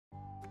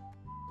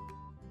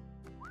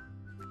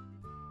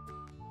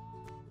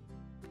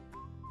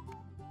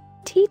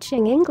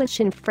Teaching English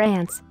in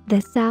France,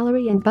 the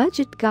Salary and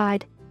Budget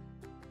Guide.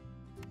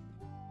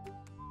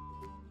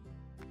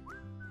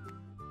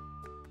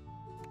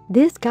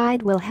 This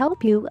guide will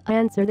help you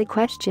answer the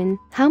question,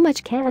 how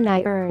much can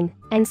I earn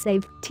and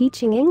save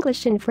teaching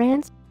English in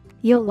France?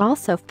 You'll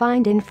also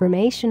find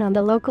information on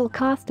the local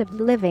cost of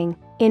living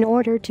in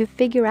order to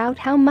figure out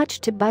how much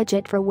to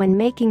budget for when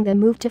making the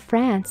move to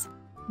France.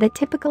 The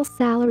typical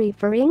salary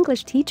for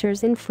English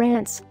teachers in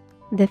France.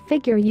 The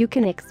figure you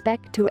can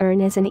expect to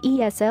earn as an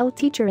ESL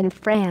teacher in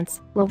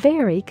France will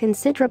vary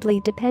considerably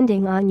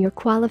depending on your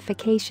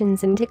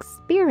qualifications and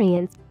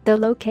experience, the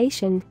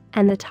location,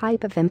 and the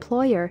type of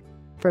employer.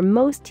 For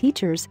most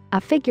teachers, a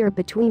figure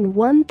between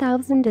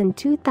 1,000 and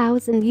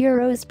 2,000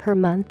 euros per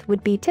month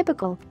would be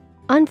typical.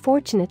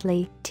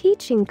 Unfortunately,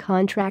 teaching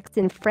contracts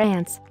in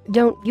France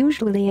don't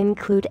usually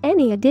include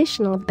any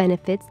additional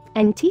benefits,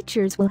 and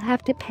teachers will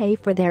have to pay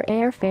for their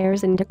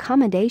airfares and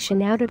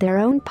accommodation out of their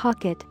own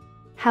pocket.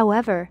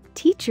 However,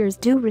 teachers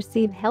do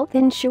receive health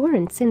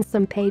insurance and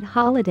some paid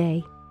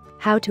holiday.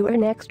 How to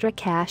earn extra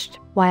cash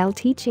while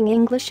teaching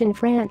English in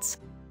France.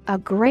 A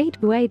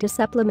great way to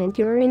supplement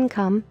your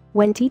income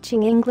when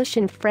teaching English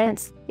in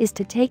France is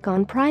to take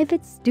on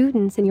private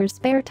students in your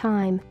spare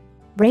time.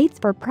 Rates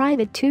for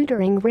private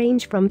tutoring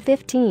range from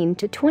 15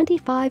 to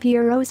 25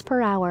 euros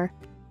per hour.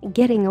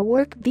 Getting a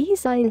work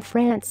visa in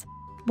France.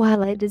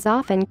 While it is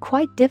often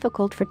quite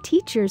difficult for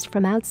teachers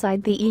from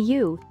outside the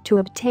EU to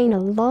obtain a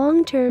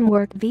long-term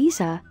work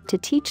visa to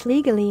teach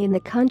legally in the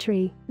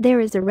country, there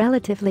is a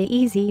relatively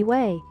easy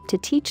way to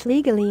teach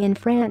legally in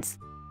France.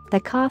 The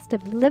cost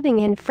of living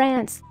in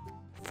France.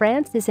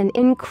 France is an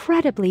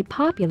incredibly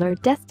popular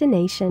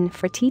destination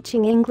for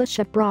teaching English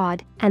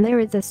abroad, and there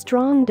is a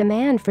strong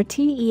demand for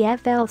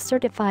TEFL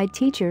certified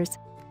teachers.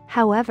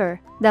 However,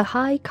 the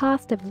high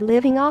cost of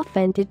living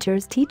often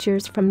deters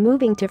teachers from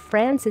moving to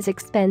France as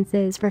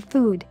expenses for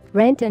food,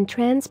 rent and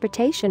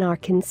transportation are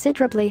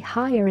considerably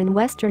higher in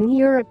Western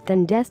Europe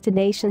than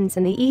destinations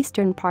in the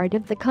eastern part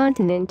of the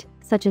continent,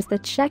 such as the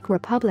Czech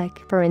Republic,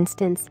 for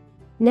instance.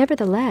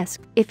 Nevertheless,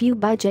 if you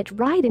budget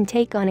right and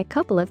take on a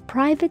couple of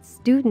private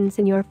students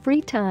in your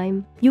free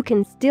time, you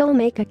can still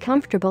make a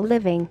comfortable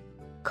living.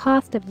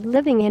 Cost of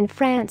living in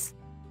France.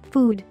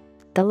 Food.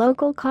 The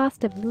local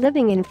cost of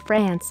living in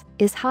France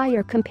is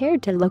higher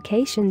compared to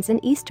locations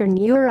in Eastern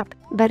Europe,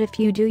 but if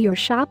you do your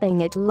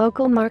shopping at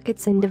local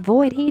markets and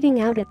avoid eating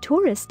out at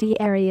touristy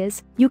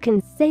areas, you can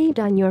save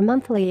on your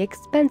monthly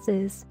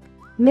expenses.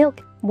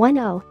 Milk,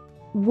 1.30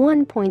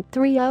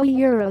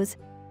 euros.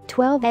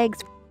 12 eggs,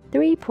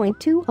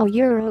 3.20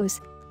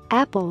 euros.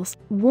 Apples,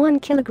 1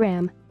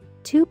 kilogram,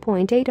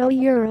 2.80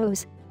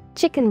 euros.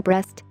 Chicken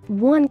breast,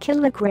 1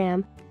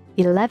 kilogram,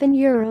 11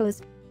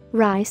 euros.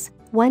 Rice,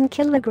 1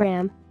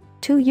 kilogram,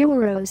 2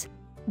 euros.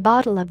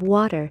 Bottle of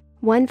water,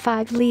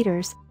 1.5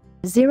 liters,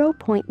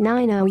 0.90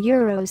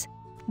 euros.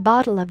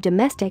 Bottle of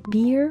domestic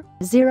beer,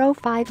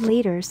 0.5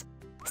 liters,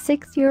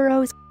 6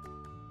 euros.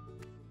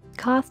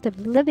 Cost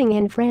of living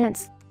in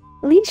France.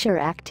 Leisure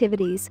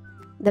activities.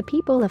 The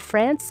people of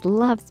France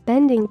love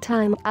spending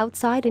time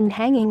outside and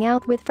hanging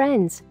out with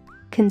friends.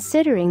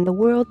 Considering the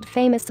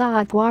world-famous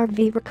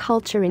savoir-vivre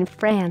culture in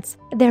France,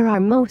 there are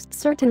most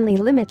certainly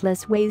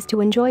limitless ways to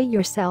enjoy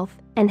yourself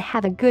and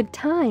have a good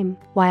time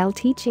while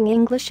teaching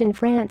English in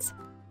France.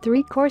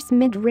 3-course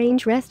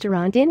mid-range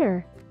restaurant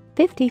dinner,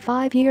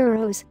 55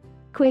 euros.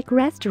 Quick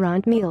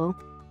restaurant meal,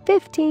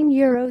 15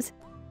 euros.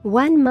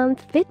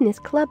 1-month fitness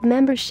club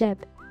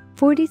membership,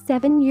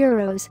 47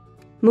 euros.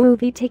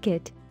 Movie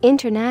ticket,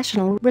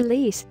 international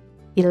release,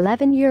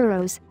 11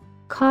 euros.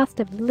 Cost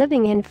of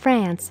living in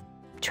France.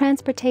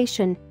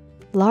 Transportation.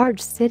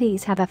 Large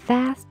cities have a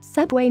fast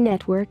subway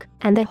network,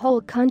 and the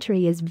whole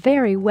country is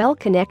very well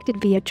connected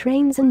via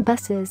trains and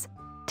buses.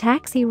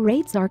 Taxi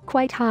rates are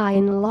quite high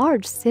in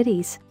large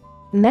cities.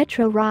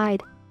 Metro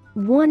ride,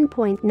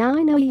 1.90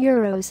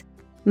 euros.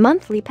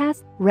 Monthly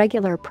pass,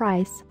 regular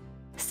price,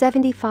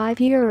 75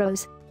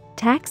 euros.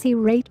 Taxi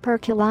rate per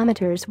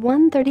kilometers,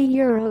 130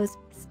 euros.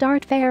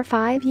 Start fare,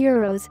 5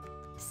 euros.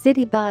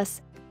 City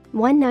bus,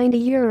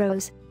 190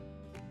 euros.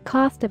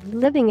 Cost of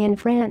living in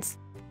France.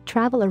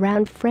 Travel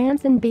around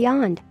France and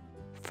beyond.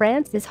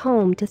 France is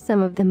home to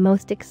some of the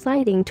most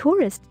exciting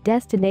tourist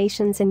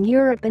destinations in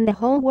Europe and the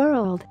whole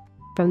world.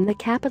 From the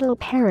capital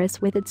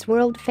Paris with its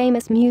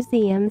world-famous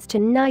museums to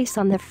Nice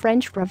on the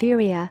French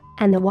Riviera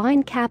and the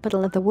wine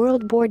capital of the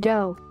world,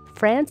 Bordeaux,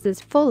 France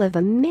is full of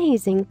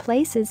amazing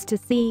places to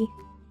see.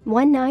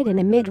 One night in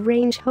a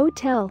mid-range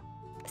hotel,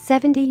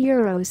 70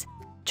 euros.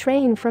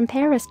 Train from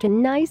Paris to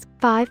Nice,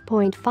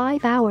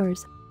 5.5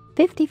 hours,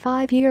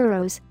 55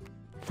 euros.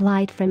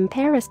 Flight from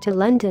Paris to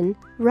London,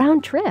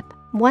 round trip,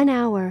 1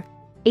 hour,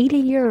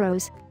 80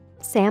 euros.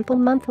 Sample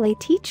monthly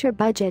teacher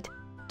budget.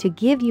 To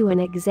give you an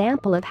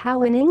example of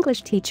how an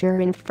English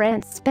teacher in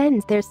France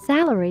spends their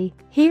salary,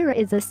 here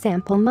is a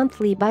sample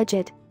monthly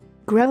budget.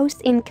 Gross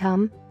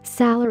income,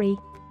 salary,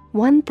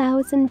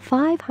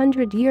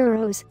 1,500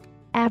 euros.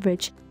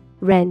 Average.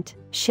 Rent,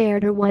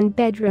 shared or one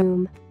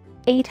bedroom,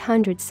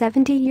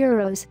 870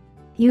 euros.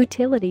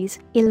 Utilities,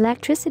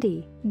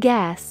 electricity,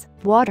 gas,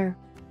 water,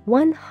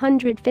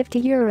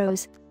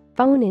 €150.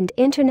 Phone and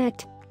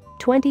internet,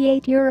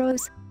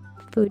 €28.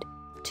 Food,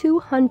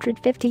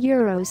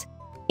 €250.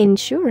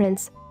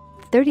 Insurance,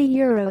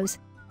 €30.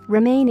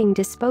 Remaining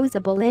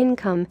disposable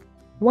income,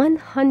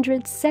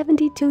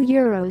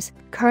 €172.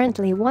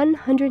 Currently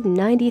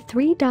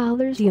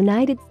 $193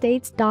 United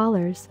States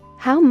dollars.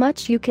 How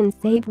much you can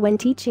save when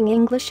teaching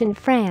English in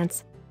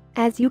France?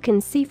 As you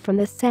can see from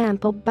the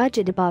sample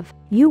budget above,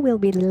 you will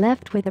be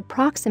left with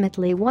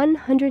approximately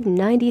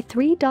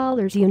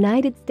 $193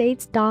 United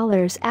States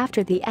dollars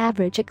after the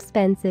average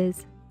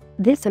expenses.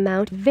 This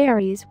amount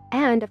varies,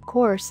 and of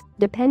course,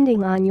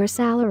 depending on your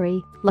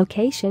salary,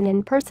 location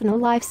and personal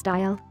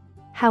lifestyle.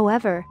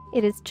 However,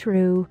 it is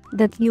true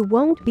that you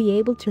won't be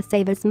able to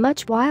save as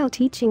much while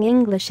teaching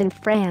English in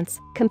France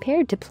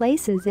compared to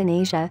places in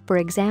Asia, for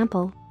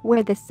example,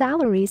 where the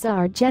salaries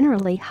are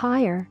generally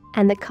higher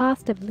and the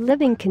cost of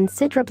living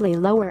considerably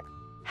lower.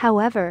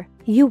 However,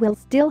 you will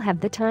still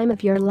have the time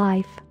of your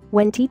life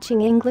when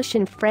teaching English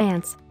in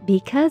France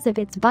because of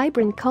its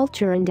vibrant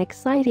culture and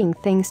exciting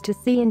things to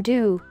see and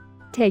do.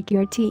 Take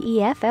your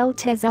TEFL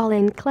TESOL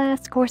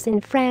in-class course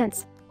in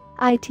France.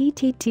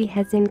 ITTT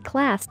has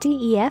in-class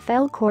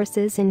TEFL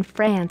courses in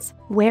France,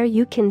 where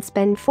you can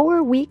spend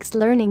 4 weeks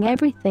learning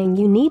everything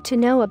you need to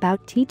know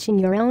about teaching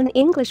your own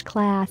English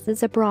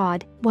classes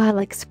abroad while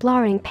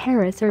exploring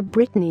Paris or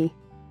Brittany.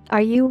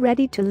 Are you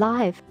ready to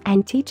live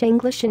and teach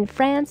English in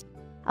France?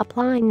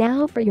 Apply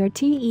now for your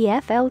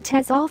TEFL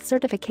TESOL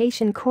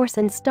certification course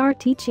and start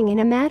teaching in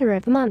a matter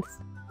of months.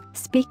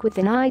 Speak with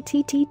an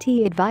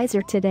ITTT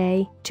advisor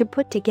today to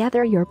put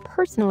together your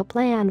personal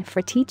plan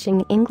for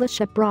teaching English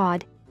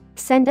abroad.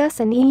 Send us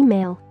an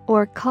email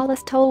or call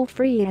us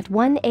toll-free at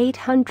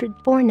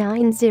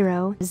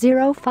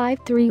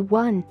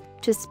 1-800-490-0531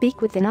 to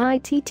speak with an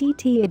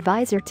ITTT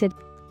advisor today.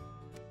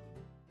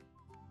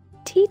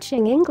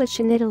 Teaching English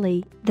in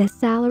Italy, the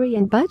Salary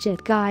and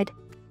Budget Guide.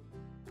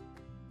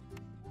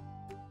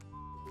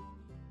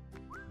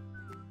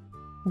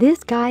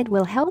 This guide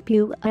will help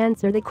you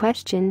answer the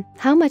question,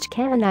 how much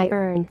can I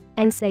earn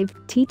and save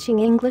teaching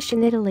English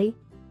in Italy?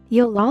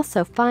 You'll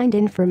also find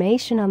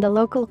information on the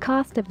local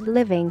cost of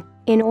living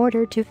in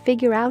order to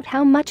figure out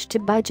how much to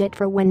budget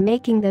for when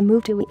making the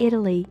move to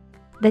Italy.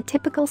 The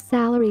typical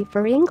salary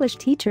for English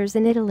teachers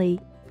in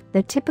Italy.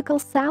 The typical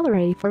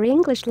salary for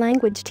English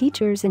language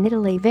teachers in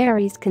Italy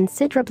varies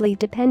considerably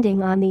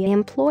depending on the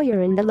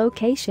employer and the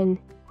location.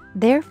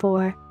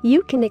 Therefore,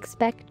 you can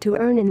expect to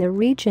earn in the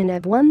region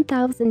of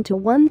 €1,000 to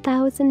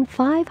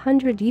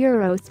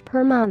 €1,500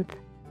 per month.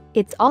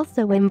 It's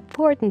also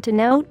important to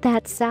note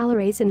that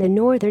salaries in the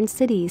northern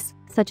cities,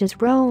 such as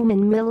Rome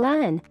and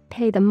Milan,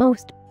 pay the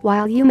most,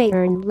 while you may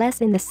earn less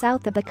in the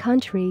south of the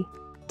country.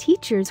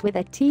 Teachers with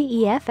a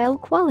TEFL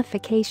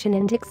qualification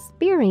and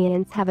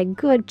experience have a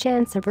good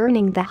chance of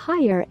earning the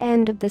higher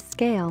end of the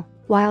scale,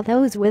 while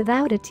those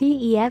without a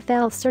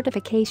TEFL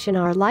certification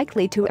are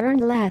likely to earn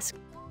less.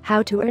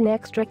 How to earn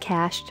extra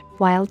cash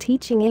while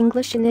teaching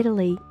English in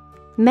Italy.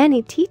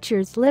 Many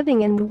teachers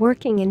living and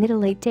working in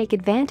Italy take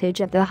advantage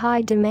of the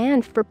high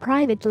demand for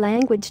private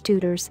language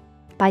tutors.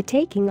 By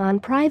taking on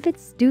private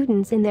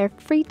students in their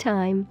free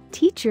time,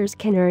 teachers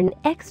can earn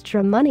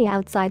extra money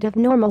outside of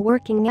normal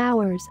working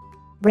hours.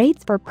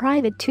 Rates for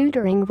private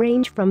tutoring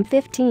range from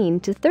 €15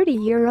 to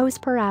 €30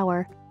 per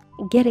hour.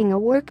 Getting a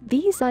work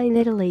visa in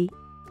Italy.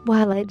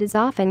 While it is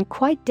often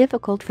quite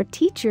difficult for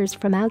teachers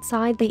from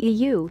outside the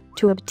EU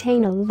to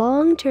obtain a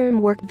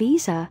long-term work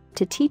visa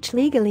to teach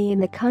legally in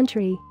the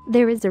country,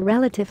 there is a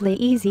relatively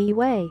easy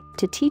way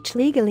to teach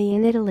legally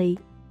in Italy.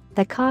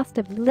 The cost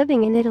of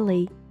living in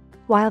Italy.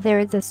 While there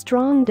is a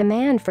strong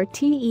demand for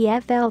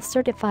TEFL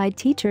certified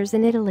teachers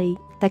in Italy,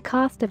 the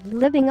cost of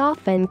living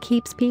often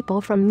keeps people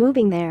from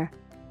moving there.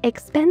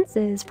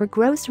 Expenses for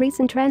groceries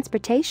and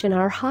transportation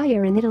are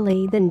higher in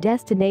Italy than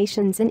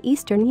destinations in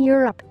Eastern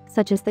Europe,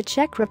 such as the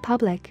Czech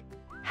Republic.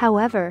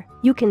 However,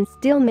 you can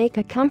still make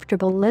a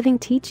comfortable living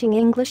teaching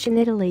English in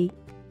Italy.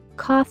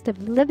 Cost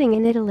of living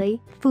in Italy,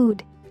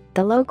 food.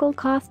 The local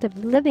cost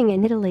of living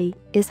in Italy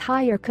is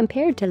higher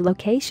compared to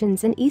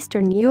locations in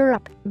Eastern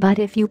Europe, but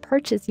if you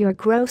purchase your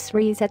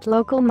groceries at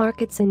local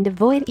markets and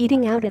avoid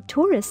eating out at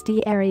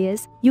touristy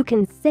areas, you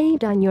can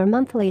save on your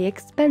monthly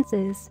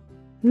expenses.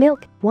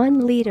 Milk, 1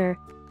 liter,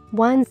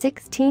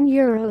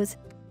 €116.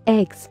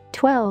 Eggs,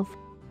 12.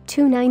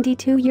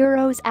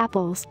 €292.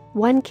 Apples,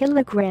 1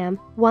 kilogram,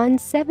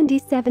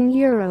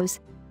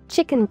 €177.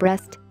 Chicken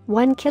breast,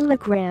 1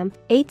 kilogram,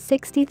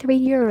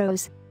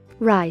 €863.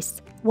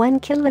 Rice, 1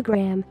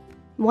 kilogram,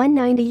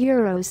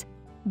 €190.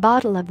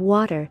 Bottle of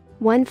water,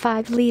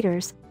 1.5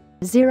 liters,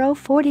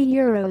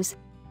 €040.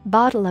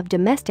 Bottle of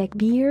domestic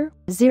beer,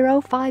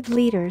 0.5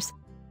 liters,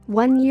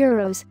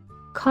 €1.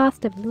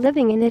 Cost of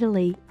living in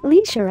Italy,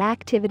 leisure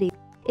activity.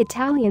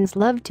 Italians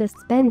love to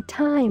spend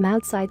time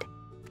outside.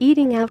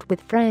 Eating out with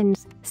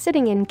friends,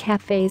 sitting in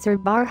cafes or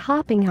bar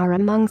hopping are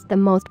amongst the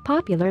most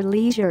popular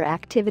leisure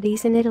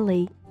activities in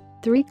Italy.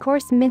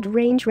 3-course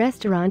mid-range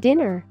restaurant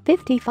dinner,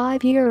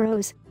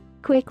 €55.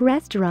 Quick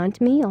restaurant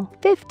meal,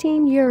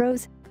 15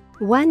 euros.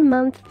 1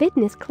 month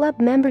fitness club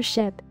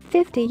membership,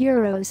 50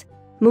 euros.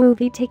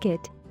 Movie ticket,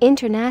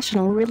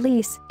 international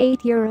release, 8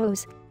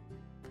 euros.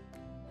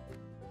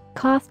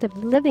 Cost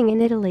of living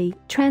in Italy,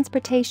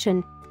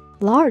 transportation.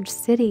 Large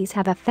cities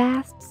have a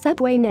fast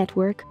subway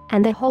network,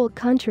 and the whole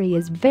country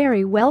is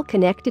very well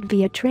connected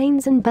via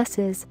trains and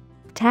buses.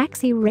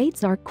 Taxi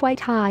rates are quite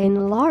high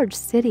in large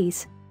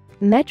cities.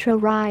 Metro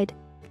ride,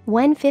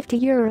 150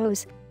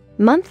 euros.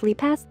 Monthly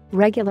pass,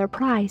 regular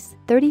price,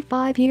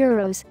 35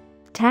 euros.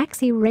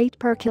 Taxi rate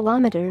per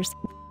kilometers,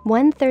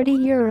 130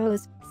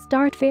 euros.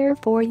 Start fare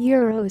 4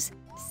 euros.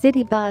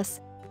 City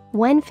bus,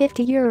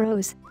 150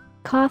 euros.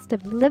 Cost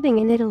of living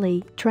in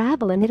Italy,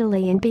 travel in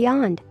Italy and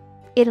beyond.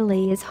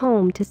 Italy is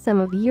home to some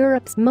of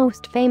Europe's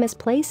most famous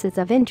places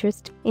of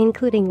interest,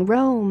 including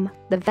Rome,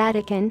 the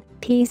Vatican,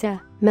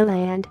 Pisa,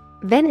 Milan,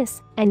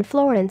 Venice, and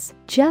Florence,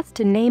 just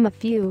to name a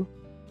few.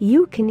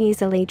 You can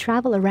easily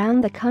travel around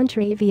the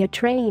country via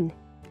train.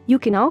 You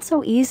can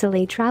also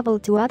easily travel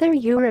to other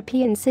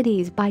European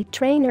cities by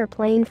train or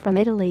plane from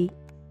Italy.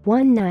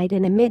 1 night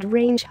in a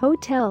mid-range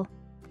hotel,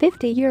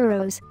 50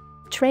 euros.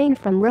 Train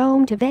from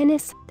Rome to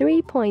Venice,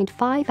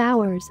 3.5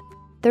 hours,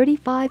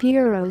 35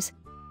 euros.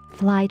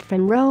 Flight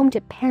from Rome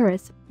to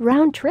Paris,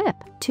 round trip,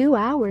 2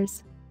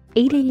 hours,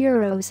 80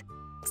 euros.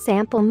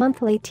 Sample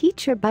monthly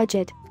teacher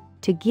budget.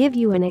 To give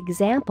you an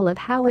example of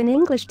how an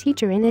English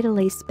teacher in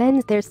Italy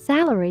spends their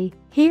salary,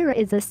 here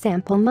is a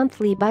sample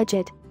monthly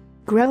budget.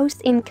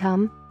 Gross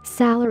income,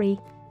 salary,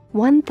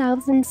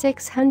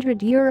 1,600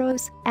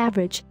 euros,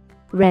 average.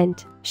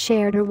 Rent,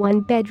 shared or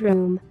 1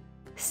 bedroom,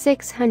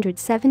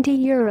 670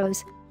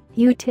 euros.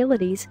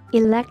 Utilities,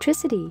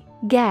 electricity,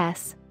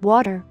 gas,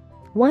 water,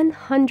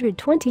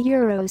 120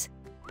 euros.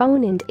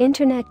 Phone and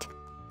internet,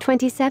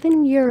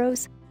 27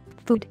 euros.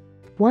 Food,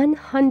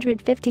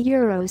 150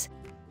 euros.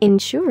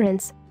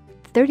 Insurance,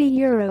 30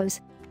 euros.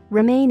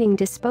 Remaining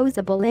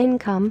disposable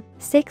income,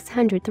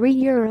 603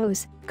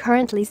 euros,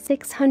 currently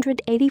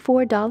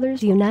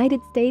 $684 United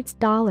States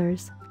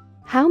dollars.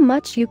 How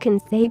much you can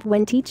save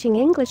when teaching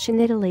English in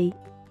Italy?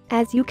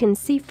 As you can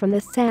see from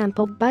the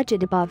sample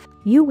budget above,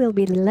 you will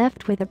be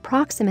left with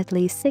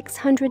approximately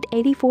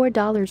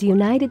 $684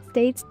 United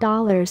States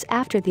dollars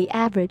after the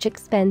average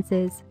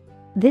expenses.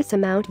 This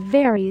amount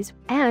varies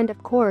and,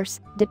 of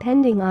course,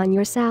 depending on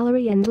your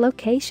salary and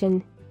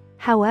location.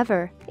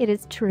 However, it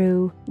is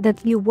true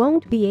that you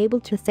won't be able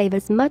to save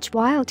as much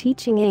while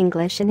teaching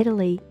English in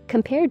Italy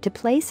compared to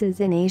places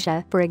in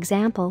Asia, for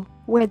example,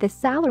 where the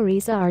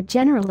salaries are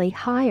generally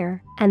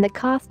higher and the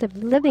cost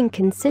of living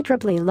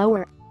considerably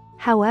lower.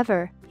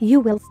 However,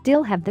 you will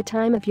still have the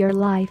time of your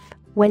life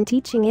when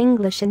teaching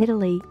English in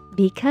Italy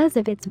because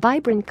of its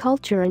vibrant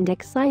culture and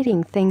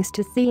exciting things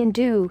to see and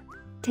do.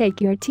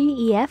 Take your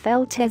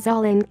TEFL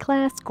TESOL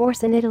in-class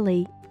course in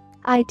Italy.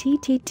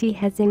 ITTT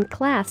has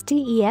in-class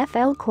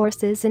TEFL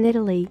courses in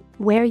Italy,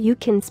 where you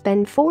can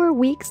spend 4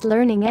 weeks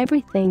learning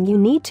everything you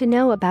need to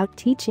know about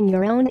teaching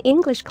your own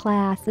English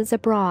classes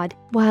abroad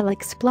while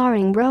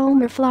exploring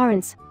Rome or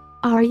Florence.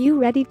 Are you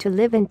ready to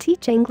live and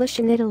teach English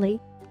in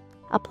Italy?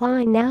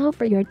 Apply now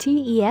for your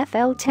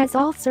TEFL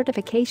TESOL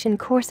certification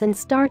course and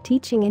start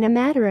teaching in a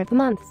matter of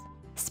months.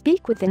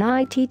 Speak with an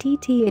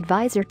ITTT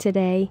advisor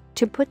today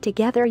to put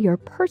together your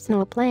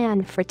personal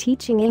plan for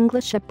teaching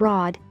English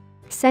abroad.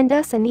 Send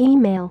us an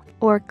email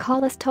or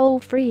call us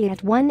toll-free at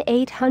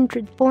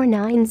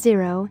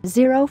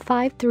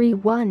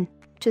 1-800-490-0531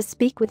 to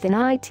speak with an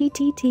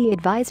ITTT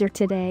advisor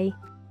today.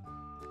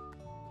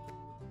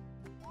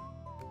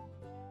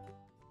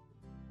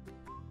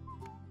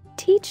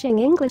 Teaching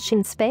English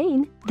in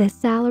Spain, the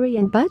Salary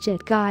and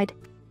Budget Guide.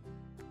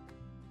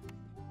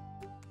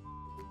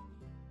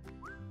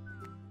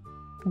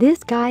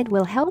 This guide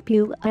will help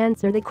you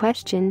answer the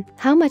question,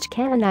 how much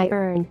can I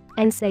earn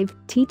and save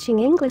teaching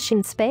English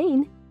in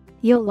Spain?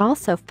 You'll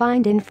also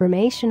find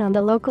information on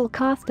the local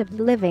cost of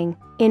living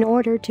in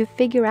order to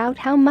figure out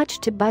how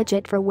much to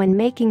budget for when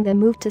making the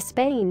move to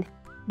Spain.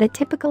 The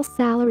typical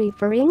salary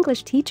for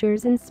English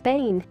teachers in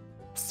Spain.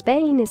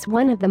 Spain is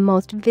one of the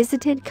most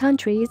visited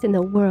countries in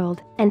the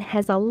world and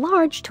has a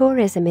large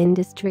tourism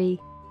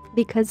industry.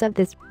 Because of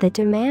this, the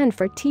demand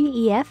for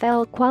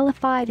TEFL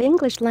qualified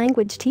English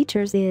language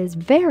teachers is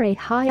very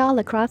high all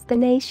across the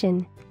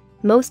nation.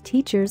 Most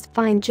teachers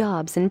find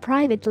jobs in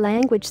private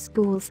language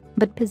schools,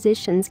 but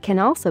positions can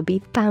also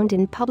be found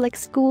in public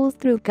schools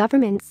through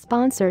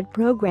government-sponsored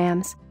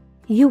programs.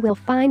 You will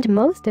find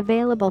most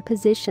available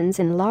positions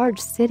in large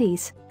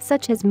cities,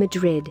 such as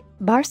Madrid,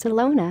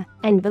 Barcelona,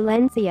 and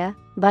Valencia,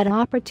 but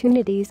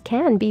opportunities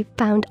can be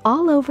found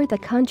all over the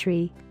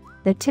country.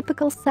 The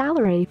typical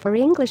salary for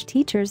English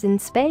teachers in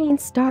Spain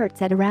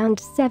starts at around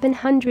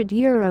 700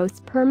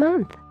 euros per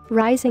month,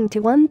 rising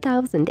to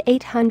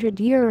 1,800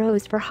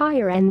 euros for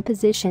higher-end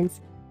positions.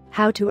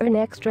 How to earn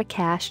extra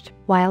cash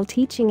while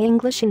teaching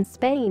English in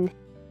Spain.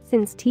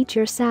 Since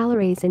teacher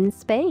salaries in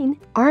Spain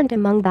aren't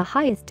among the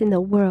highest in the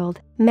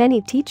world,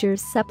 many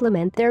teachers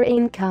supplement their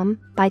income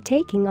by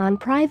taking on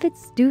private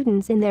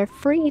students in their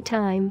free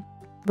time.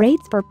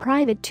 Rates for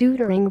private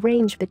tutoring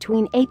range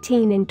between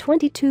 18 and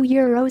 22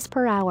 euros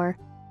per hour.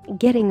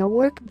 Getting a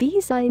work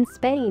visa in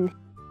Spain.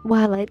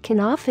 While it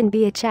can often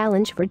be a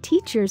challenge for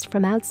teachers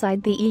from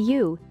outside the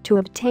EU to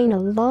obtain a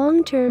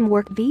long-term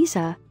work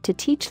visa to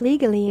teach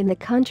legally in the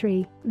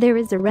country, there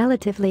is a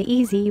relatively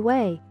easy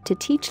way to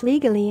teach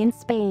legally in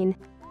Spain.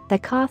 The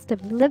cost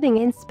of living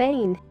in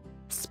Spain.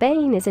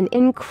 Spain is an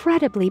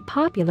incredibly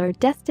popular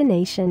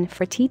destination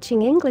for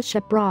teaching English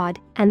abroad,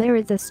 and there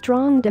is a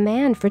strong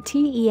demand for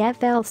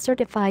TEFL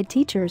certified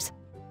teachers.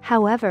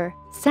 However,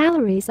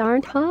 salaries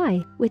aren't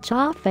high, which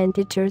often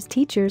deters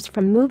teachers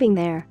from moving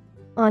there.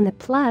 On the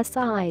plus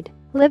side,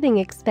 living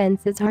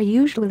expenses are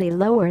usually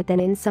lower than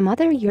in some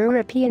other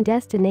European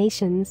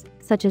destinations,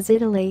 such as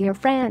Italy or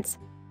France.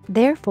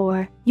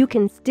 Therefore, you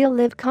can still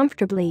live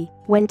comfortably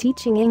when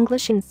teaching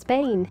English in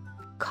Spain.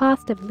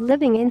 Cost of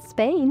living in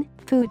Spain.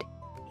 Food.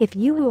 If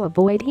you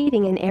avoid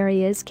eating in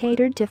areas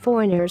catered to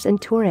foreigners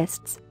and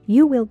tourists,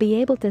 you will be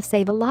able to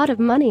save a lot of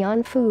money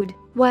on food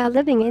while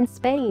living in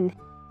Spain.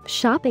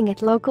 Shopping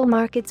at local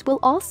markets will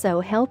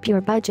also help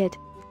your budget.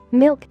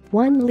 Milk,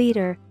 1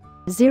 liter.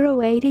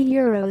 0.80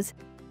 euros.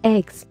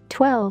 Eggs,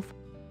 12.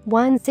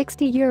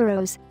 160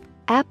 euros.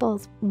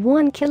 Apples,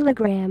 1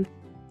 kilogram.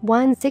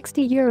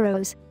 160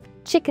 euros.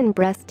 Chicken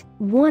breast,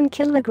 1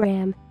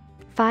 kilogram.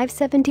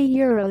 570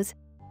 euros.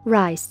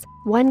 Rice,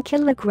 1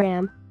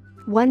 kilogram.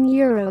 1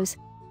 euros.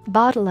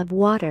 Bottle of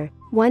water,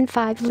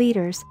 1.5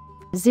 liters.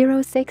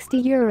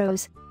 0.60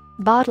 euros.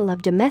 Bottle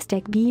of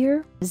domestic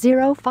beer,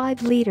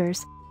 0.5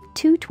 liters.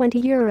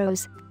 220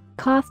 euros.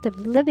 Cost of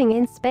living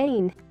in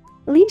Spain.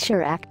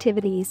 Leisure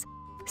activities.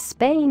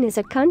 Spain is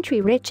a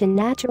country rich in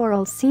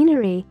natural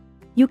scenery.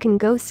 You can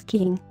go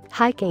skiing,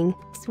 hiking,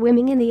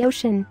 swimming in the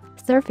ocean,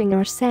 surfing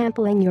or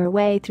sampling your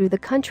way through the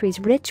country's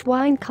rich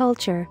wine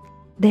culture.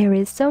 There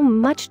is so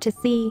much to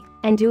see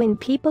and do, and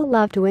people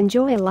love to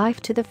enjoy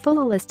life to the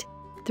fullest.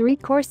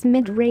 3-course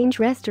mid-range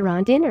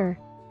restaurant dinner.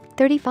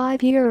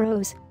 35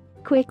 euros.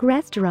 Quick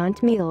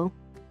restaurant meal.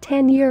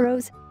 10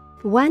 euros.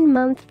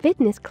 1-month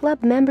fitness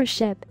club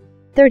membership.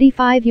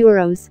 35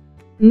 euros.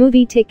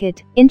 Movie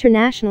ticket,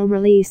 international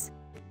release.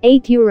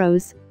 8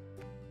 euros.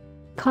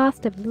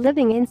 Cost of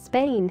living in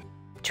Spain.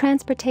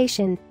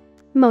 Transportation.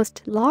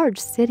 Most large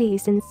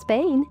cities in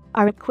Spain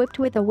are equipped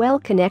with a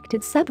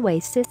well-connected subway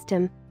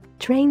system.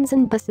 Trains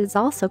and buses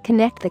also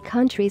connect the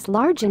country's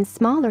large and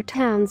smaller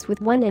towns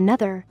with one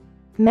another.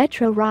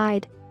 Metro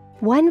ride.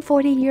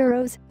 140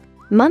 euros.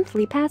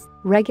 Monthly pass,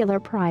 regular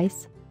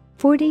price.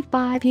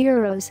 45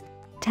 euros.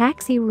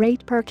 Taxi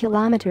rate per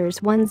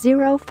kilometers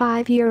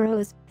 105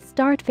 euros.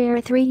 Start fare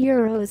 3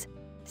 euros.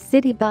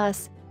 City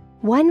bus.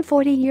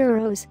 140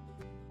 euros.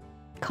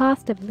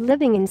 Cost of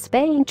living in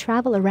Spain.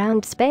 Travel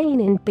around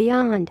Spain and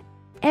beyond.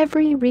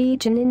 Every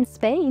region in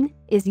Spain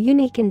is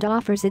unique and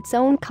offers its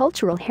own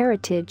cultural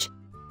heritage.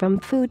 From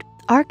food,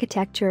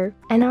 architecture,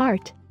 and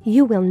art,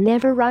 you will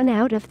never run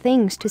out of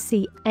things to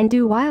see and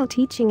do while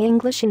teaching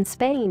English in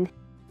Spain.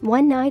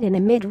 1 night in a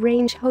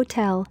mid-range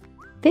hotel.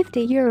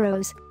 50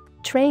 euros.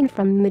 Train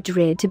from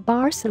Madrid to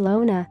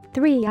Barcelona,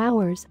 3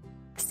 hours.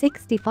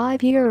 65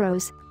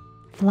 euros.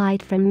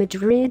 Flight from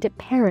Madrid to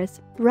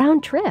Paris,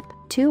 round trip,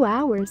 2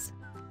 hours.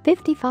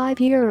 55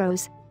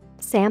 euros.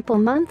 Sample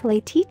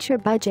monthly teacher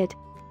budget.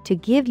 To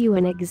give you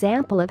an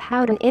example of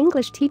how an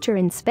English teacher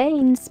in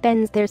Spain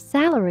spends their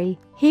salary,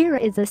 here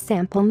is a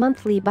sample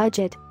monthly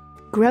budget.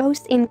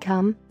 Gross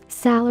income,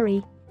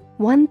 salary,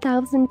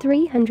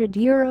 1,300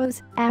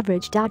 euros,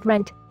 average.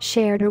 Rent,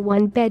 shared or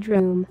 1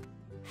 bedroom,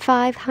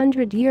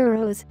 500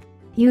 euros.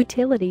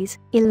 Utilities,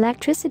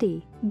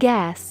 electricity,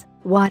 gas,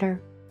 water,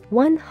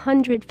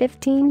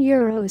 115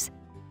 euros.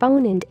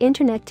 Phone and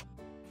internet,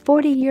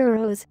 40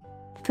 euros.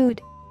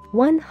 Food,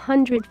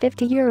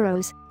 150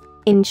 euros.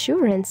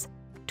 Insurance,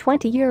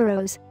 20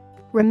 euros.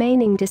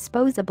 Remaining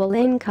disposable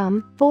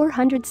income,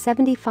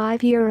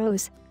 475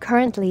 euros,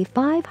 currently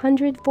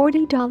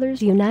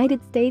 $540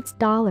 United States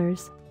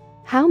dollars.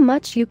 How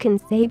much you can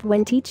save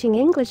when teaching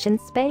English in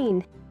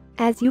Spain?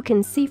 As you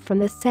can see from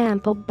the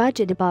sample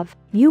budget above,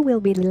 you will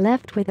be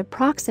left with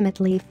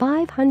approximately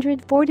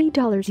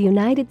 $540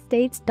 United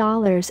States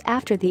dollars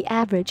after the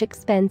average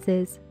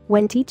expenses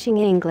when teaching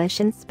English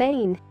in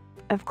Spain.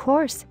 Of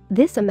course,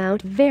 this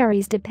amount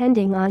varies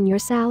depending on your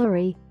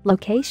salary,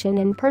 location,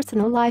 and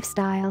personal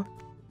lifestyle.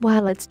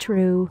 While it's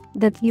true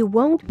that you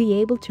won't be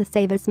able to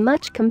save as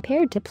much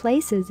compared to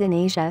places in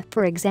Asia,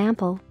 for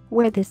example,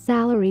 where the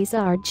salaries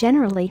are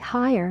generally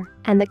higher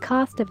and the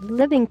cost of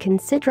living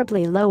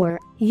considerably lower,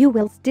 you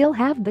will still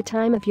have the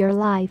time of your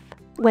life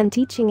when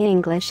teaching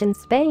English in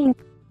Spain.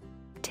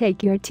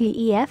 Take your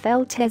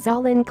TEFL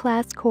TESOL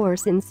in-class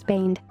course in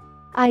Spain.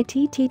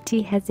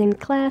 ITTT has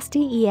in-class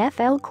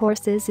TEFL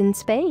courses in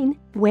Spain,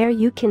 where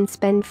you can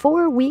spend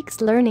 4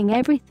 weeks learning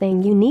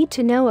everything you need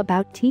to know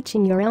about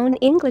teaching your own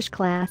English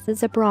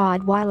classes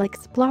abroad while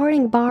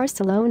exploring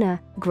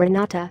Barcelona,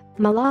 Granada,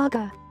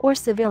 Malaga, or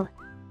Seville.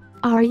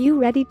 Are you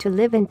ready to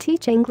live and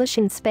teach English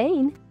in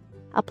Spain?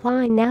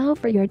 Apply now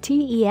for your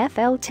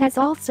TEFL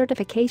TESOL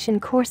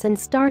certification course and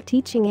start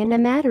teaching in a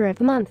matter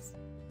of months.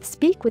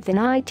 Speak with an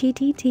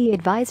ITTT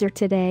advisor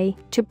today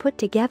to put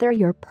together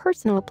your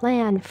personal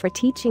plan for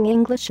teaching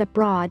English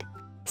abroad.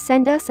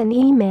 Send us an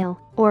email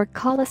or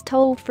call us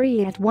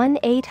toll-free at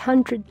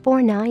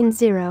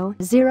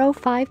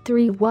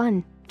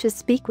 1-800-490-0531 to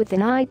speak with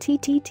an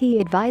ITTT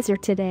advisor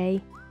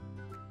today.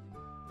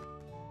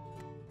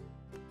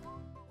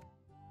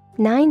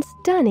 9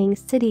 stunning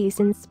cities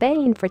in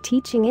Spain for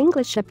teaching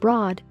English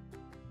abroad.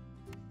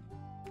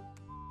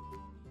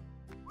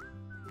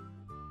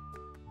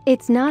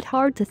 It's not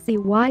hard to see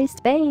why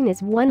Spain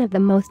is one of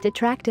the most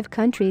attractive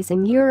countries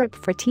in Europe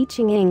for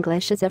teaching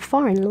English as a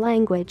foreign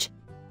language.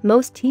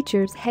 Most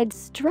teachers head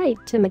straight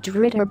to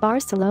Madrid or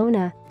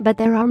Barcelona, but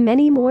there are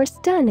many more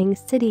stunning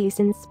cities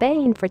in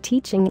Spain for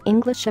teaching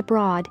English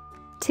abroad.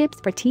 Tips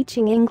for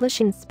teaching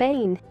English in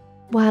Spain.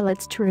 While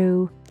it's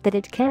true that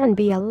it can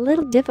be a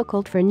little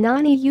difficult for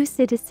non-EU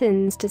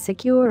citizens to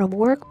secure a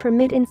work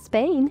permit in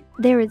Spain,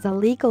 there is a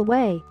legal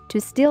way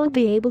to still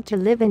be able to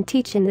live and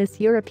teach in this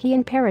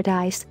European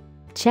paradise.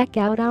 Check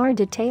out our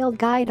detailed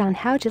guide on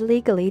how to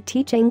legally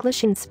teach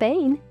English in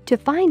Spain to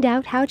find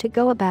out how to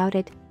go about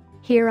it.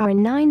 Here are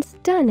 9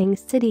 stunning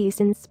cities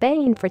in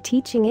Spain for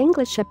teaching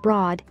English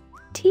abroad.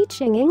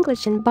 Teaching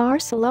English in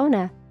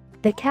Barcelona.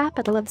 The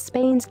capital of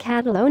Spain's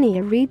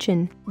Catalonia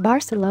region,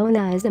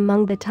 Barcelona is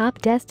among the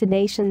top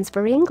destinations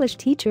for English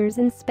teachers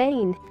in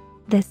Spain.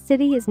 The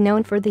city is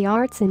known for the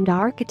arts and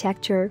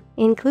architecture,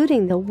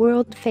 including the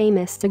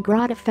world-famous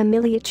Sagrada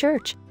Familia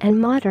Church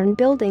and modern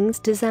buildings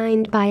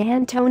designed by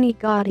Antoni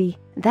Gaudí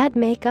that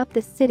make up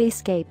the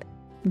cityscape.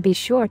 Be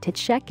sure to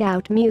check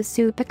out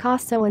Museu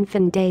Picasso and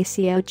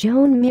Fundació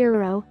Joan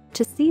Miró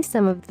to see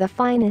some of the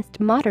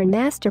finest modern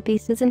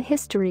masterpieces in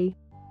history.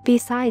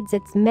 Besides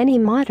its many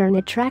modern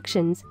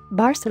attractions,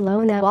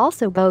 Barcelona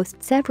also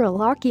boasts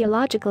several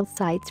archaeological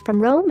sites from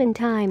Roman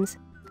times.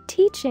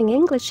 Teaching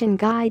English in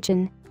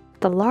Gijón.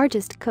 The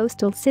largest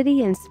coastal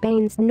city in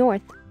Spain's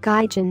north,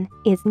 Gijón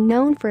is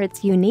known for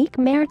its unique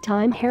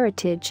maritime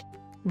heritage.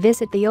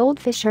 Visit the old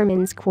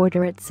fisherman's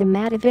quarter at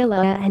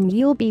Villa and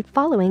you'll be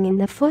following in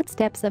the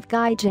footsteps of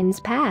Gijón's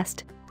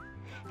past.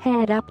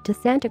 Head up to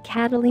Santa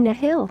Catalina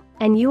Hill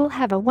and you'll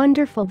have a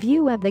wonderful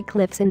view of the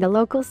cliffs in the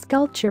local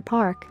sculpture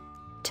park.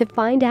 To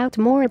find out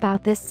more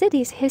about the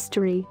city's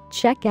history,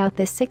 check out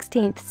the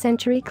 16th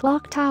century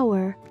clock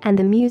tower and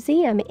the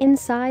museum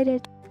inside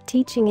it.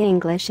 Teaching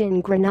English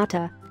in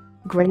Granada.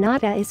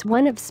 Granada is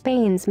one of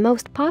Spain's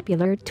most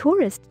popular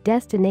tourist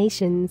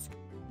destinations.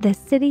 The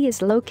city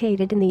is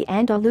located in the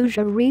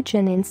Andalusia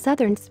region in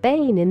southern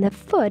Spain in the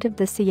foot of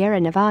the Sierra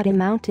Nevada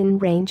mountain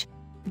range.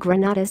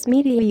 Granada's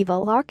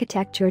medieval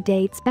architecture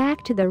dates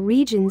back to the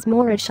region's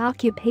Moorish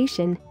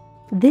occupation.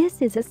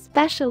 This is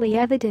especially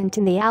evident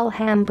in the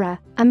Alhambra,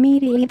 a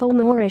medieval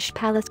Moorish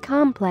palace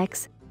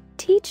complex.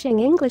 Teaching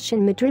English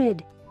in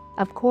Madrid.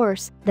 Of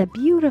course, the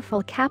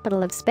beautiful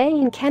capital of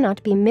Spain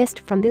cannot be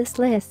missed from this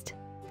list.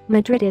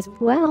 Madrid is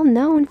well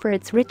known for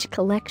its rich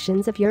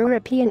collections of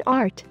European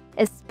art,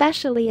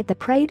 especially at the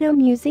Prado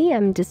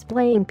Museum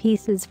displaying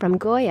pieces from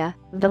Goya,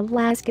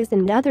 Velázquez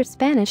and other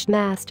Spanish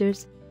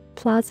masters.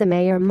 Plaza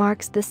Mayor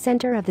marks the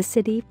center of the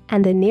city,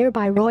 and the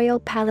nearby Royal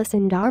Palace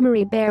and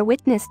Armory bear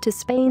witness to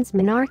Spain's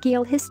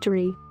monarchical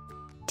history.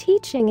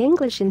 Teaching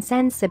English in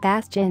San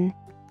Sebastian.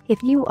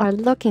 If you are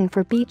looking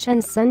for beach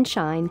and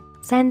sunshine,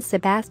 San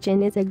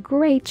Sebastian is a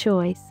great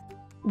choice.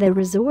 The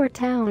resort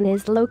town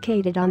is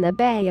located on the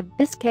Bay of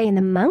Biscay in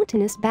the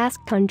mountainous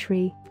Basque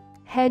Country.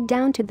 Head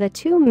down to the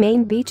 2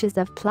 main beaches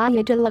of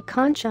Playa de la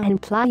Concha and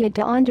Playa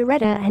de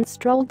Hondarreta and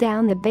stroll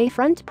down the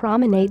bayfront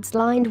promenades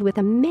lined with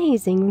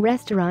amazing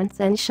restaurants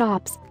and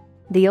shops.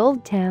 The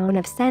old town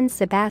of San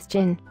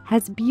Sebastian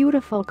has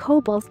beautiful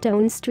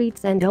cobblestone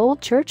streets and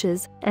old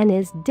churches and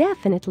is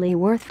definitely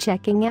worth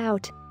checking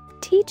out.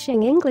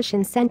 Teaching English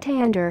in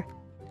Santander.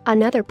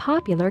 Another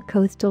popular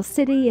coastal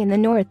city in the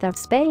north of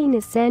Spain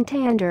is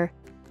Santander.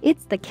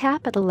 It's the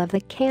capital of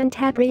the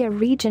Cantabria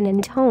region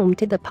and home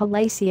to the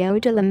Palacio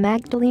de la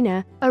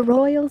Magdalena, a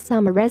royal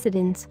summer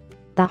residence.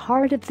 The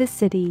heart of the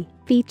city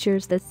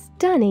features the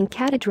stunning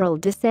Cathedral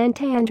de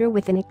Santander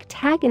with an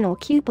octagonal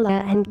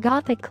cupola and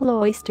Gothic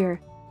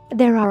cloister.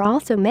 There are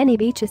also many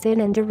beaches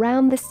in and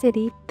around the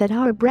city that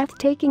are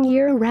breathtaking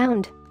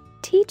year-round.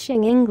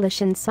 Teaching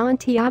English in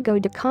Santiago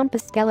de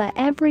Compostela.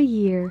 Every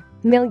year,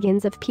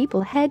 millions of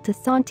people head to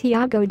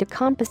Santiago de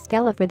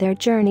Compostela for their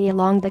journey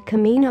along the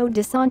Camino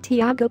de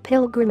Santiago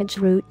pilgrimage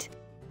route.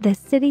 The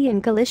city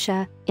in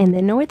Galicia, in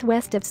the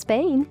northwest of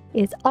Spain,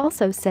 is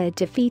also said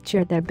to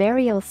feature the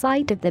burial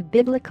site of the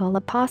biblical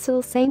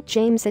apostle Saint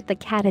James at the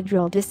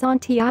Cathedral de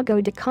Santiago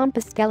de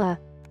Compostela.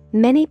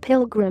 Many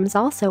pilgrims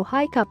also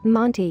hike up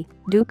Monte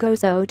do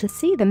Gozo to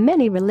see the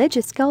many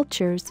religious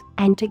sculptures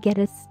and to get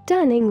a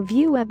stunning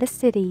view of the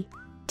city.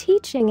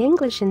 Teaching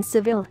English in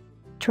Seville.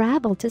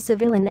 Travel to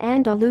Seville in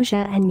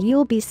Andalusia and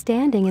you'll be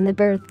standing in the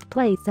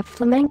birthplace of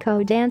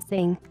flamenco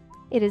dancing.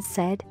 It is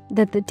said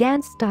that the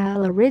dance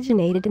style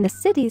originated in the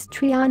city's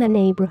Triana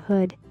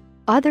neighborhood.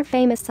 Other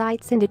famous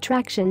sites and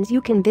attractions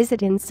you can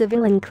visit in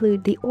Seville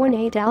include the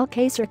ornate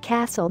Alcázar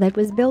castle that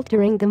was built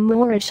during the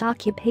Moorish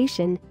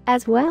occupation,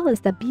 as well as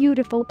the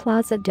beautiful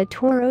Plaza de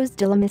Toros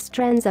de la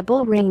Maestranza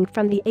bull ring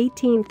from the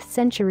 18th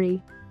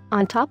century.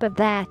 On top of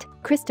that,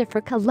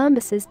 Christopher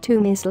Columbus's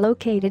tomb is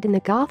located in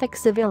the Gothic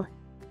Seville.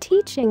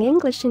 Teaching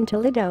English in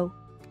Toledo.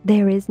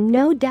 There is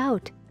no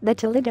doubt that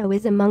Toledo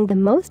is among the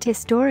most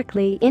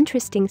historically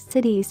interesting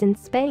cities in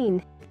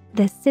Spain.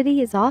 The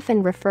city is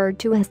often referred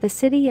to as the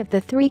City of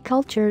the Three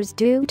Cultures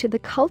due to the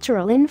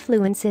cultural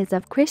influences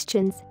of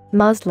Christians,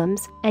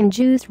 Muslims, and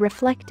Jews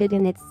reflected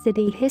in its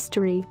city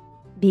history.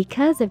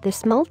 Because of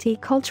this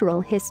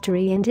multicultural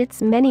history and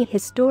its many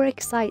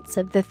historic sites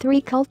of the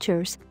three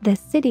cultures, the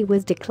city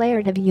was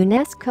declared a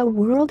UNESCO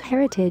World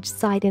Heritage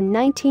Site in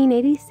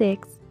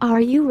 1986.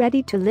 Are you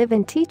ready to live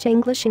and teach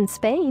English in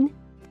Spain?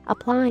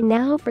 Apply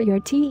now for your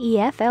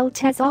TEFL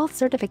TESOL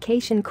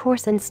certification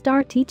course and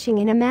start teaching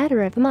in a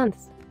matter of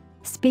months.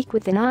 Speak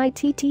with an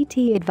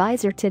ITTT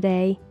advisor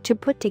today to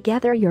put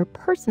together your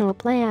personal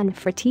plan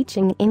for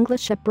teaching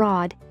English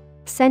abroad.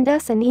 Send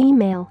us an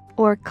email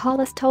or call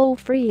us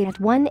toll-free at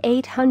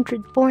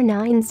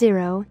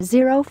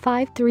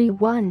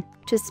 1-800-490-0531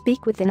 to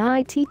speak with an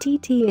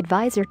ITTT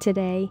advisor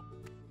today.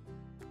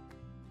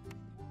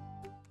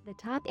 The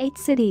top 8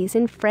 cities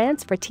in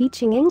France for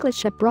teaching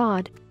English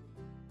abroad.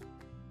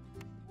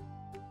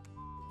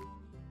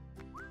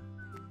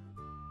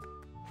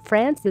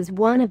 France is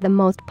one of the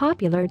most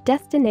popular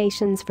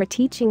destinations for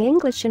teaching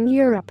English in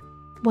Europe.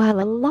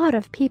 While a lot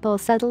of people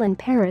settle in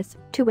Paris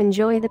to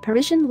enjoy the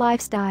Parisian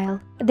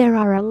lifestyle, there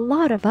are a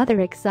lot of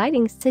other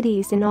exciting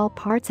cities in all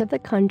parts of the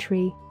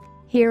country.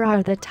 Here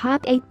are the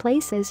top 8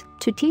 places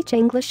to teach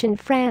English in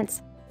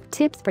France.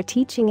 Tips for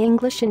teaching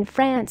English in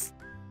France.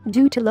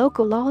 Due to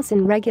local laws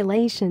and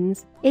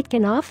regulations, it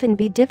can often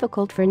be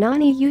difficult for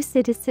non-EU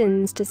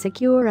citizens to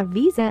secure a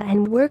visa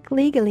and work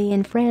legally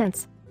in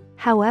France.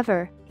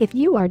 However, if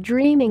you are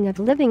dreaming of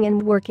living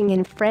and working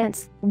in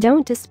France,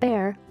 don't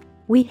despair.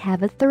 We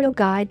have a thorough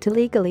guide to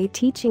legally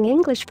teaching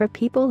English for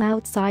people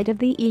outside of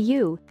the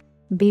EU.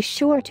 Be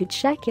sure to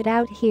check it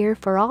out here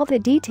for all the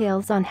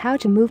details on how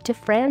to move to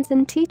France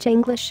and teach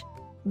English.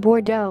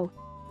 Bordeaux.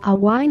 A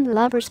wine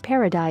lover's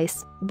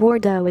paradise,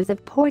 Bordeaux is a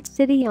port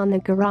city on the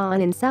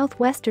Garonne in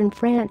southwestern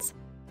France.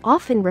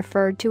 Often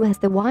referred to as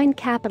the wine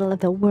capital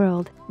of the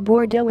world,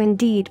 Bordeaux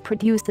indeed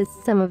produces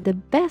some of the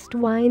best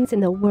wines in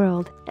the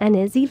world and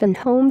is even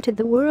home to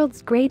the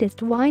world's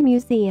greatest wine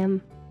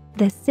museum.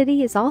 The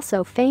city is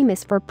also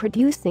famous for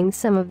producing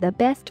some of the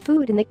best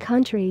food in the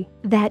country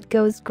that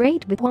goes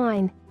great with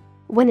wine.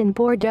 When in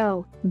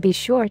Bordeaux, be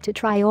sure to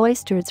try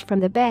oysters from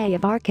the Bay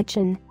of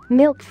Arcachon,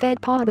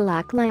 milk-fed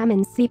Paudillac lamb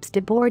and cèpes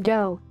de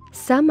Bordeaux,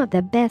 some of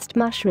the best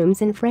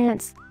mushrooms in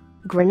France.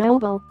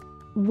 Grenoble.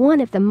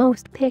 One of the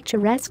most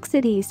picturesque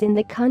cities in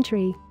the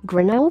country,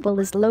 Grenoble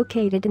is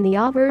located in the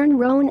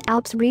Auvergne-Rhône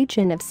Alps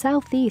region of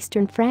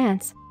southeastern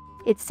France.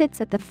 It sits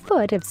at the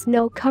foot of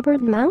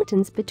snow-covered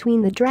mountains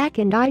between the Drac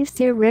and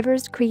Isère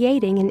rivers,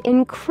 creating an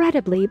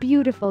incredibly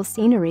beautiful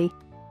scenery.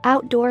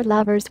 Outdoor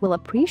lovers will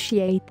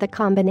appreciate the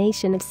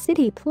combination of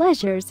city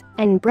pleasures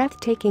and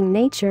breathtaking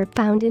nature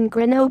found in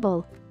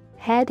Grenoble.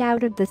 Head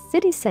out of the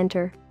city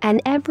center,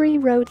 and every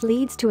road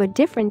leads to a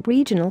different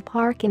regional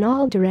park in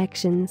all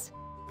directions.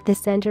 The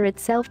center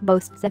itself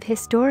boasts a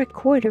historic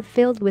quarter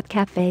filled with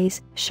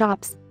cafes,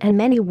 shops, and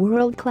many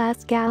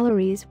world-class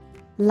galleries.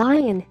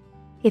 Lyon.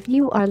 If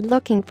you are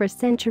looking for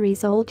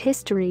centuries-old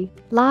history,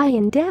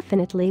 Lyon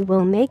definitely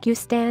will make you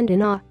stand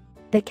in awe.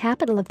 The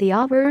capital of the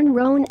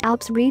Auvergne-Rhône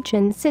Alps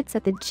region sits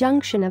at the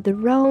junction of the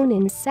Rhône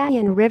and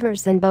Saône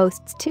rivers and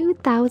boasts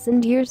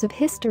 2,000 years of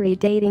history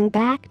dating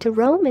back to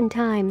Roman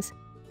times.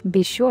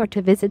 Be sure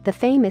to visit the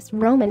famous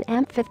Roman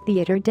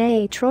amphitheater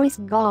des Trois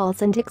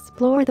Gaules and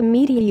explore the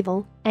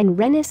medieval and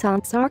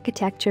Renaissance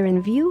architecture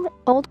in view.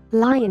 Old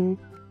Lyon.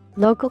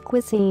 Local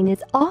cuisine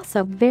is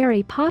also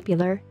very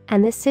popular,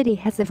 and the city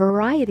has a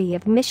variety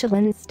of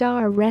Michelin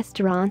star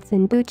restaurants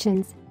and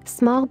bouchons,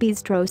 small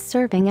bistros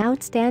serving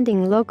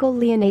outstanding local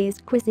Lyonnaise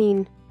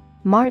cuisine.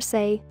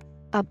 Marseille.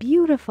 A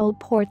beautiful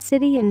port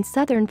city in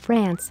southern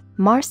France,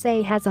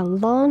 Marseille has a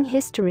long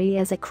history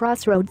as a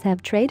crossroads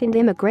of trade and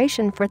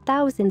immigration for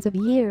thousands of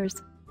years.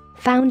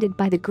 Founded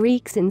by the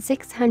Greeks in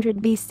 600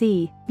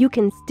 BC, you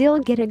can still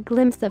get a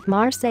glimpse of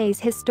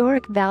Marseille's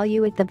historic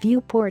value at the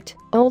Vieux-Port,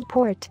 Old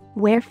Port,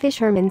 where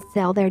fishermen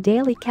sell their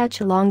daily catch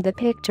along the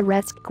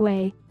picturesque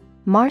quay.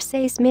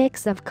 Marseille's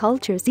mix of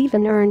cultures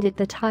even earned it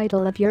the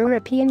title of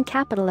European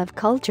Capital of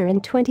Culture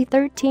in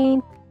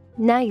 2013.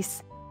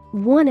 Nice.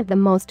 One of the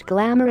most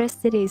glamorous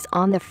cities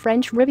on the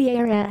French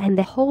Riviera and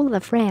the whole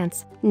of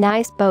France,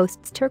 Nice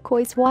boasts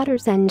turquoise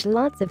waters and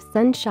lots of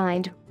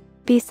sunshine.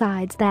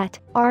 Besides that,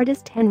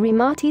 artist Henri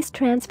Matisse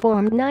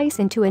transformed Nice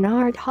into an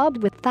art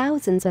hub with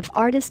thousands of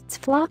artists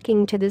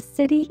flocking to the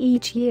city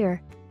each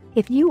year.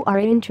 If you are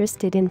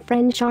interested in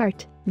French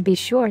art, be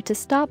sure to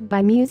stop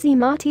by Musée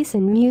Matisse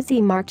and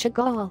Musée Marc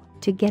Chagall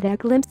to get a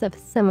glimpse of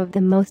some of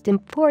the most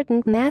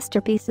important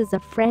masterpieces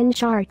of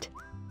French art.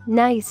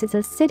 Nice is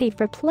a city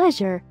for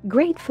pleasure,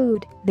 great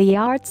food, the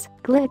arts,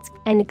 glitz,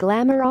 and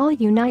glamour all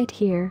unite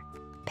here.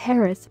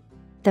 Paris.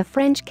 The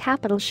French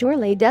capital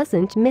surely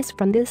doesn't miss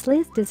from this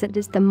list as it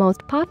is the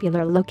most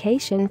popular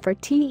location for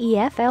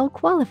TEFL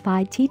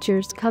qualified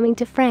teachers coming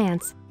to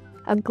France.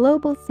 A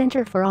global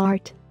center for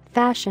art,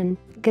 fashion,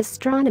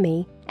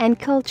 gastronomy, and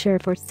culture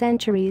for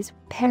centuries,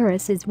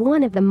 Paris is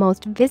one of the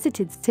most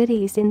visited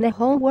cities in the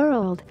whole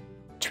world.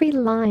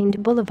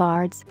 Tree-lined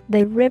boulevards,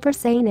 the River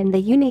Seine and the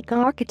unique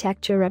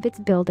architecture of its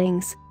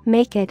buildings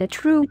make it a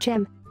true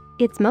gem.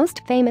 Its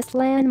most famous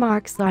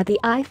landmarks are the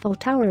Eiffel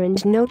Tower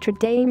and Notre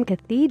Dame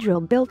Cathedral,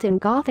 built in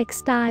Gothic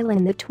style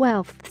in the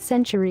 12th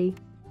century.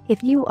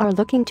 If you are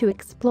looking to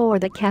explore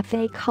the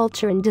café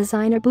culture and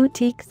designer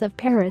boutiques of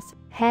Paris,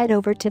 head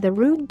over to the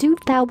Rue du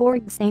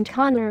Faubourg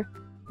Saint-Honore.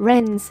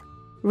 Rennes.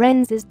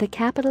 Rennes is the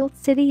capital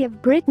city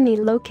of Brittany,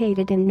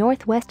 located in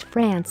northwest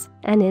France,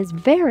 and is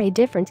very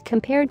different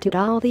compared to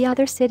all the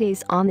other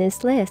cities on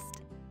this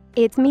list.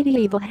 Its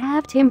medieval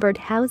half-timbered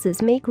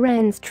houses make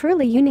Rennes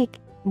truly unique.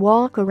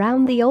 Walk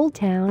around the old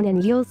town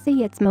and you'll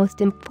see its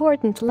most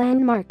important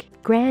landmark,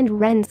 Grand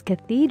Rennes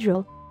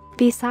Cathedral.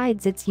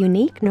 Besides its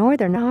unique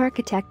northern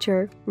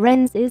architecture,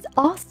 Rennes is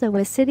also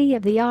a city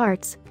of the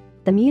arts.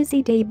 The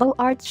Musée des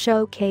Beaux-Arts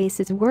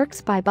showcases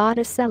works by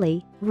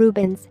Botticelli,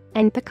 Rubens,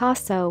 and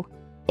Picasso.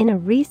 In a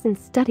recent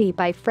study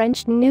by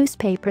French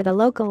newspaper The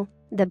Local,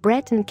 the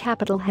Breton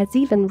capital has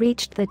even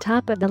reached the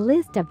top of the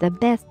list of the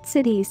best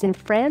cities in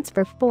France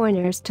for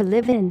foreigners to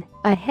live in,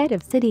 ahead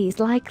of cities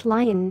like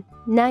Lyon,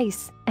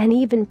 Nice, and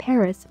even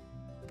Paris.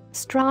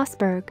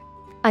 Strasbourg.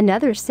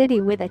 Another city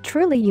with a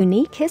truly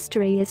unique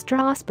history is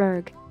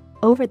Strasbourg.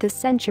 Over the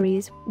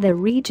centuries, the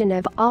region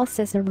of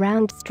Alsace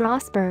around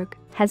Strasbourg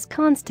has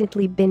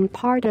constantly been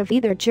part of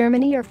either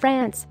Germany or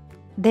France.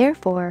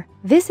 Therefore,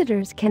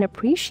 visitors can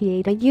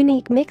appreciate a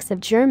unique mix of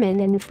German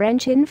and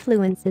French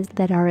influences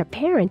that are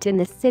apparent in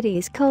the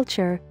city's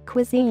culture,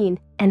 cuisine,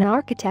 and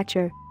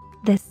architecture.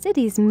 The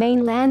city's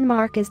main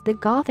landmark is the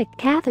Gothic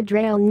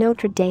Cathedral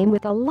Notre Dame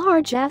with a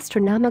large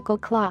astronomical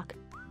clock.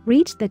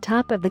 Reach the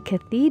top of the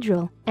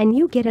cathedral, and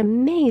you get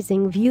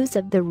amazing views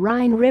of the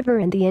Rhine River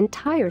and the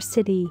entire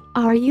city.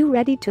 Are you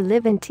ready to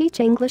live and teach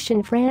English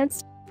in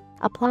France?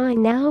 Apply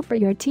now for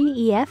your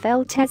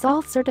TEFL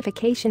TESOL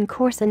certification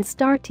course and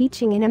start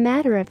teaching in a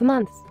matter of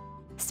months.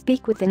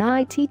 Speak with an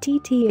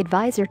ITTT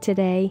advisor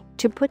today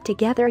to put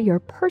together your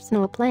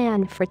personal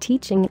plan for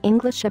teaching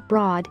English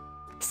abroad.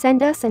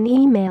 Send us an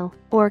email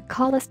or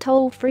call us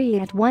toll-free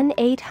at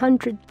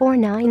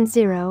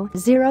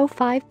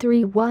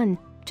 1-800-490-0531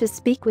 to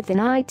speak with an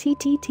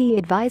ITTT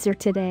advisor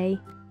today.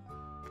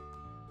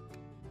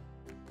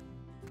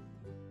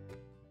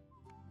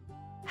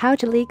 How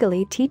to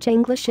legally teach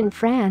English in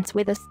France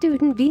with a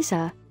student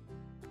visa.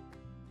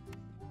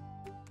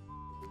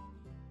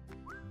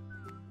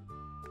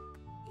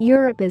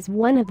 Europe is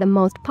one of the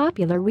most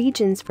popular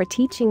regions for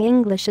teaching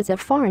English as a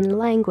foreign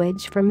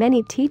language for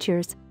many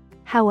teachers.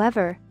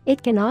 However,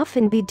 it can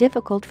often be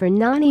difficult for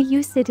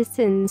non-EU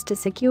citizens to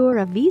secure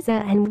a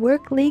visa and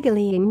work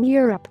legally in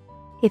Europe.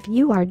 If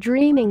you are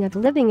dreaming of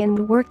living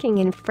and working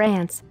in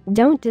France,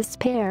 don't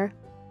despair.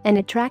 An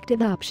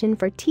attractive option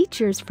for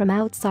teachers from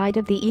outside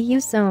of the EU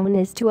zone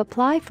is to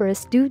apply for a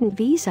student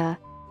visa.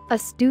 A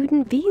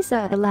student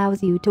visa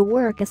allows you to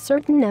work a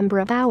certain number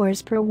of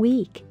hours per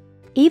week.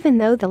 Even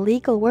though the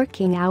legal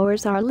working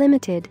hours are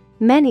limited,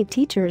 many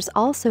teachers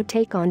also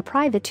take on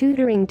private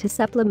tutoring to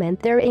supplement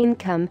their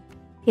income.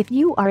 If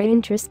you are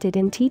interested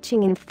in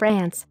teaching in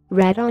France,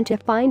 read on to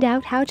find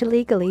out how to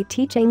legally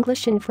teach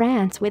English in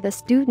France with a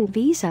student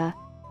visa.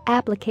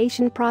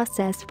 Application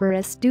process for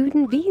a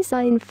student visa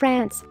in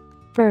France.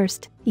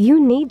 First, you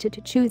need to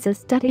choose a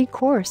study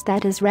course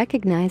that is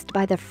recognized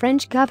by the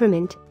French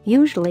government,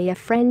 usually a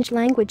French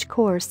language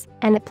course,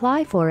 and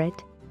apply for it.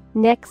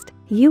 Next,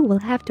 you will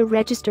have to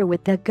register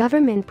with the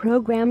government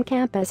program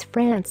Campus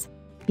France.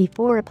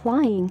 Before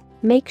applying,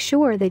 make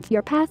sure that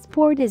your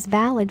passport is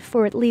valid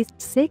for at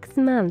least 6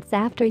 months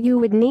after you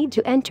would need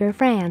to enter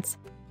France.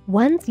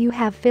 Once you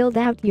have filled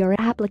out your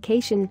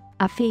application,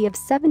 a fee of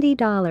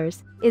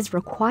 $70 is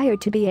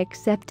required to be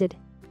accepted.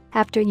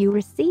 After you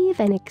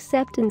receive an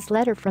acceptance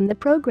letter from the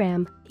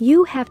program,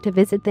 you have to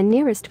visit the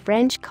nearest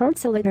French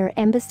consulate or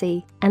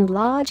embassy and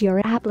lodge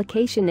your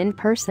application in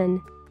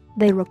person.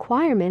 The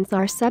requirements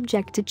are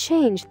subject to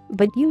change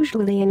but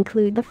usually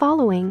include the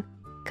following: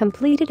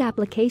 completed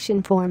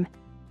application form,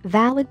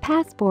 valid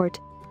passport,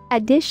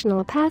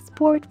 additional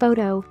passport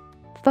photo,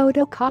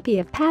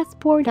 photocopy of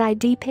passport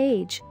ID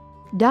page,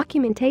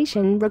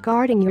 documentation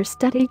regarding your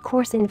study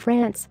course in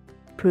France,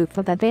 proof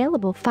of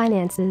available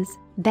finances,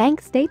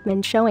 bank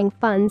statement showing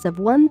funds of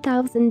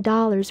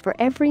 $1,000 for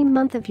every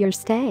month of your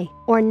stay,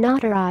 or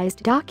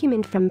notarized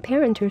document from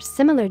parent or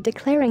similar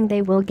declaring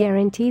they will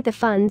guarantee the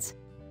funds,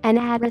 an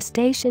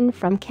attestation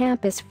from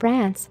Campus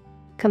France,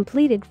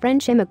 completed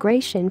French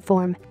immigration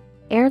form,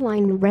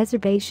 airline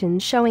reservation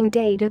showing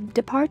date of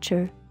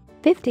departure,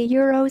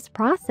 €50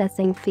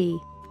 processing fee.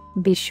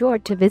 Be sure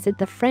to visit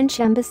the French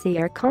Embassy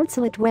or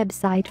Consulate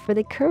website for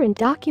the current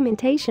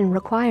documentation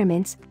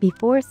requirements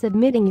before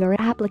submitting your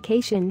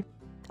application.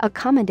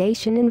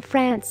 Accommodation in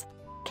France.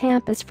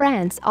 Campus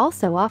France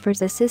also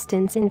offers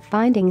assistance in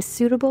finding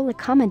suitable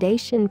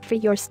accommodation for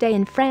your stay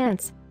in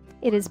France.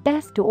 It is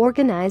best to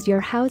organize your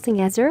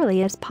housing as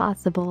early as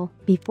possible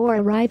before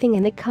arriving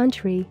in the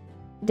country.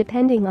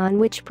 Depending on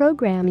which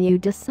program you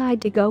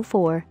decide to go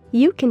for,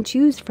 you can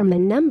choose from a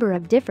number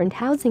of different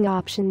housing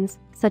options,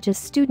 such as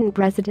student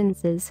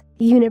residences,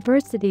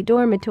 university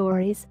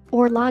dormitories,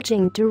 or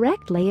lodging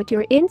directly at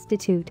your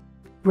institute.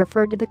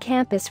 Refer to the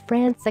Campus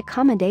France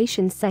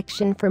accommodation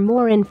section for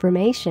more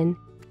information.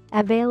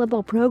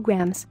 Available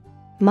programs.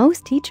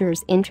 Most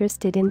teachers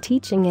interested in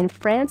teaching in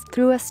France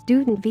through a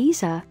student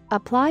visa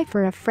apply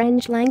for a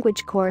French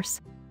language course.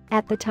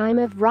 At the time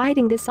of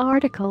writing this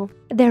article,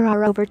 there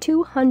are over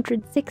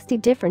 260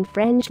 different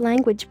French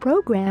language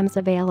programs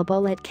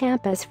available at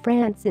Campus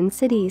France in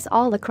cities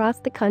all across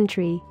the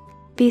country.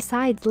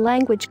 Besides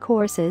language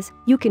courses,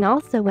 you can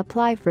also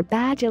apply for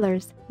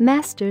bachelor's,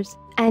 master's,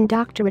 and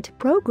doctorate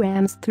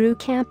programs through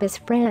Campus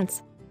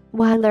France.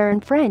 Why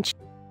learn French?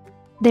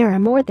 There are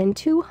more than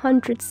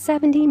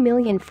 270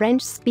 million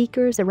French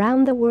speakers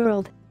around the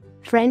world.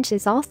 French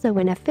is also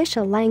an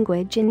official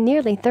language in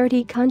nearly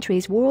 30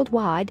 countries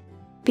worldwide.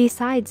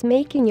 Besides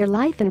making your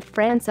life in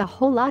France a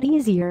whole lot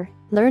easier,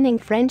 learning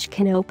French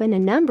can open a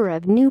number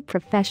of new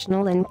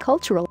professional and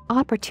cultural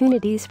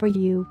opportunities for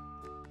you.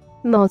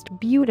 Most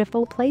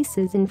beautiful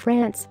places in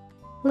France.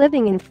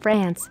 Living in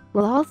France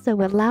will also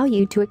allow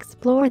you to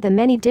explore the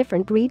many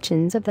different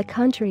regions of the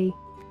country.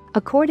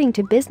 According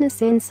to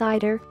Business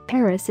Insider,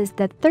 Paris is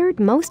the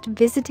third most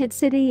visited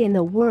city in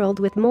the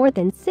world with more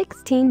than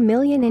 16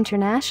 million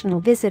international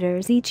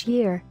visitors each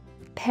year.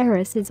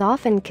 Paris is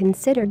often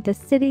considered the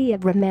city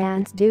of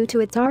romance due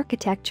to its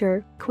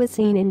architecture,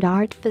 cuisine, and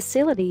art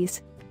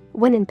facilities.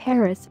 When in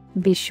Paris,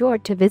 be sure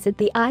to visit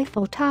the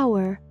Eiffel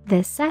Tower, the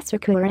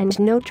Sacré-Cœur and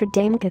Notre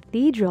Dame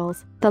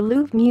cathedrals, the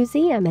Louvre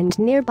Museum, and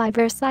nearby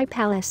Versailles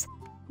Palace.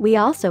 We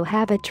also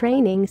have a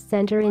training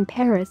center in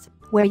Paris,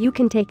 where you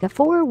can take a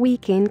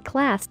 4-week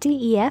in-class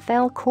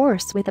TEFL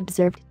course with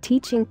observed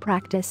teaching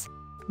practice.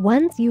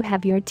 Once you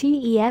have your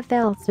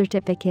TEFL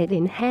certificate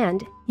in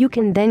hand, you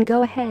can then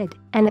go ahead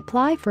and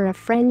apply for a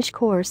French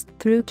course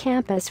through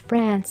Campus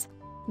France.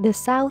 The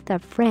south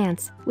of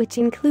France, which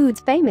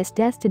includes famous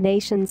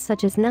destinations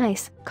such as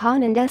Nice,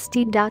 Cannes, and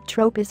St.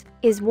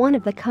 is one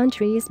of the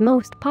country's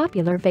most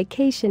popular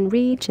vacation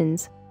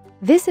regions.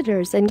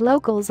 Visitors and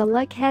locals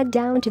alike head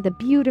down to the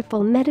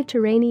beautiful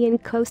Mediterranean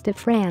coast of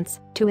France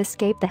to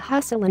escape the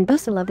hustle and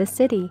bustle of the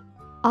city.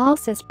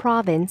 Alsace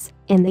province,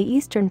 in the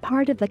eastern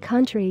part of the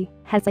country,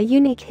 has a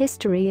unique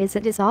history as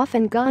it has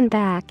often gone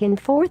back and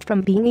forth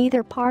from being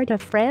either part of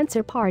France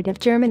or part of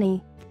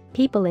Germany.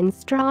 People in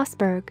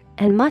Strasbourg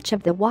and much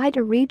of the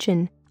wider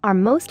region are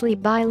mostly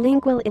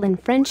bilingual in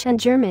French and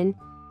German.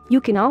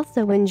 You can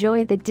also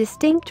enjoy the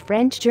distinct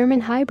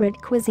French-German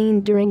hybrid cuisine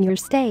during your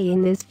stay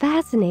in this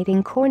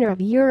fascinating corner of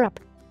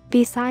Europe.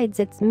 Besides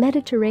its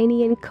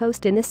Mediterranean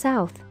coast in the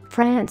south,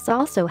 France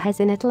also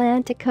has an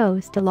Atlantic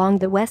coast along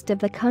the west of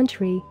the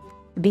country.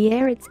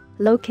 Biarritz,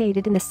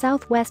 located in the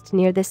southwest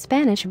near the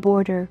Spanish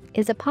border,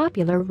 is a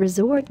popular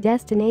resort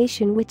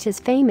destination which is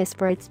famous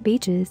for its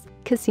beaches,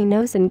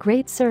 casinos, and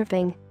great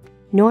surfing.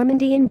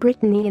 Normandy and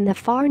Brittany in the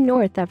far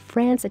north of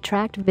France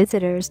attract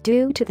visitors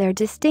due to their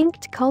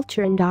distinct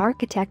culture and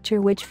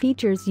architecture, which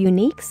features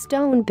unique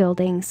stone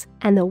buildings,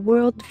 and the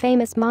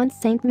world-famous Mont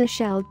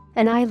Saint-Michel,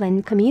 an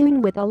island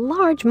commune with a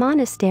large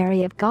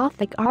monastery of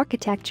Gothic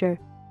architecture.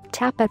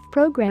 TEFL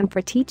program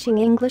for teaching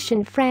English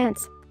in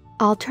France.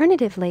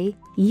 Alternatively,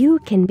 you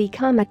can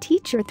become a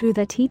teacher through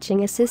the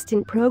Teaching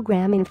Assistant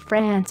program in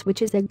France,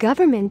 which is a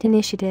government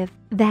initiative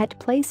that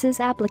places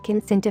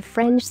applicants into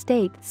French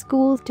state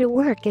schools to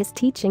work as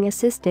teaching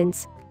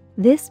assistants.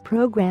 This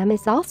program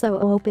is also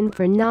open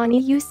for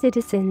non-EU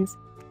citizens.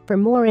 For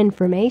more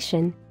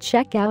information,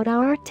 check out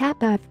our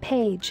TEFL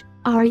page.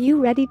 Are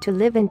you ready to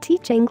live and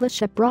teach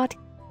English abroad?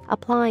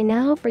 Apply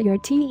now for your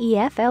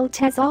TEFL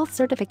TESOL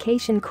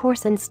certification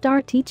course and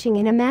start teaching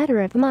in a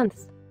matter of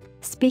months.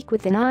 Speak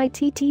with an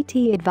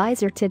ITTT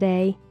advisor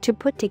today to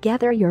put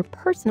together your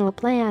personal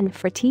plan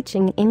for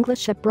teaching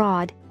English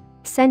abroad.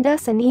 Send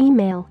us an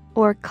email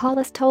or call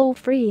us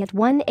toll-free at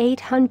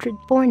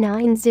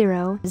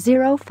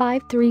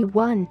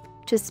 1-800-490-0531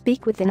 to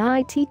speak with an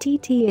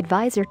ITTT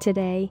advisor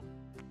today.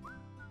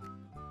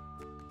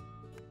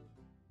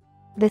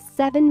 The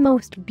 7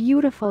 most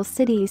beautiful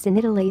cities in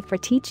Italy for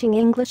teaching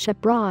English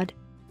abroad.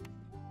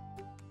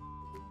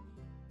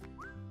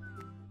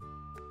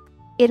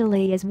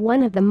 Italy is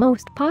one of the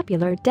most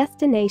popular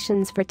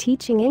destinations for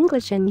teaching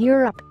English in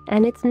Europe,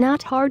 and it's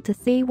not hard to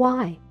see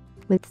why.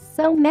 With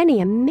so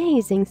many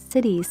amazing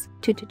cities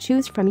to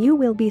choose from, you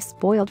will be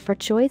spoiled for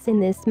choice in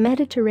this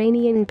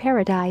Mediterranean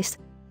paradise.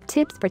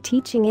 Tips for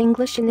teaching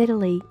English in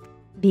Italy.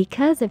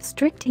 Because of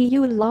strict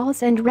EU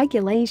laws and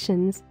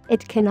regulations,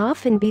 it can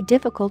often be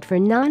difficult for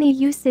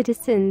non-EU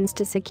citizens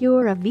to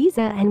secure a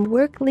visa and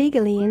work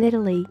legally in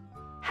Italy.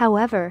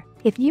 However,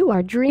 if you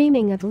are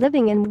dreaming of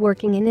living and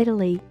working in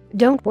Italy,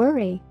 don't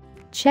worry.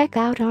 Check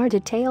out our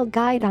detailed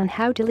guide on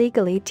how to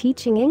legally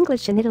teaching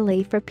English in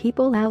Italy for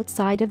people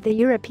outside of the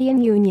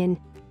European Union.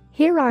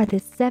 Here are the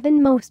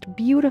 7 most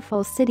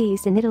beautiful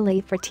cities in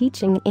Italy for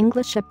teaching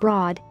English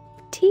abroad.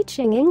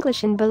 Teaching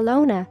English in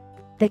Bologna.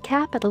 The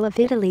capital of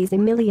Italy's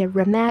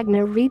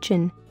Emilia-Romagna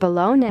region,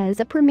 Bologna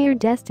is a premier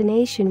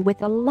destination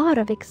with a lot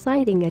of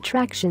exciting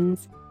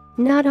attractions.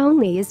 Not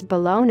only is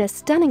Bologna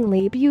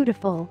stunningly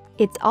beautiful,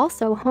 it's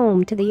also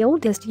home to the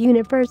oldest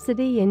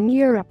university in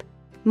Europe.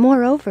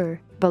 Moreover,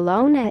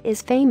 Bologna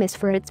is famous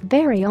for its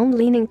very own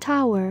Leaning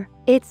Tower.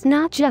 It's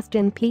not just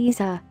in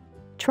Pisa.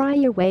 Try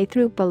your way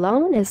through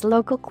Bologna's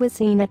local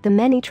cuisine at the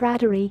many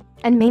trattorie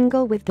and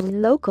mingle with the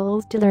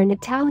locals to learn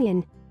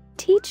Italian.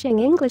 Teaching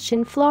English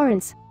in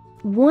Florence.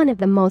 One of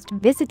the most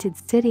visited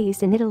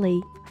cities in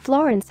Italy,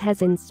 Florence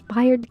has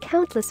inspired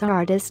countless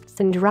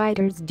artists and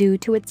writers due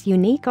to its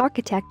unique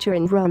architecture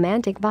and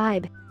romantic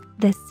vibe.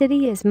 The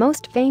city is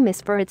most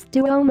famous for its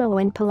Duomo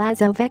and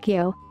Palazzo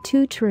Vecchio,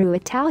 2 true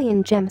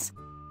Italian gems.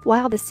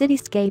 While the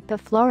cityscape of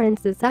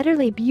Florence is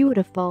utterly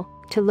beautiful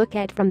to look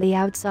at from the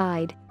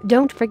outside,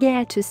 don't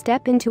forget to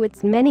step into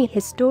its many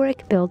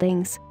historic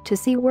buildings to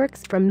see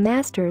works from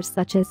masters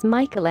such as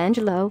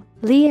Michelangelo,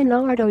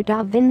 Leonardo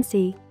da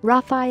Vinci,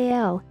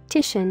 Raphael,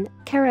 Titian,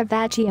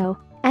 Caravaggio,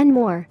 and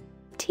more.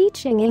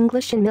 Teaching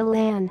English in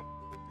Milan.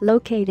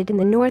 Located in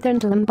the northern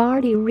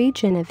Lombardy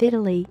region of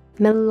Italy,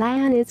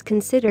 Milan is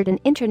considered an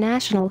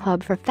international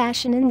hub for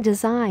fashion and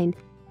design.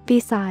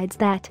 Besides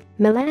that,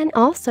 Milan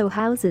also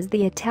houses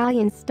the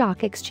Italian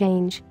Stock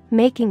Exchange,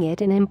 making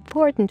it an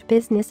important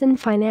business and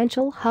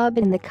financial hub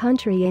in the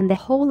country and the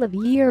whole of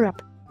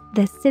Europe.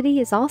 The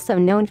city is also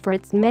known for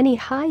its many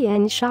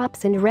high-end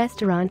shops and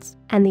restaurants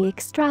and the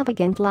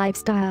extravagant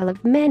lifestyle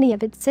of many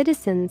of its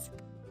citizens.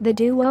 The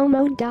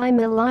Duomo di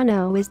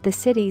Milano is the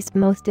city's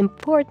most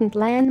important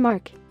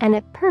landmark and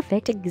a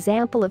perfect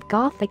example of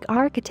Gothic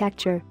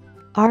architecture.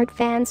 Art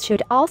fans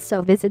should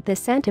also visit the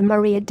Santa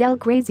Maria del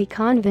Grazie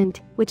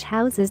convent, which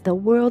houses the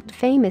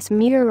world-famous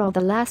mural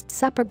The Last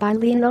Supper by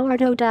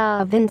Leonardo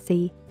da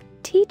Vinci.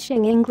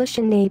 Teaching English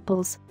in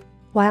Naples.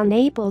 While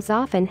Naples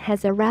often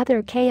has a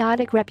rather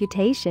chaotic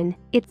reputation,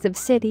 it's a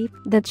city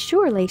that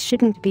surely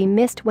shouldn't be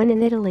missed when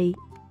in Italy.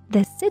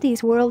 The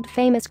city's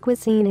world-famous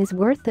cuisine is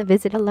worth a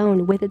visit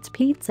alone with its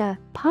pizza,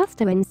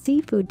 pasta and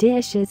seafood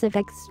dishes of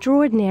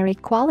extraordinary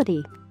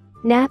quality.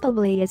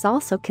 Napoli is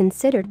also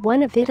considered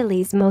one of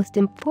Italy's most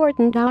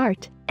important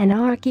art and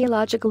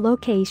archaeological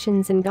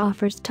locations and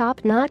offers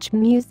top-notch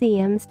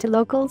museums to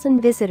locals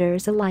and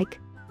visitors alike.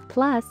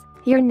 Plus,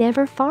 you're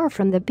never far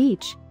from the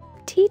beach.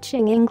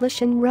 Teaching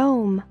English in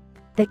Rome.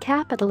 The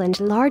capital and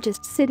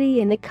largest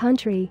city in the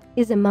country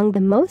is among the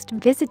most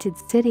visited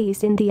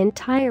cities in the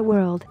entire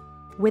world.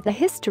 With a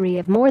history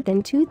of more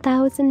than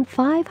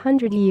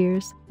 2,500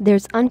 years,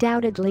 there's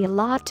undoubtedly a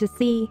lot to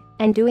see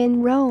and do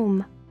in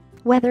Rome.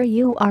 Whether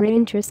you are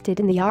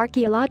interested in the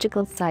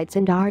archaeological sites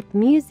and art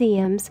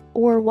museums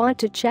or want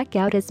to check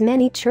out as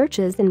many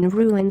churches and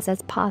ruins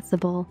as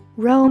possible,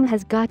 Rome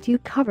has got you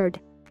covered.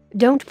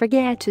 Don't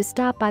forget to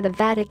stop by the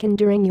Vatican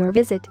during your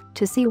visit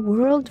to see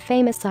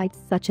world-famous sites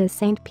such as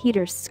St.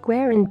 Peter's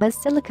Square and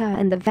Basilica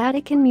and the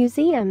Vatican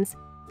museums.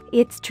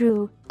 It's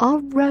true, all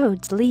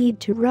roads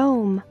lead to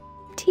Rome.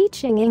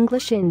 Teaching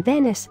English in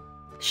Venice.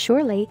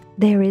 Surely,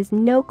 there is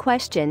no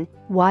question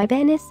why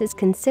Venice is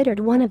considered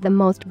one of the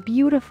most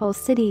beautiful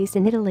cities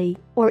in Italy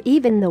or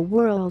even the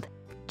world.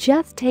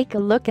 Just take a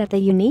look at the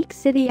unique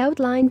city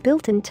outline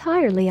built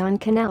entirely on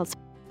canals.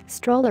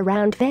 Stroll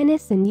around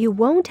Venice and you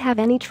won't have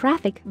any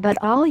traffic, but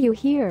all you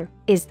hear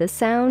is the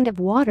sound of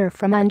water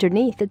from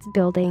underneath its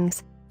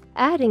buildings.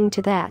 Adding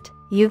to that,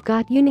 you've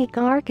got unique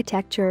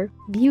architecture,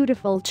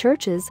 beautiful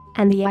churches,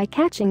 and the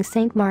eye-catching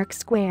St. Mark's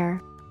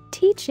Square.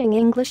 Teaching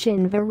English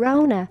in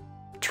Verona.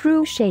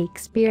 True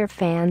Shakespeare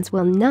fans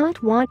will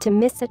not want to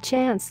miss a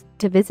chance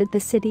to visit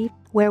the city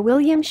where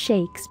William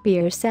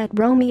Shakespeare set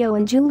Romeo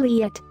and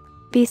Juliet.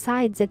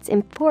 Besides its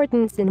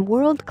importance in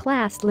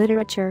world-class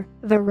literature,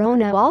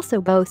 Verona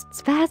also boasts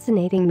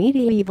fascinating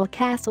medieval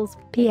castles,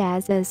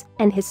 piazzas,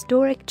 and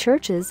historic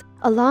churches,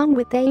 along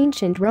with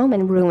ancient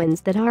Roman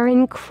ruins that are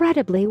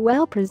incredibly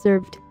well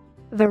preserved.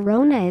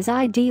 Verona is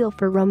ideal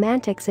for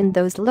romantics and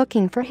those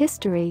looking for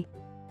history.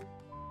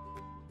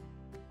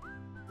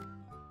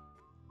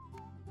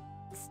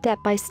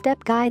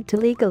 Step-by-step guide to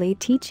legally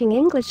teaching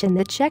English in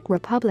the Czech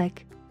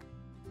Republic.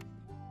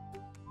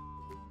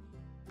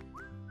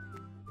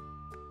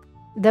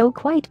 Though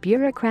quite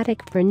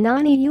bureaucratic for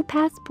non-EU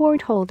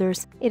passport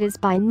holders, it is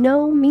by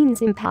no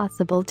means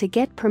impossible to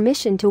get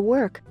permission to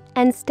work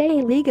and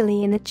stay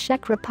legally in the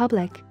Czech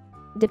Republic.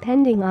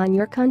 Depending on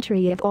your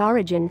country of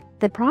origin,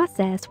 the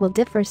process will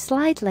differ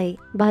slightly,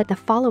 but the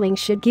following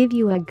should give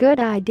you a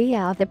good idea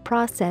of the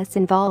process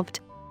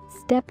involved.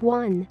 Step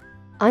 1.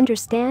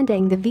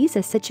 Understanding the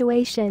visa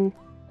situation.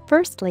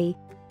 Firstly,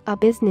 a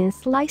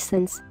business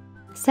license.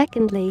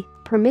 Secondly,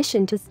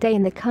 permission to stay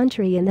in the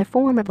country in the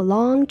form of a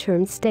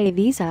long-term stay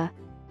visa.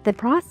 The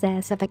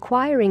process of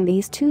acquiring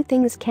these two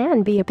things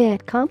can be a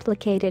bit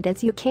complicated,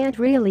 as you can't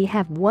really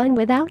have one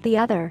without the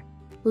other.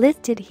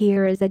 Listed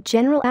here is a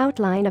general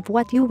outline of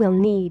what you will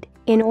need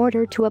in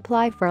order to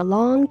apply for a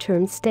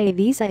long-term stay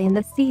visa in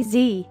the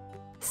CZ.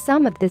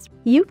 Some of this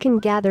you can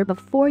gather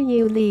before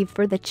you leave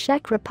for the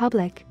Czech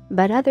Republic,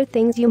 but other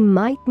things you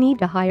might need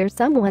to hire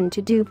someone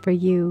to do for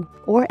you,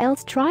 or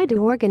else try to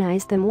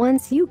organize them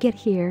once you get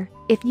here,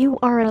 if you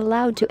are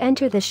allowed to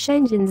enter the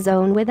Schengen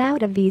zone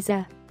without a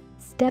visa.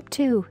 Step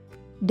 2.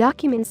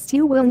 Documents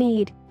you will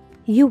need.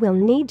 You will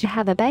need to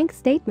have a bank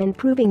statement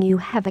proving you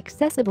have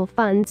accessible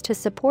funds to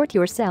support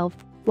yourself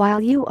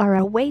while you are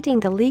awaiting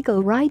the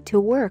legal right to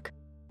work.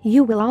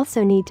 You will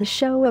also need to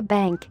show a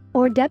bank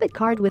or debit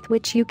card with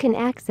which you can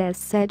access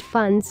said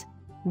funds.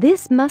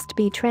 This must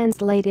be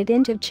translated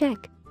into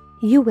Czech.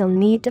 You will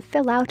need to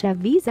fill out a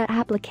visa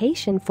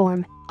application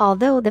form.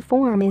 Although the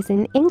form is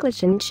in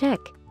English and Czech,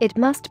 it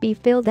must be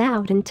filled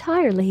out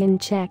entirely in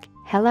Czech.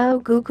 Hello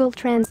Google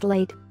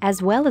Translate,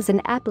 as well as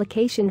an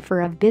application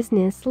for a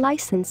business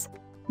license.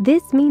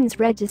 This means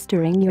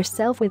registering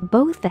yourself with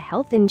both the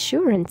health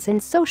insurance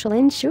and social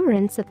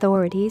insurance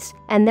authorities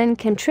and then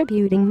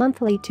contributing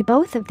monthly to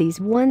both of these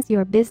once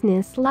your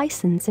business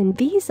license and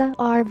visa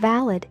are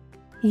valid.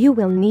 You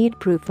will need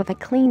proof of a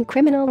clean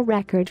criminal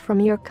record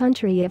from your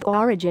country of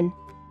origin.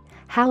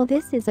 How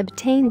this is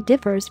obtained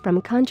differs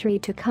from country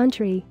to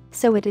country,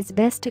 so it is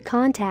best to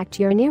contact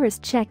your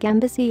nearest Czech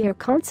embassy or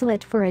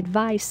consulate for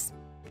advice.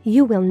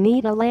 You will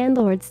need a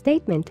landlord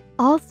statement,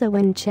 also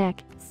in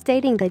Czech,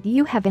 stating that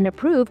you have an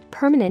approved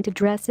permanent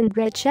address in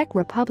the Czech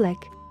Republic.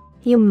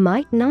 You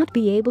might not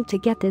be able to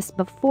get this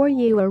before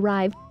you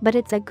arrive, but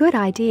it's a good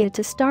idea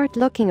to start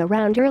looking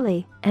around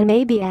early and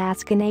maybe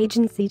ask an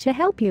agency to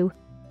help you.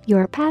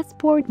 Your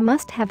passport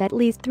must have at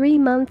least 3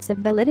 months of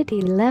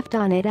validity left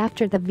on it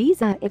after the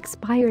visa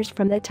expires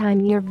from the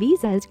time your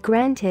visa is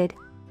granted.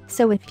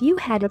 So if you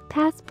had a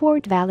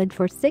passport valid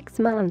for 6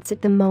 months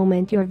at the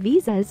moment your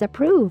visa is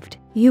approved,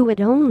 you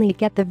would only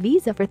get the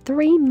visa for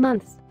 3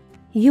 months.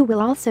 You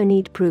will also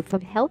need proof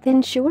of health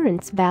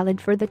insurance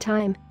valid for the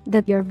time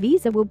that your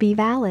visa will be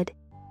valid.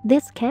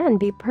 This can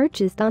be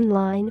purchased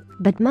online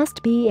but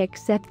must be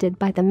accepted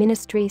by the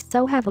ministry,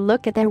 so have a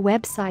look at their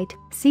website,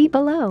 see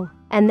below,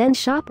 and then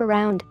shop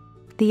around.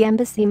 The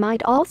embassy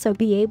might also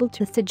be able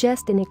to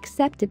suggest an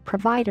accepted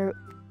provider.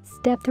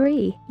 Step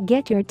 3.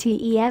 Get your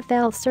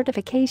TEFL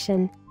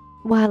certification.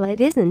 While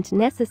it isn't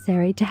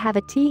necessary to have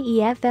a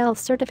TEFL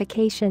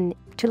certification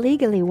to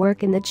legally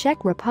work in the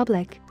Czech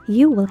Republic,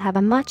 you will have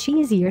a much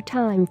easier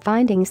time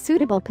finding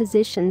suitable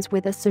positions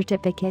with a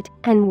certificate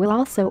and will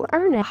also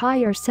earn a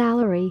higher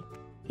salary.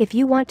 If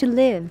you want to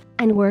live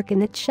and work in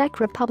the Czech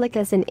Republic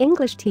as an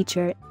English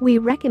teacher, we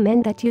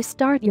recommend that you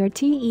start your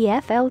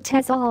TEFL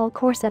TESOL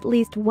course at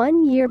least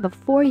 1 year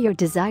before your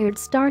desired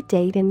start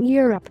date in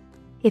Europe.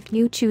 If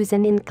you choose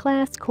an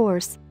in-class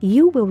course,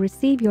 you will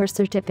receive your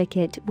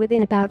certificate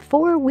within about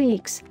 4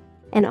 weeks.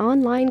 An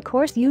online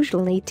course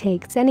usually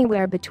takes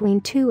anywhere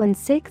between 2 and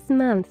 6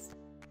 months.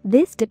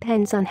 This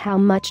depends on how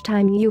much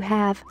time you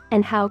have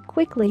and how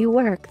quickly you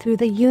work through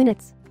the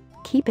units.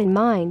 Keep in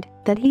mind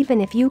that even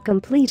if you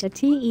complete a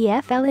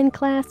TEFL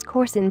in-class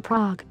course in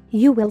Prague,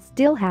 you will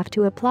still have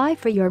to apply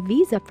for your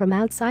visa from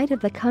outside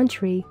of the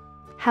country.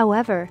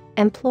 However,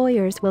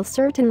 employers will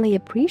certainly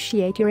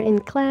appreciate your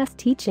in-class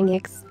teaching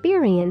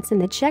experience in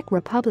the Czech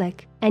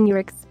Republic and your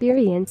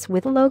experience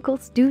with local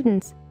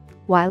students.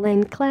 While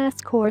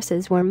in-class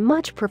courses were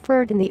much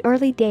preferred in the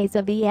early days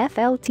of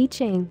EFL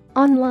teaching,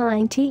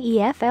 online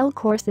TEFL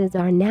courses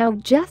are now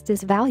just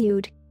as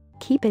valued.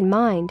 Keep in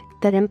mind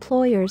that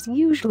employers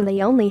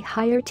usually only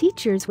hire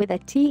teachers with a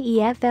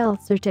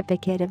TEFL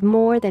certificate of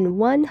more than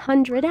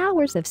 100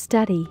 hours of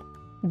study.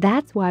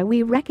 That's why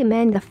we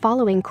recommend the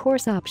following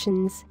course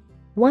options: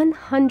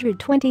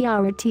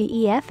 120-hour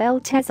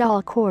TEFL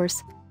TESOL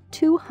course,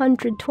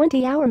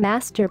 220-hour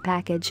master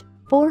package,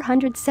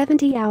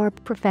 470-hour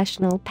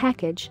professional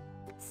package.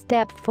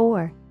 Step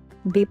 4.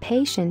 Be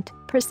patient,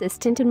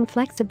 persistent and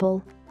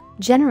flexible.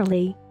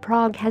 Generally,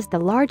 Prague has the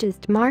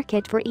largest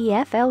market for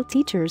EFL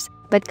teachers,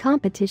 but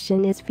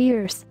competition is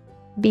fierce.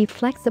 Be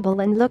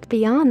flexible and look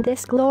beyond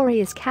this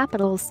glorious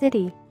capital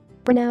city.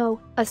 Brno,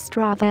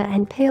 Ostrava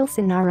and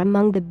Pilsen are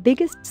among the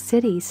biggest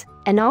cities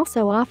and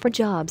also offer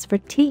jobs for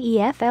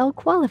TEFL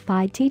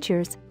qualified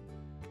teachers.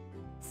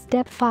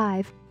 Step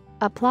 5.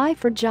 Apply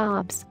for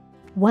jobs.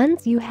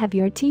 Once you have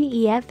your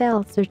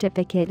TEFL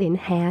certificate in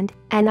hand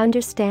and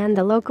understand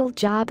the local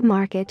job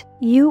market,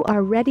 you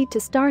are ready to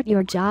start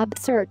your job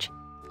search.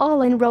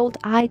 All enrolled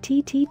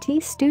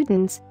ITTT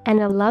students and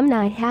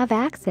alumni have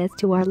access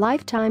to our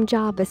lifetime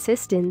job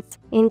assistance,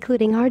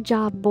 including our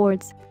job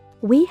boards.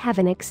 We have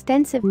an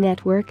extensive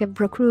network of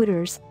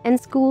recruiters and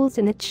schools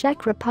in the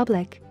Czech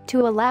Republic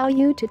to allow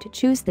you to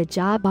choose the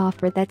job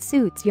offer that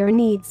suits your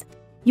needs.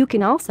 You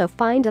can also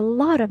find a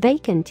lot of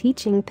vacant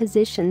teaching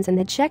positions in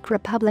the Czech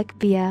Republic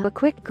via a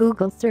quick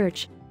Google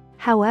search.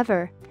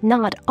 However,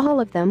 not all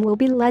of them will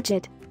be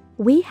legit.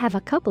 We have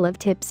a couple of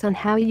tips on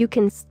how you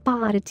can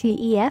spot a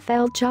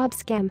TEFL job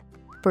scam.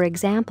 For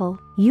example,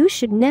 you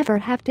should never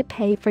have to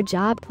pay for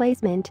job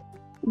placement.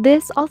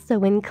 This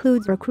also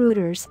includes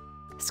recruiters.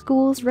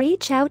 Schools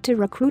reach out to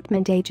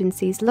recruitment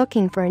agencies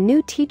looking for a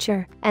new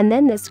teacher, and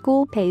then the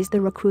school pays the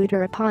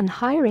recruiter upon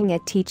hiring a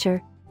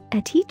teacher.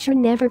 A teacher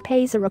never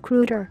pays a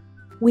recruiter.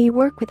 We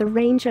work with a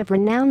range of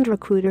renowned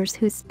recruiters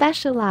who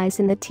specialize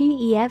in the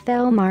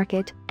TEFL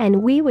market,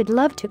 and we would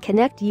love to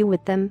connect you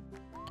with them.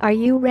 Are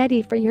you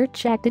ready for your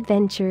Czech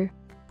adventure?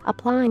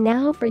 Apply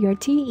now for your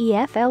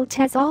TEFL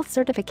TESOL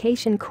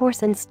certification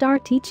course and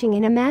start teaching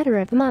in a matter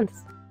of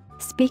months.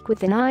 Speak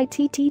with an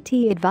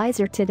ITTT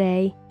advisor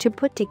today to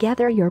put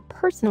together your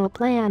personal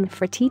plan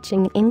for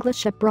teaching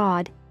English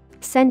abroad.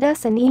 Send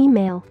us an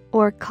email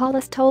or call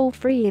us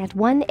toll-free at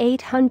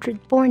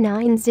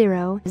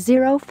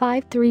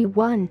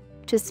 1-800-490-0531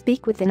 to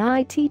speak with an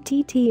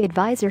ITTT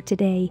advisor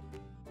today.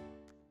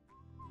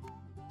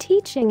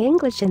 Teaching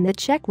English in the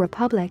Czech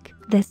Republic,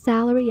 the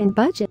Salary and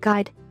Budget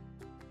Guide.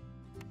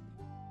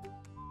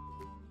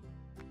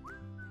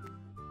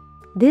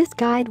 This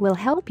guide will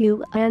help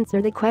you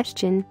answer the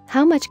question,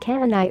 how much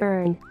can I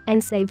earn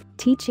and save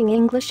teaching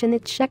English in the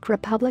Czech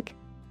Republic?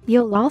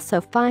 You'll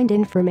also find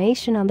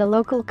information on the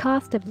local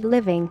cost of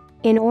living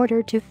in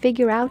order to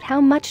figure out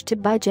how much to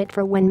budget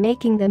for when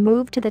making the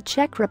move to the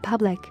Czech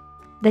Republic.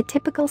 The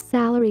typical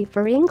salary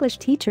for English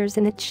teachers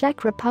in the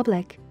Czech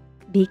Republic.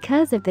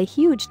 Because of the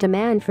huge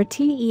demand for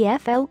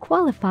TEFL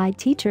qualified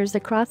teachers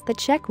across the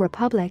Czech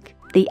Republic,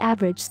 the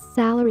average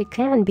salary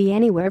can be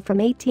anywhere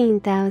from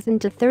 18,000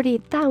 to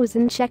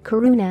 30,000 Czech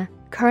koruna,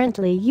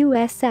 currently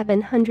US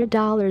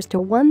 $700 to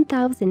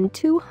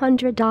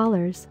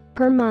 $1,200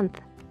 per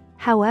month.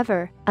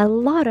 However, a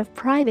lot of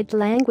private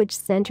language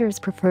centers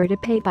prefer to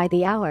pay by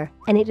the hour,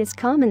 and it is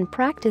common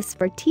practice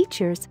for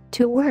teachers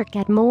to work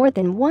at more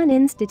than one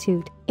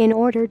institute in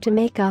order to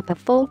make up a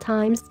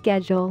full-time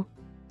schedule.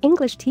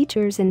 English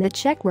teachers in the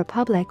Czech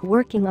Republic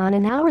working on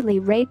an hourly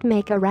rate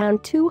make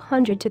around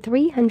 200 to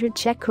 300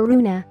 Czech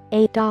koruna,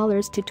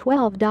 $8 to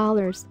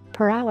 $12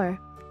 per hour.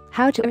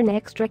 How to earn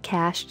extra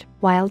cash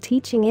while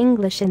teaching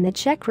English in the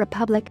Czech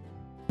Republic.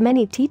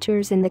 Many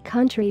teachers in the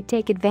country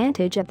take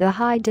advantage of the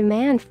high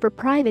demand for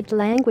private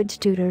language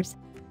tutors.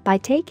 By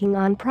taking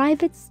on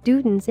private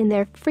students in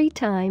their free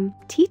time,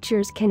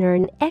 teachers can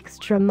earn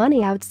extra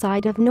money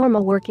outside of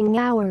normal working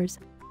hours.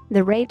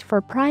 The rate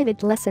for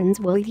private lessons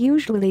will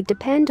usually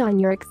depend on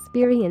your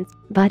experience,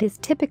 but is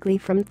typically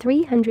from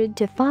 300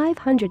 to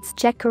 500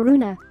 Czech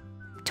koruna,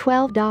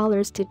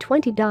 $12 to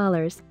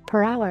 $20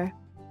 per hour.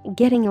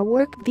 Getting a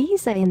work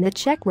visa in the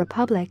Czech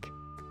Republic.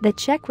 The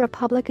Czech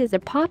Republic is a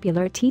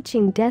popular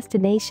teaching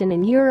destination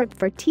in Europe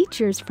for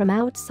teachers from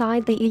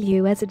outside the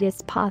EU, as it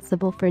is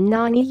possible for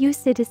non-EU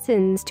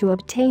citizens to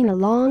obtain a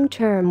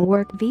long-term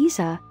work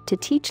visa to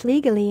teach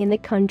legally in the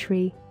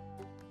country.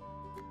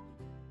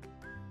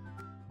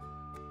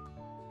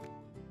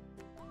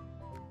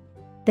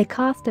 The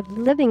cost of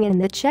living in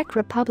the Czech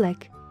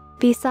Republic.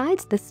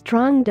 Besides the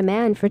strong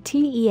demand for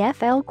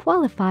TEFL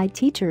qualified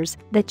teachers,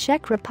 the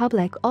Czech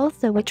Republic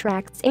also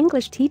attracts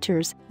English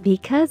teachers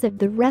because of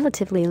the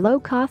relatively low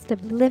cost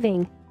of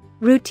living.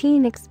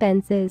 Routine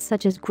expenses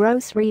such as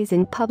groceries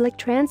and public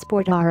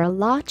transport are a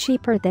lot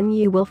cheaper than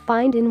you will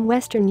find in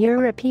Western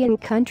European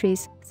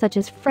countries such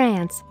as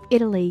France,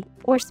 Italy,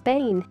 or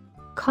Spain.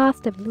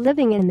 Cost of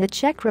living in the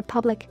Czech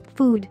Republic.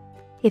 Food.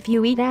 If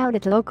you eat out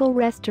at local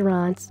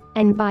restaurants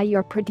and buy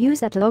your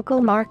produce at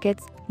local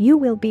markets, you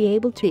will be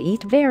able to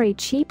eat very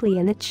cheaply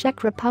in the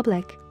Czech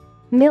Republic.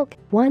 Milk,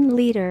 1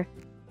 liter,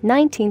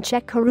 19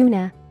 Czech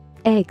koruna.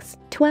 Eggs,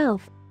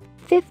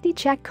 50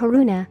 Czech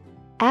koruna.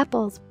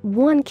 Apples,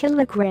 1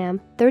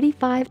 kilogram,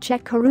 35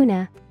 Czech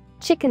koruna.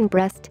 Chicken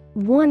breast,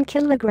 1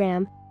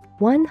 kilogram,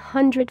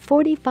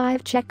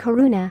 145 Czech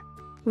koruna.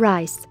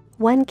 Rice,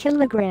 1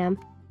 kilogram,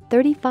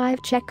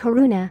 35 Czech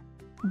koruna.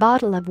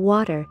 Bottle of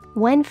water,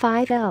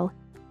 1.5 L,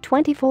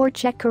 24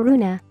 Czech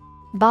koruna.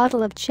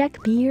 Bottle of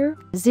Czech beer,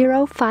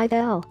 0.5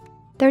 L,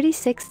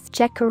 36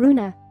 Czech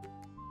koruna.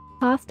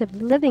 Cost of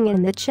living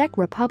in the Czech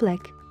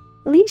Republic.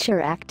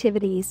 Leisure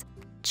activities.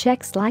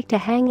 Czechs like to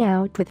hang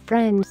out with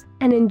friends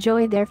and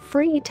enjoy their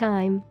free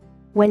time.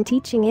 When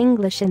teaching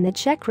English in the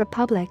Czech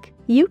Republic,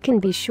 you can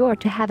be sure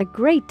to have a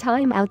great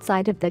time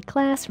outside of the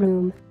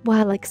classroom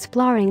while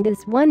exploring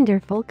this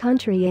wonderful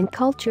country and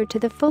culture to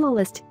the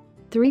fullest.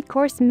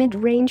 3-course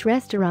mid-range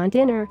restaurant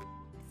dinner,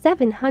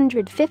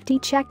 750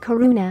 Czech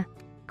koruna.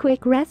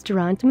 Quick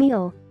restaurant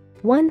meal,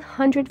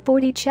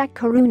 140 Czech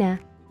koruna.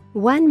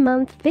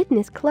 1-month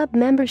fitness club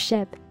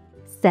membership,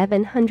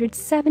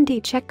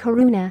 770 Czech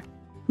koruna.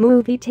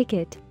 Movie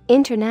ticket,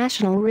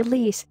 international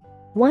release,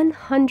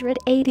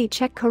 180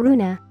 Czech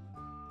koruna.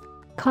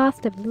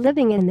 Cost of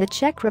living in the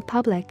Czech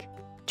Republic.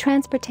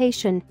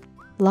 Transportation.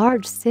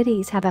 Large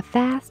cities have a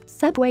fast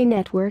subway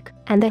network,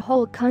 and the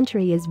whole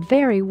country is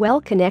very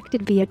well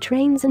connected via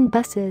trains and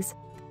buses.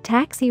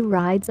 Taxi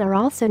rides are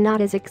also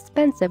not as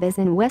expensive as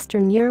in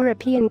Western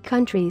European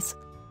countries.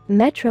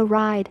 Metro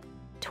ride,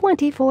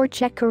 24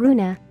 Czech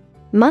koruna.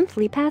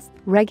 Monthly pass,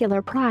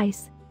 regular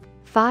price,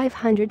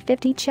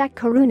 550 Czech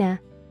koruna.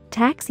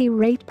 Taxi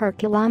rate per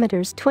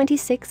kilometers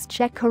 26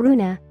 Czech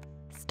koruna.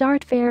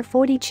 Start fare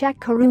 40 Czech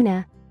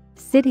koruna.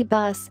 City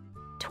bus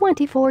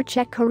 24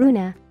 Czech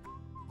koruna.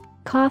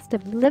 Cost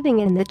of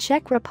living in the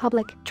Czech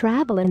Republic.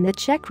 Travel in the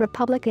Czech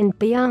Republic and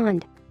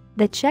beyond.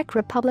 The Czech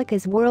Republic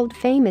is world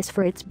famous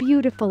for its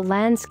beautiful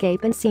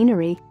landscape and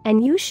scenery,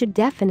 and you should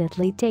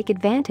definitely take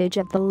advantage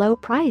of the low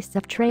price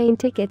of train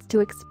tickets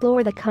to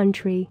explore the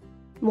country.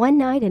 One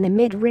night in a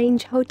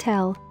mid-range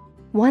hotel,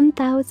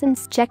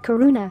 1,000 Czech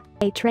koruna.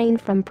 A train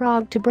from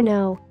Prague to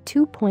Brno,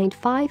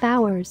 2.5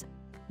 hours,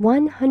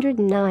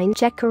 109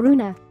 Czech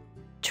koruna.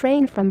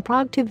 Train from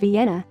Prague to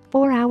Vienna,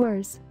 4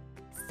 hours,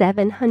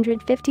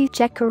 750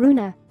 Czech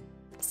koruna.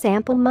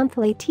 Sample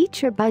monthly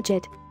teacher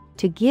budget.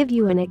 To give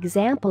you an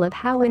example of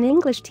how an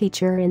English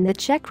teacher in the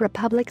Czech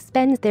Republic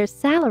spends their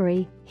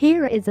salary,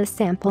 here is a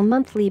sample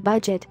monthly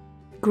budget.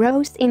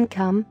 Gross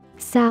income,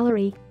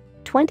 salary,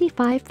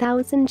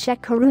 25,000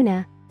 Czech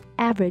koruna.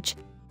 Average,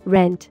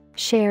 rent,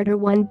 shared or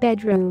one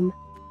bedroom,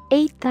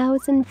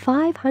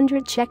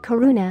 8,500 Czech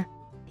koruna.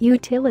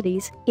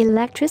 Utilities,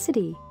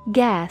 electricity,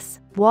 gas,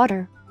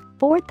 water,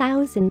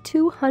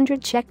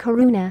 4,200 Czech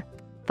koruna.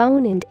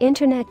 Phone and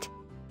internet,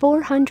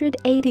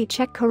 480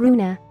 Czech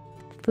koruna.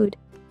 Food,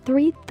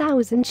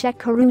 3,000 Czech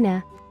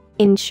koruna.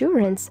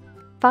 Insurance,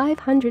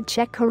 500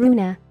 Czech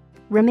koruna.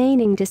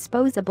 Remaining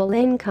disposable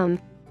income,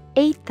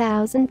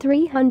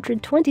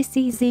 8,320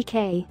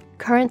 CZK,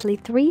 currently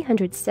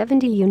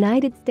 370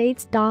 United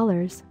States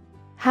dollars.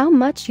 How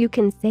much you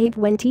can save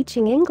when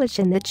teaching English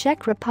in the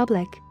Czech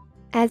Republic?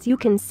 As you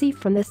can see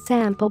from the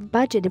sample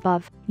budget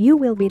above, you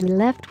will be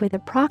left with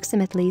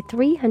approximately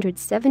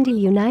 370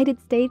 United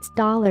States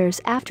dollars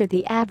after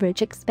the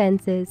average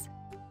expenses.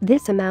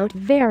 This amount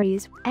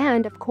varies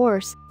and, of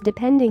course,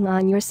 depending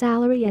on your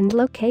salary and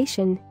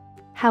location.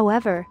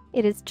 However,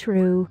 it is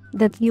true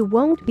that you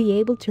won't be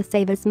able to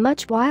save as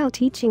much while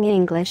teaching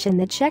English in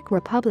the Czech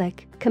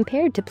Republic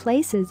compared to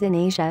places in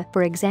Asia,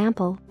 for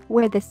example,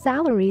 where the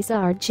salaries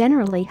are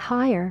generally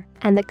higher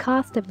and the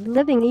cost of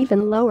living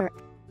even lower.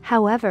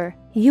 However,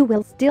 you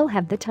will still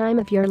have the time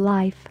of your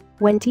life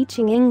when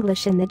teaching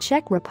English in the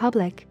Czech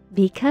Republic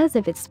because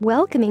of its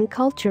welcoming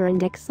culture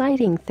and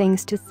exciting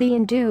things to see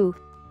and do.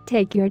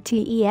 Take your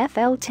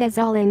TEFL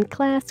TESOL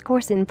in-class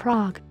course in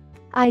Prague.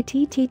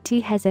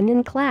 ITTT has an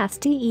in-class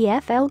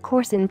TEFL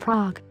course in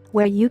Prague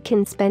where you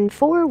can spend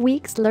 4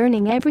 weeks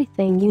learning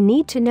everything you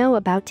need to know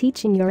about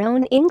teaching your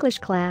own English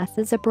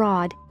classes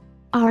abroad.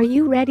 Are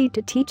you ready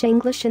to teach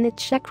English in the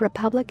Czech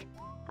Republic?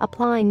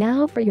 Apply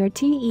now for your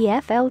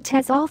TEFL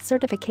TESOL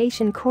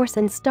certification course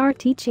and start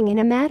teaching in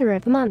a matter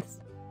of months.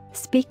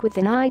 Speak with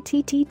an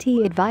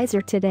ITTT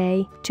advisor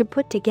today to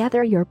put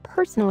together your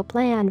personal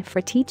plan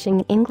for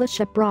teaching English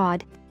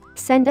abroad.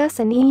 Send us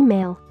an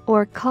email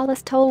or call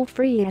us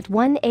toll-free at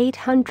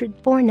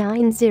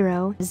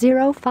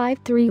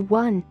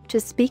 1-800-490-0531 to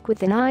speak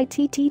with an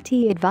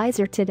ITTT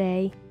advisor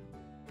today.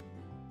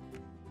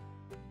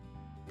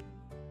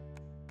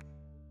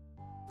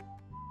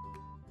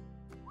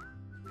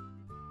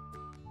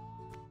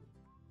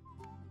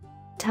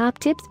 Top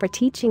tips for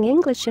teaching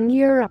English in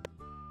Europe.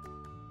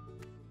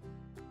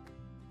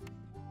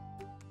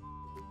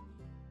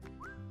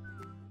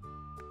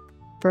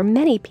 For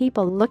many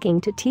people looking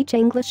to teach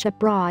English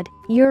abroad,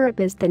 Europe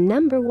is the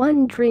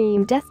 #1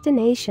 dream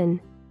destination.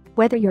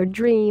 Whether your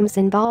dreams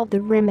involve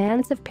the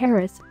romance of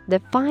Paris, the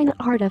fine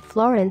art of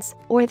Florence,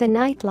 or the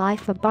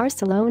nightlife of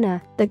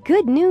Barcelona, the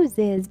good news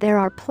is there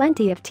are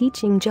plenty of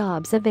teaching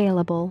jobs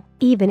available,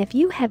 even if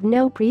you have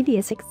no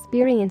previous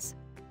experience.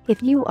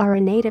 If you are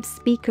a native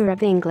speaker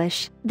of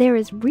English, there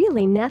is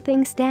really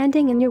nothing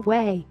standing in your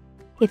way.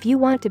 If you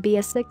want to be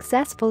a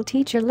successful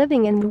teacher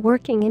living and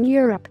working in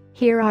Europe,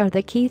 here are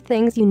the key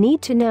things you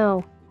need to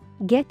know.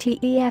 Get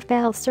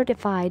TEFL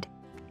certified.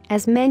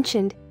 As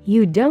mentioned,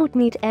 you don't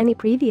need any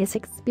previous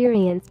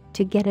experience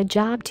to get a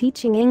job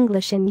teaching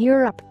English in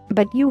Europe,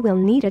 but you will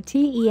need a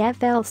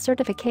TEFL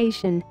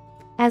certification.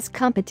 As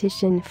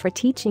competition for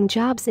teaching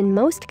jobs in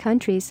most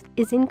countries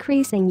is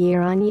increasing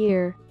year on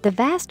year, the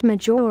vast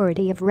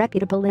majority of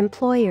reputable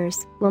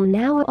employers will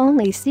now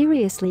only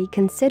seriously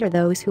consider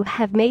those who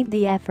have made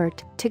the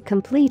effort to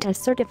complete a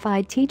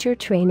certified teacher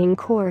training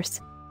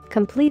course.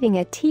 Completing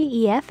a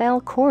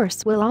TEFL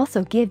course will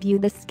also give you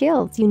the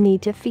skills you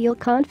need to feel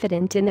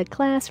confident in a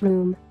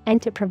classroom and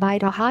to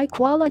provide a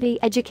high-quality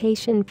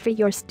education for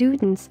your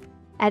students.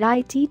 At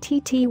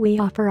ITTT, we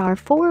offer our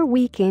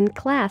 4-week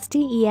in-class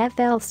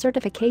TEFL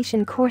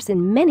certification course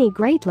in many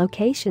great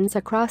locations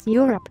across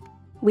Europe.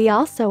 We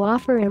also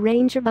offer a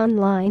range of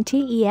online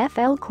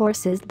TEFL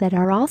courses that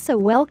are also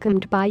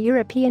welcomed by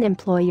European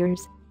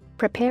employers.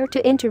 Prepare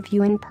to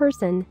interview in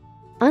person.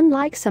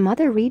 Unlike some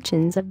other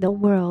regions of the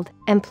world,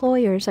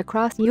 employers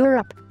across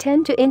Europe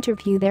tend to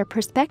interview their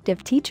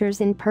prospective teachers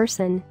in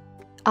person.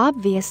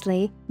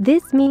 Obviously,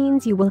 this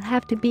means you will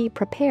have to be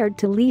prepared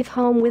to leave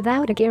home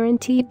without a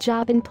guaranteed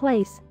job in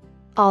place.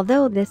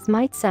 Although this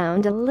might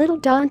sound a little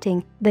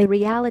daunting, the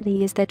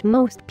reality is that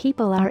most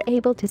people are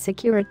able to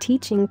secure a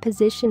teaching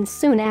position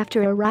soon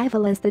after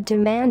arrival as the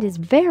demand is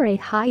very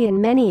high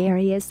in many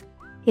areas.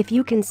 If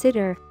you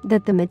consider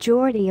that the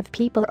majority of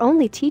people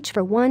only teach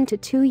for 1 to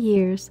 2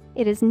 years,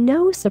 it is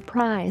no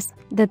surprise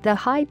that the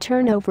high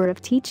turnover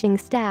of teaching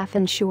staff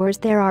ensures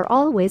there are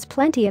always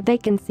plenty of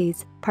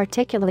vacancies,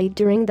 particularly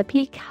during the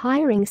peak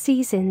hiring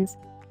seasons.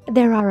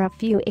 There are a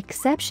few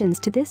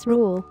exceptions to this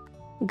rule.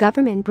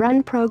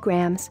 Government-run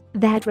programs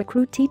that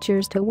recruit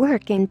teachers to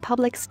work in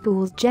public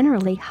schools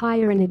generally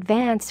hire in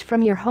advance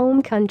from your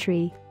home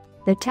country.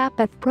 The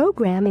TEFL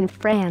program in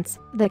France,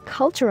 the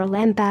Cultural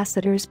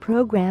Ambassadors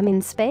program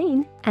in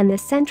Spain, and the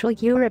Central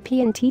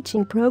European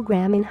Teaching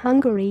program in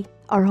Hungary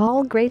are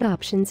all great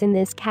options in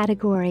this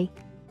category.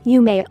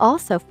 You may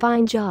also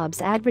find jobs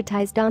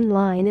advertised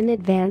online in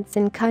advance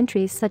in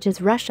countries such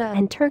as Russia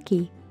and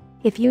Turkey.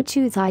 If you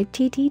choose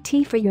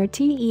ITTT for your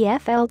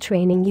TEFL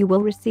training, you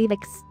will receive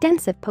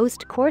extensive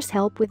post-course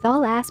help with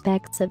all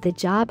aspects of the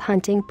job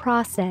hunting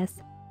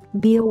process.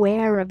 Be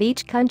aware of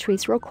each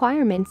country's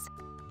requirements.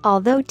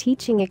 Although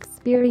teaching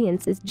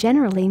experience is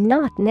generally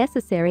not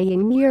necessary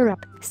in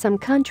Europe, some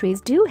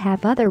countries do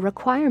have other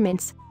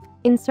requirements.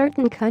 In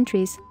certain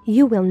countries,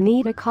 you will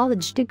need a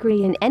college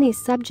degree in any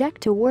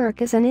subject to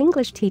work as an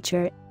English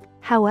teacher.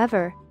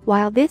 However,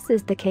 while this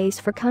is the case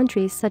for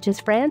countries such as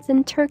France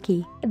and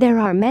Turkey, there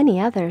are many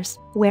others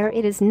where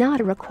it is not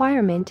a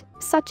requirement,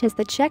 such as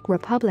the Czech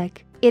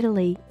Republic,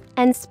 Italy,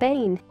 and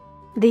Spain.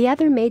 The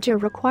other major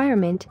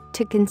requirement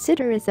to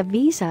consider is a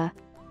visa.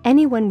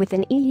 Anyone with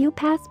an EU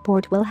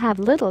passport will have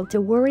little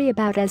to worry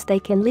about as they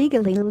can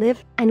legally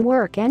live and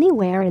work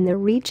anywhere in the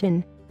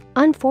region.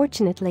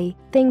 Unfortunately,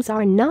 things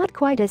are not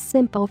quite as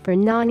simple for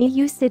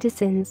non-EU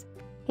citizens.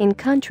 In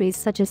countries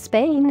such as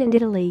Spain and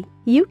Italy,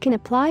 you can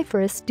apply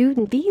for a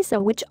student visa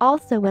which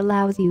also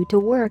allows you to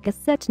work a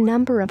set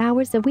number of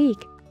hours a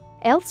week.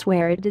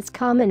 Elsewhere, it is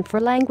common for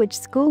language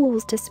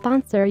schools to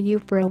sponsor you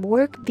for a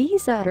work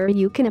visa, or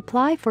you can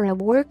apply for a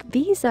work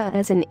visa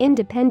as an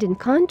independent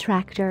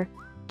contractor.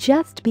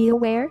 Just be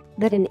aware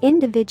that an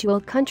individual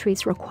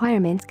country's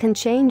requirements can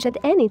change at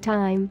any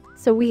time,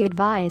 so we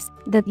advise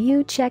that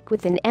you check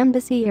with an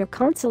embassy or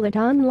consulate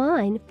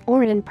online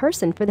or in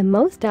person for the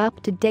most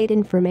up-to-date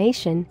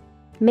information.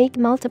 Make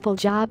multiple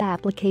job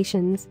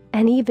applications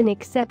and even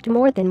accept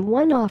more than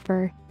one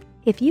offer.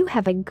 If you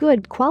have a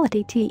good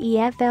quality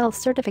TEFL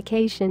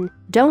certification,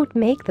 don't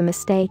make the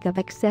mistake of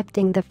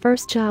accepting the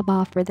first job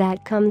offer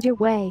that comes your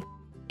way.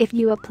 If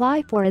you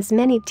apply for as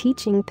many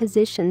teaching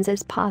positions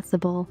as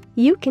possible,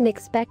 you can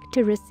expect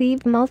to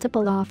receive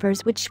multiple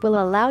offers which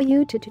will allow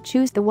you to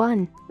choose the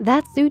one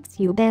that suits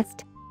you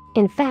best.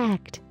 In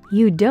fact,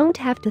 you don't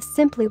have to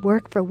simply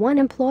work for one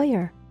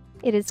employer.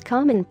 It is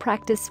common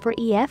practice for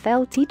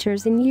EFL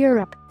teachers in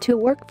Europe to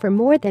work for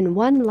more than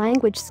one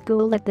language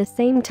school at the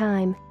same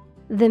time.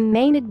 The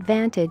main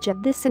advantage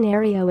of this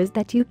scenario is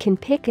that you can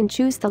pick and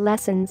choose the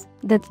lessons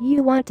that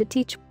you want to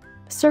teach.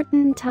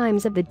 Certain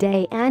times of the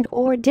day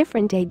and/or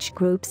different age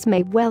groups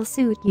may well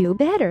suit you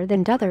better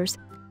than others.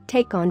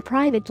 Take on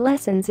private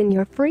lessons in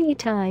your free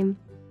time.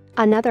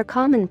 Another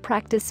common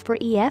practice for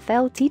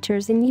EFL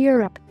teachers in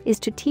Europe is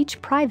to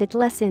teach private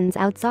lessons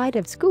outside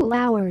of school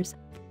hours.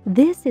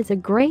 This is a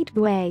great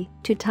way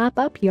to top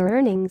up your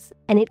earnings,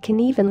 and it can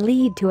even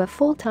lead to a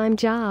full-time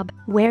job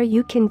where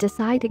you can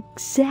decide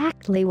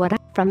exactly what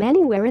from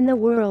anywhere in the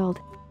world.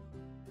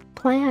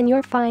 Plan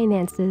your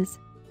finances.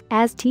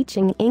 As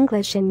teaching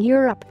English in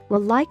Europe will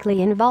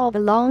likely involve a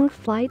long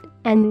flight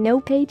and no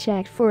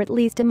paycheck for at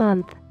least a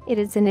month, it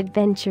is an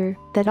adventure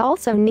that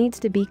also needs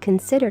to be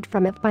considered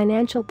from a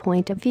financial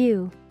point of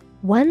view.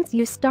 Once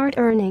you start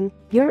earning,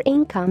 your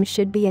income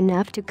should be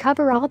enough to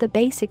cover all the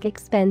basic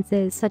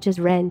expenses such as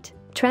rent,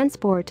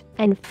 transport,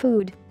 and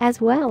food,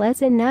 as well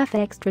as enough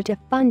extra to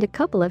fund a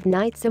couple of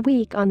nights a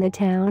week on the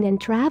town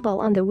and travel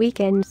on the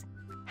weekends.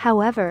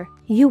 However,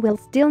 you will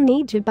still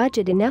need to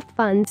budget enough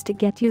funds to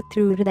get you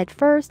through to that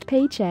first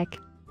paycheck.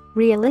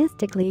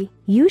 Realistically,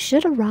 you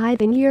should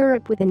arrive in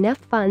Europe with enough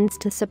funds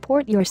to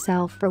support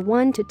yourself for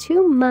 1 to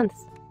 2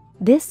 months.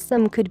 This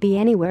sum could be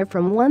anywhere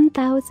from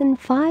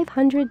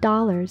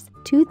 $1,500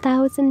 to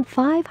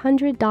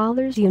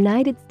 $2,500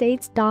 United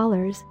States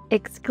dollars,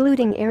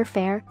 excluding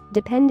airfare,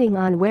 depending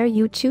on where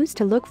you choose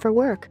to look for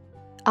work.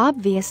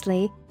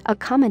 Obviously,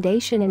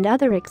 accommodation and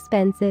other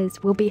expenses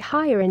will be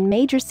higher in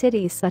major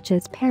cities such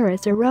as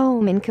Paris or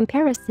Rome in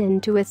comparison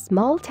to a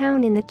small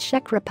town in the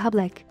Czech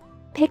Republic.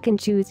 Pick and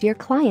choose your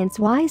clients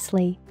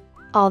wisely.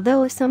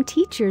 Although some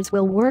teachers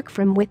will work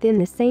from within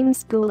the same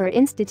school or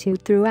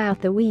institute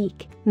throughout the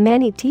week,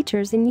 many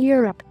teachers in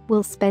Europe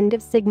will spend a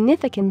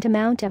significant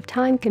amount of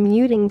time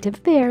commuting to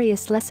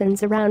various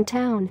lessons around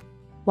town.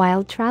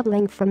 While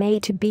traveling from A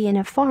to B in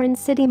a foreign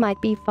city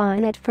might be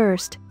fine at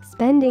first,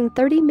 spending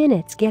 30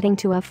 minutes getting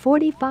to a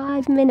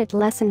 45-minute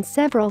lesson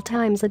several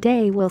times a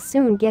day will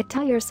soon get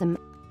tiresome.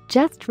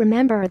 Just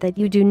remember that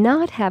you do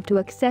not have to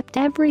accept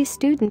every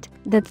student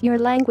that your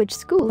language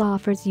school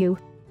offers you.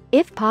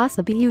 If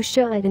possible, you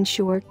should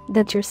ensure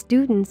that your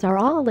students are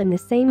all in the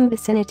same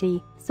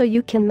vicinity so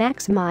you can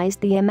maximize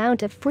the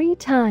amount of free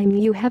time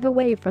you have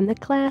away from the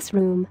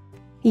classroom.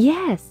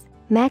 Yes,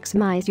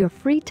 maximize your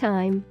free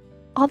time.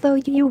 Although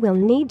you will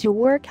need to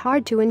work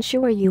hard to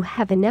ensure you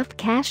have enough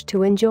cash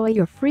to enjoy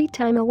your free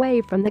time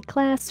away from the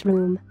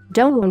classroom,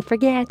 don't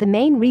forget the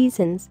main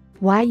reasons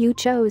why you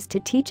chose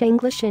to teach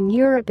English in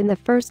Europe in the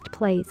first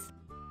place.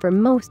 For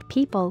most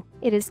people,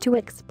 it is to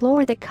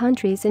explore the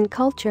countries and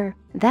culture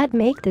that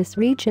make this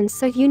region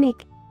so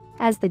unique.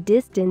 As the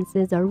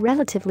distances are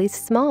relatively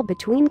small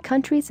between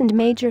countries and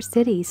major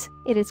cities,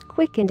 it is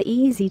quick and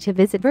easy to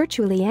visit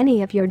virtually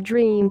any of your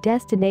dream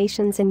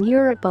destinations in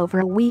Europe over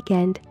a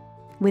weekend.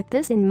 With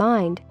this in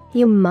mind,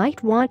 you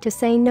might want to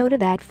say no to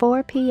that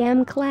 4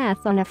 p.m.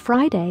 class on a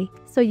Friday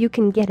so you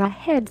can get a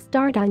head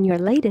start on your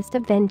latest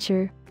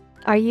adventure.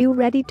 Are you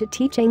ready to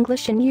teach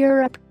English in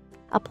Europe?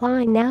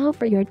 Apply now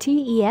for your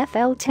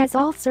TEFL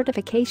TESOL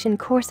certification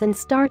course and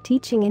start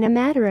teaching in a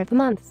matter of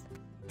months.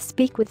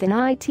 Speak with an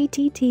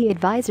ITTT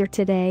advisor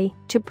today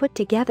to put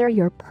together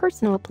your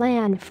personal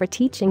plan for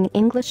teaching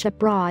English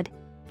abroad.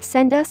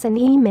 Send us an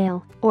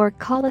email or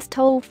call us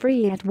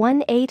toll-free at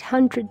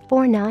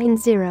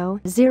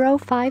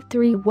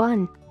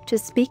 1-800-490-0531 to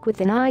speak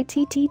with an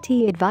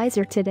ITTT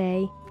advisor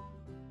today.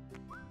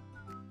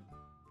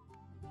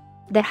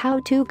 The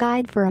How-To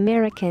Guide for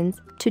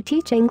Americans to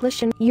Teach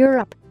English in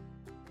Europe.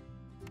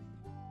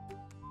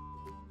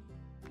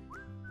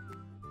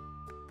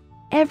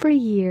 Every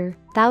year,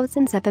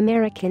 thousands of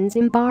Americans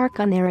embark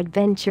on their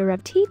adventure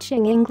of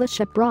teaching English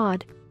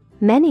abroad.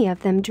 Many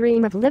of them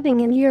dream of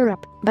living in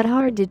Europe but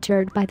are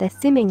deterred by the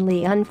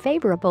seemingly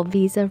unfavorable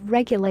visa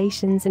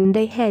regulations and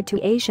they head to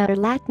Asia or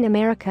Latin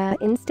America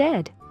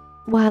instead.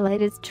 While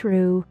it is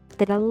true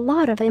that a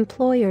lot of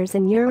employers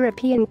in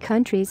European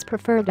countries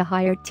prefer to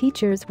hire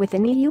teachers with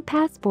an EU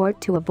passport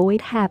to avoid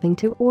having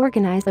to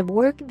organize a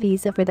work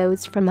visa for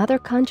those from other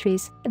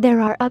countries, there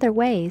are other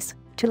ways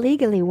to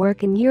legally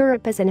work in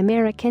Europe as an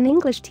American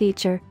English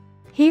teacher.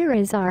 Here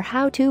is our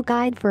how-to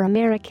guide for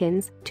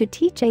Americans to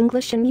teach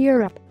English in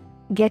Europe.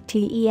 Get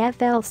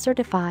TEFL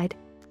certified.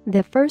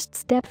 The first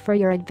step for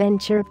your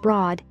adventure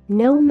abroad,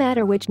 no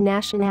matter which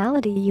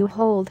nationality you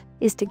hold,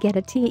 is to get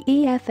a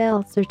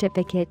TEFL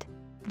certificate.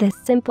 The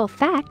simple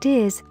fact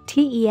is,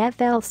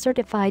 TEFL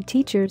certified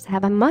teachers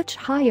have a much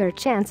higher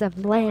chance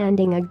of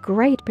landing a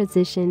great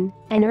position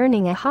and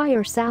earning a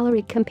higher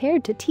salary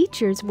compared to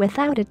teachers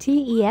without a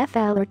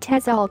TEFL or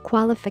TESOL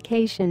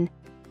qualification.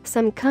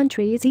 Some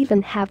countries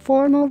even have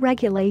formal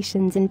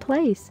regulations in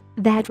place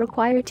that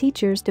require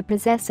teachers to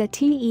possess a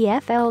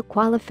TEFL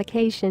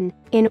qualification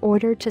in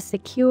order to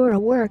secure a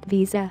work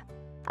visa.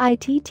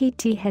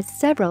 ITTT has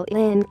several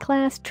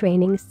in-class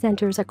training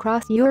centers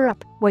across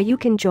Europe where you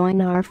can join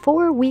our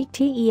 4-week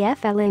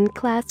TEFL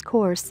in-class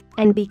course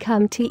and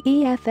become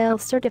TEFL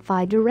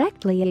certified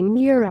directly in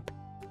Europe.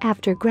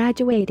 After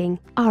graduating,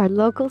 our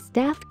local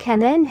staff can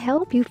then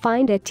help you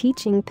find a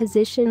teaching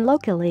position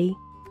locally.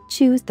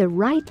 Choose the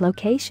right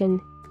location.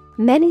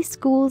 Many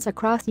schools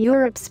across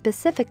Europe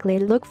specifically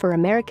look for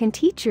American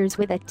teachers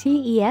with a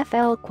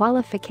TEFL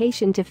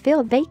qualification to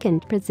fill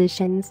vacant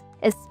positions,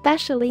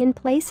 especially in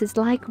places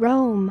like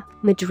Rome,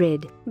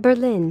 Madrid,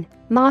 Berlin,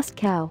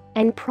 Moscow,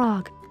 and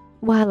Prague.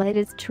 While it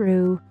is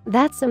true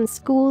that some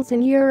schools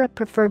in Europe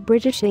prefer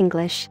British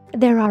English,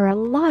 there are a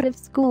lot of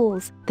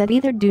schools that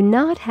either do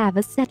not have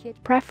a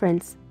set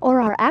preference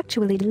or are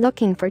actually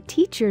looking for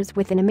teachers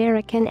with an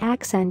American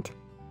accent.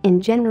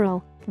 In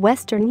general,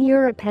 Western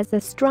Europe has a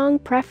strong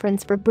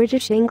preference for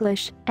British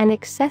English, and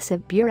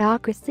excessive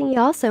bureaucracy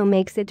also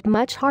makes it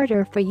much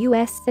harder for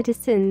U.S.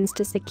 citizens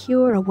to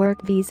secure a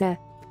work visa.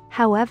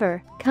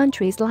 However,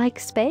 countries like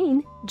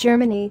Spain,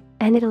 Germany,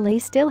 and Italy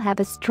still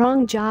have a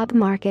strong job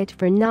market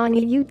for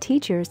non-EU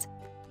teachers.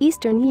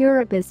 Eastern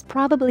Europe is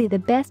probably the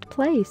best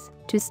place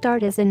to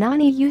start as a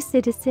non-EU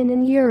citizen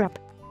in Europe.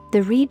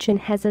 The region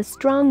has a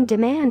strong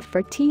demand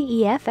for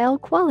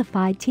TEFL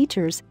qualified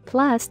teachers,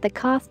 plus the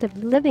cost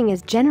of living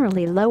is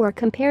generally lower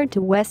compared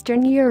to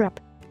Western Europe.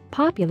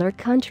 Popular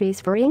countries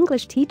for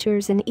English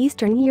teachers in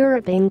Eastern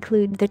Europe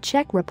include the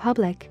Czech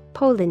Republic,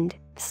 Poland,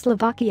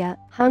 Slovakia,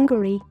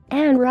 Hungary,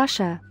 and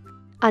Russia.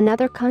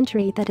 Another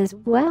country that is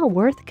well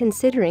worth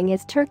considering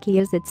is Turkey,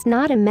 as it's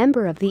not a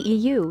member of the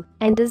EU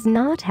and does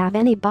not have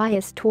any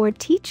bias toward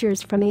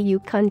teachers from EU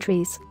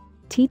countries.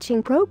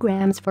 Teaching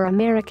programs for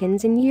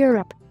Americans in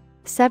Europe.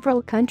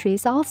 Several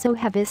countries also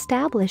have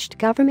established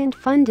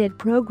government-funded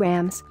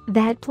programs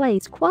that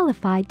place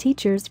qualified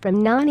teachers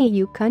from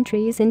non-EU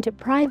countries into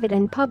private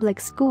and public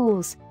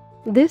schools.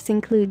 This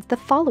includes the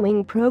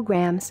following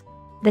programs: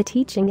 the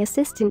Teaching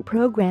Assistant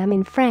Program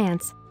in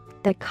France,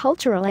 the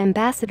Cultural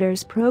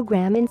Ambassadors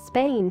Program in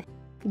Spain,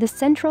 the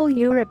Central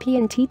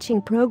European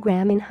Teaching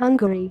Program in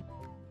Hungary.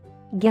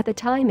 Get the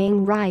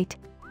timing right.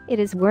 It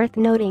is worth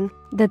noting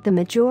that the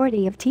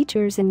majority of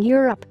teachers in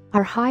Europe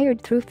are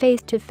hired through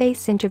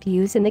face-to-face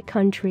interviews in the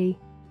country.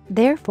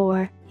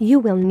 Therefore, you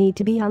will need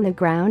to be on the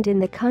ground in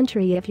the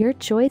country of your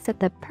choice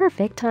at the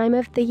perfect time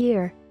of the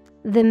year.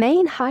 The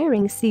main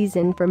hiring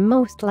season for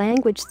most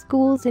language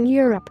schools in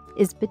Europe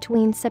is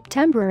between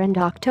September and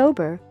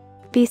October.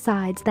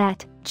 Besides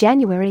that,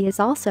 January is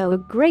also a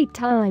great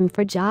time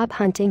for job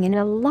hunting in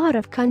a lot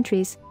of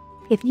countries.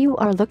 If you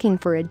are looking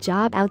for a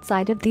job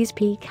outside of these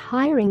peak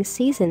hiring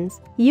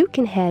seasons, you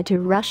can head to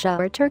Russia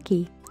or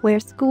Turkey, where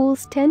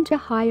schools tend to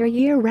hire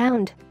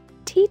year-round.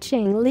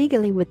 Teaching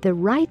legally with the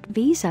right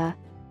visa.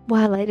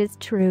 While it is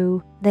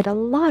true that a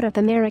lot of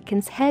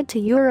Americans head to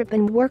Europe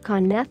and work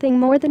on nothing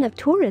more than a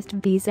tourist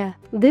visa,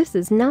 this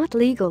is not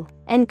legal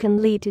and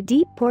can lead to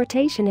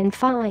deportation and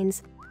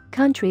fines.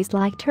 Countries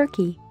like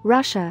Turkey,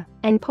 Russia,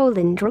 and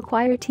Poland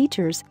require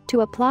teachers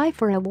to apply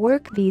for a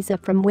work visa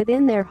from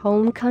within their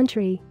home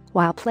country,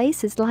 while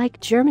places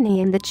like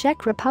Germany and the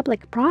Czech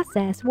Republic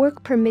process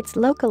work permits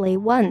locally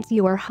once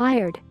you are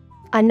hired.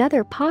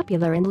 Another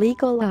popular and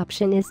legal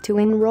option is to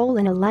enroll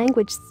in a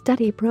language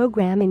study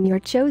program in your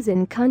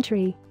chosen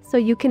country, so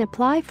you can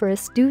apply for a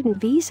student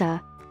visa.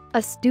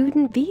 A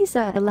student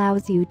visa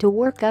allows you to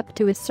work up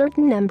to a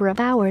certain number of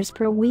hours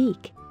per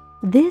week.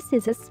 This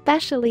is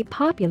especially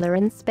popular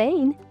in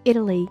Spain,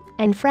 Italy,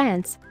 and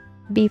France.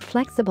 Be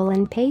flexible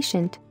and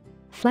patient.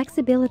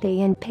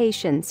 Flexibility and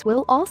patience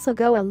will also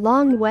go a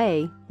long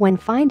way when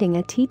finding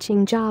a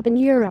teaching job in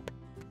Europe.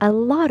 A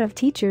lot of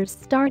teachers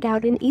start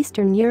out in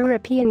Eastern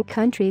European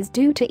countries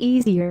due to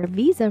easier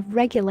visa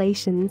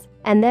regulations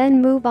and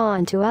then move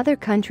on to other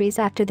countries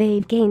after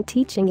they've gained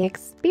teaching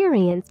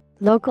experience,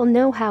 local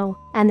know-how,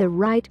 and the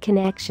right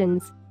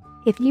connections.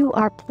 If you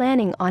are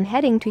planning on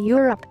heading to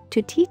Europe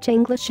to teach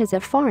English as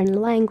a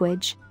foreign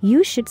language,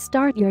 you should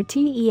start your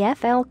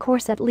TEFL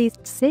course at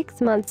least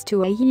 6 months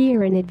to a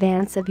year in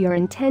advance of your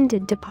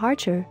intended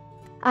departure.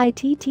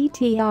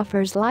 ITTT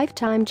offers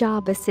lifetime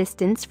job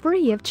assistance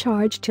free of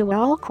charge to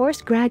all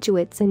course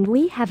graduates, and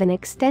we have an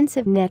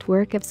extensive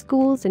network of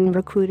schools and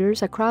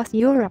recruiters across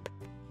Europe.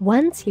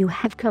 Once you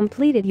have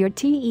completed your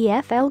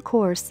TEFL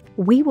course,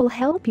 we will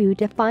help you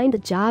to find a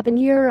job in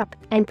Europe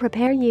and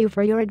prepare you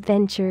for your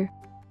adventure.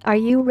 Are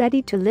you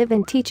ready to live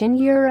and teach in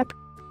Europe?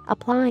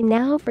 Apply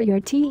now for your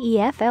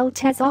TEFL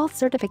TESOL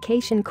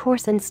certification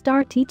course and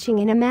start teaching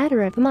in a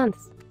matter of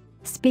months.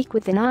 Speak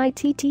with an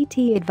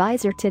ITTT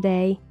advisor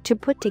today to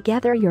put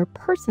together your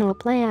personal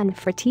plan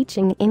for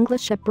teaching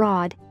English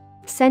abroad.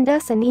 Send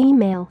us an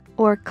email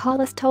or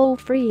call us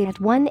toll-free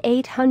at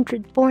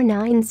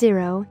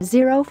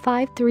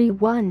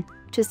 1-800-490-0531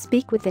 to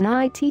speak with an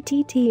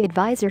ITTT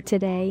advisor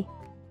today.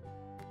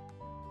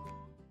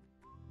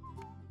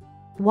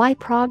 Why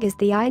Prague is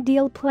the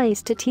ideal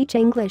place to teach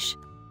English.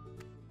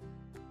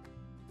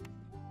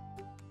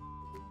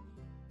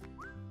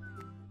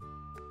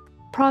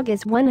 Prague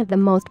is one of the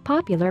most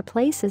popular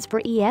places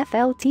for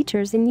EFL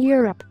teachers in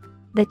Europe.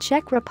 The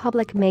Czech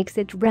Republic makes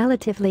it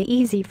relatively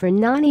easy for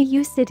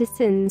non-EU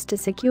citizens to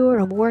secure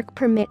a work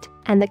permit,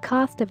 and the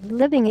cost of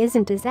living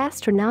isn't as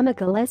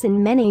astronomical as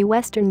in many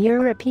Western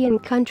European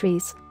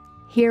countries.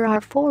 Here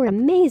are 4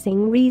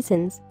 amazing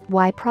reasons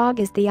why Prague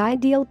is the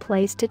ideal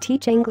place to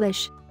teach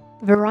English.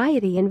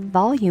 Variety and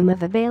volume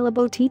of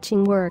available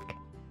teaching work.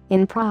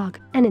 In Prague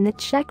and in the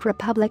Czech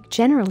Republic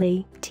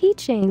generally,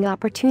 teaching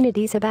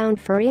opportunities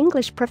abound for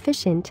English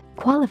proficient,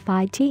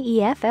 qualified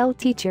TEFL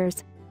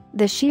teachers.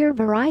 The sheer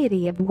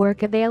variety of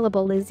work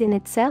available is in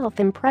itself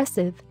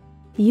impressive.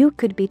 You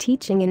could be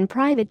teaching in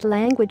private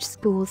language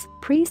schools,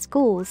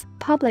 preschools,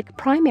 public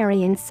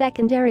primary and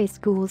secondary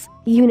schools,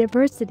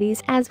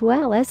 universities, as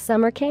well as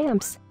summer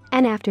camps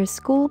and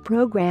after-school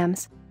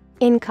programs.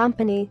 In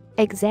company,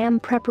 exam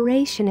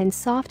preparation and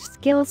soft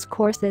skills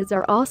courses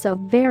are also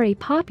very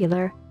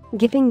popular,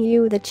 giving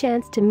you the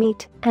chance to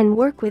meet and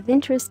work with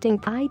interesting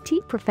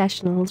IT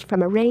professionals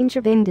from a range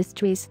of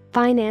industries: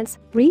 finance,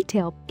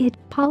 retail,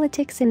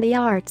 politics, and the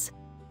arts.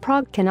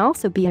 Prague can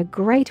also be a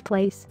great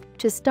place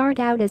to start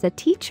out as a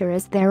teacher,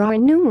 as there are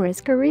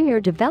numerous career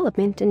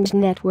development and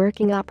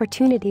networking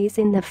opportunities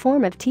in the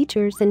form of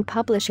teachers and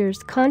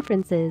publishers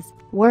conferences,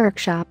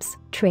 workshops,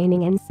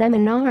 training, and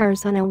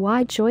seminars on a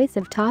wide choice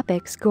of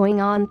topics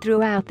going on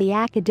throughout the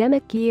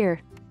academic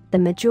year, the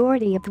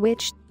majority of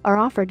which are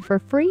offered for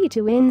free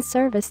to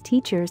in-service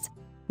teachers.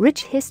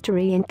 Rich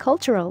history and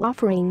cultural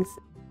offerings.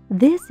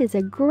 This is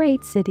a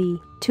great city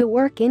to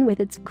work in with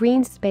its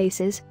green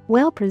spaces,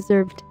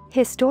 well-preserved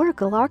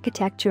historical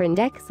architecture, and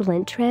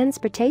excellent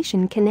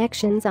transportation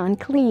connections on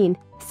clean,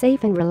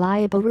 safe, and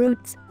reliable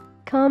routes.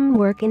 Come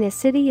work in a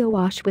city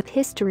awash with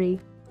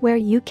history, where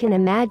you can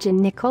imagine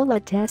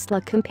Nikola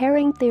Tesla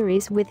comparing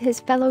theories with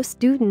his fellow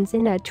students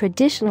in a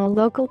traditional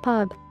local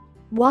pub.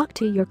 Walk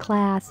to your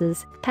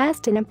classes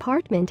past an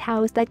apartment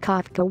house that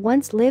Kafka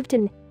once lived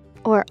in.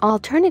 Or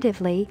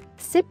alternatively,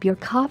 sip your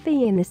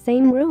coffee in the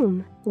same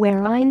room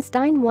where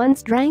Einstein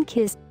once drank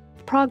his.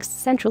 Prague's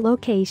central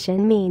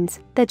location means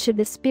that should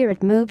the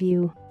spirit move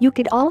you, you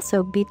could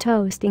also be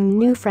toasting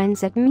new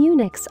friends at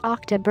Munich's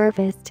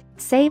Oktoberfest,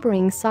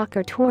 savoring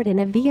soccer tort in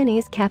a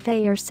Viennese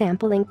cafe, or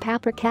sampling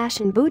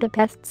paprikash in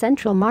Budapest's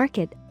Central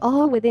Market,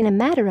 all within a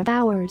matter of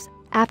hours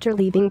after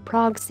leaving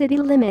Prague city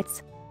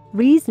limits.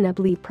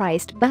 Reasonably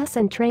priced bus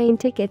and train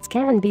tickets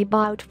can be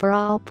bought for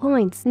all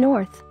points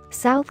north,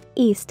 south,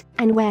 east,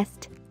 and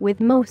west, with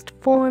most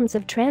forms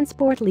of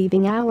transport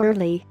leaving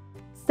hourly.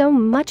 So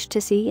much to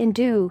see and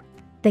do.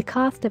 The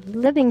cost of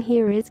living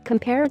here is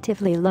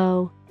comparatively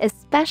low,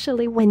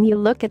 especially when you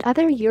look at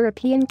other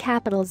European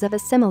capitals of a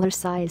similar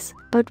size,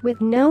 but with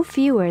no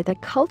fewer the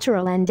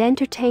cultural and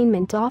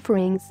entertainment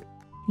offerings.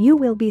 You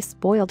will be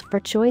spoiled for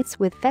choice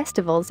with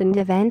festivals and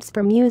events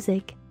for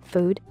music,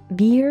 food,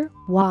 beer,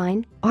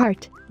 wine,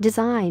 art,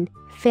 design,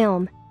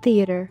 film,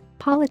 theater,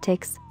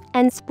 politics,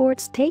 and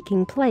sports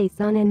taking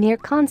place on a near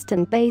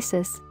constant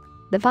basis.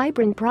 The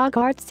vibrant Prague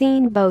art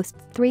scene boasts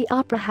 3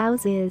 opera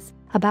houses,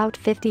 about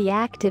 50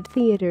 active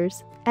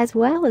theaters, as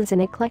well as an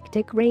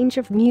eclectic range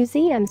of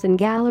museums and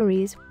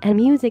galleries, and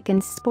music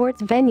and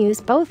sports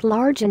venues both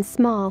large and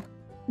small.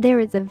 There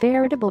is a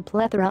veritable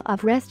plethora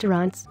of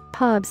restaurants,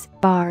 pubs,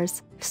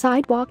 bars,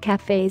 sidewalk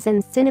cafes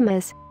and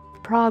cinemas.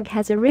 Prague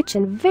has a rich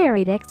and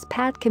varied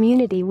expat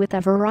community with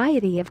a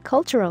variety of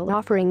cultural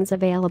offerings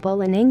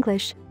available in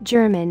English,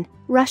 German,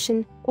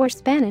 Russian, or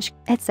Spanish,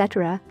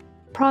 etc.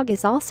 Prague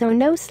is also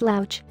no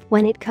slouch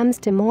when it comes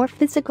to more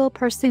physical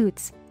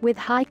pursuits, with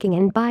hiking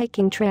and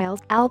biking trails,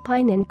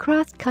 alpine and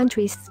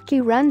cross-country ski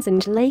runs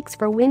and lakes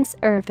for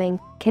windsurfing,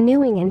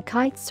 canoeing and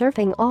kite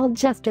surfing, all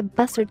just a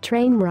bus or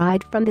train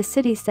ride from the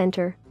city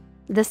center.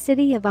 The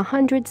city of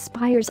 100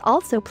 Spires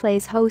also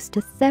plays host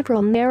to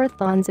several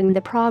marathons in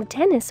the Prague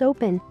Tennis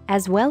Open,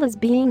 as well as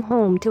being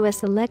home to a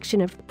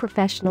selection of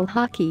professional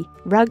hockey,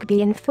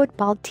 rugby and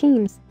football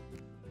teams.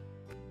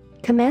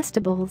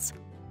 Comestibles.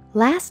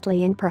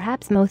 Lastly, and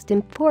perhaps most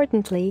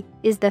importantly,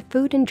 is the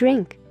food and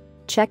drink.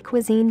 Czech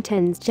cuisine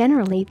tends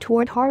generally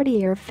toward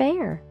heartier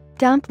fare,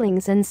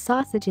 dumplings and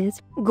sausages,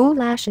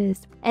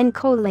 goulashes, and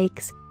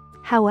kolakes.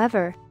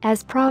 However,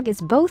 as Prague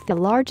is both the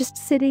largest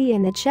city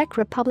in the Czech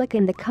Republic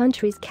and the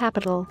country's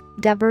capital,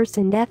 diverse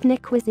and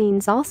ethnic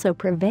cuisines also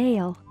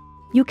prevail.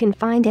 You can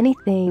find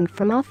anything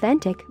from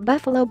authentic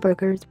buffalo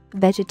burgers,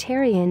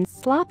 vegetarian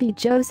sloppy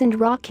joes and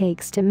raw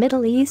cakes to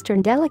Middle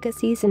Eastern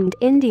delicacies and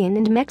Indian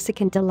and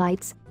Mexican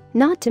delights,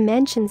 not to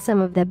mention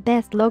some of the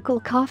best local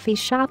coffee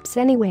shops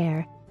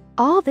anywhere.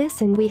 All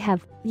this, and we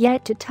have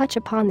yet to touch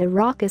upon the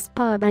raucous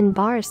pub and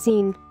bar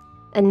scene.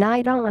 A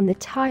night on the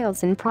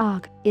tiles in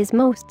Prague is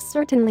most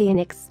certainly an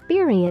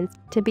experience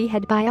to be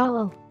had by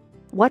all.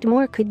 What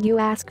more could you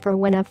ask for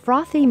when a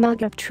frothy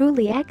mug of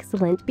truly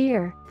excellent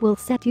beer will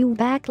set you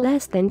back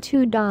less than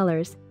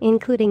 $2,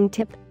 including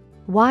tip?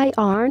 Why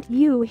aren't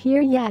you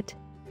here yet?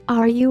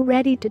 Are you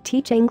ready to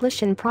teach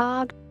English in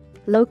Prague?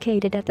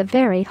 Located at the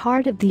very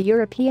heart of the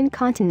European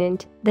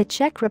continent, the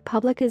Czech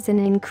Republic is an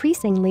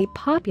increasingly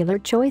popular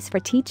choice for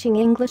teaching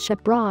English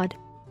abroad.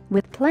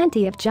 With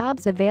plenty of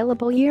jobs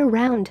available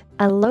year-round,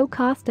 a low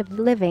cost of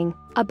living,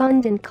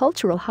 abundant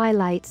cultural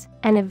highlights,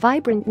 and a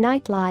vibrant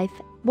nightlife,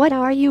 what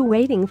are you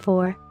waiting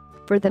for?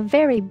 For the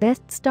very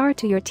best start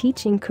to your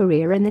teaching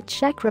career in the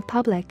Czech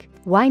Republic,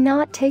 why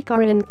not take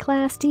our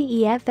in-class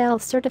TEFL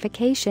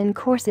certification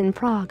course in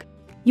Prague?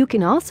 You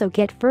can also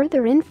get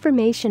further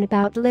information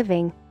about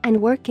living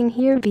and working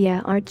here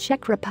via our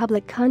Czech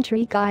Republic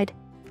country guide.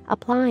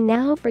 Apply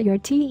now for your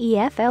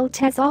TEFL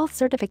TESOL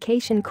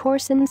certification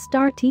course and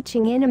start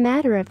teaching in a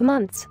matter of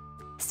months.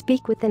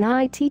 Speak with an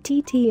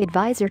ITTT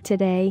advisor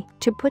today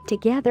to put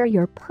together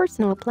your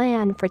personal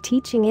plan for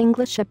teaching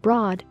English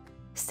abroad.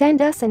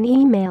 Send us an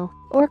email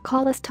or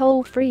call us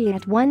toll-free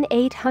at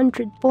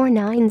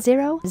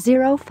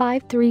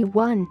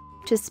 1-800-490-0531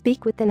 to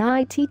speak with an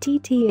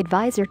ITTT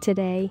advisor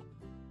today.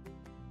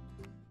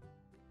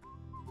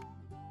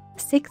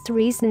 6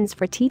 reasons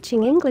for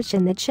teaching English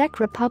in the Czech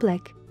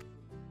Republic.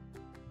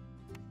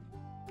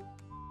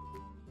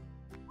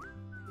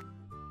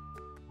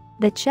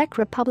 The Czech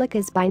Republic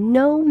is by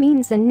no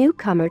means a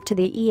newcomer to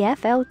the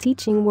EFL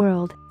teaching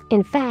world.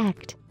 In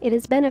fact, it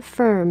has been a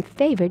firm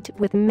favorite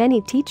with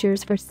many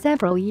teachers for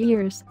several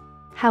years.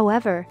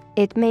 However,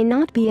 it may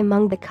not be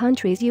among the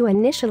countries you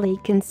initially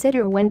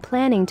consider when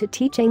planning to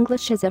teach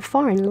English as a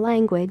foreign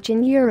language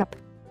in Europe.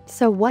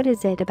 So what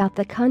is it about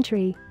the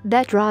country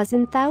that draws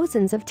in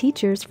thousands of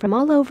teachers from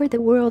all over the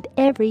world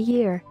every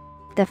year?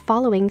 The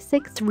following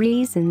 6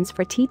 reasons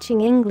for teaching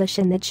English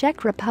in the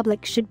Czech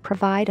Republic should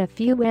provide a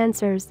few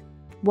answers.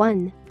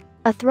 1.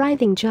 A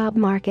thriving job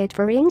market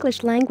for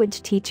English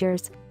language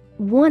teachers.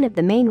 One of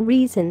the main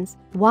reasons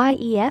why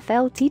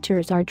EFL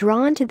teachers are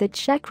drawn to the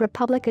Czech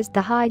Republic is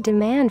the high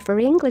demand for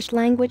English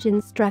language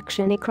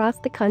instruction across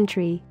the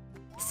country.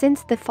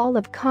 Since the fall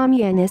of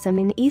communism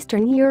in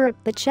Eastern Europe,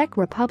 the Czech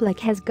Republic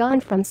has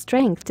gone from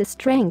strength to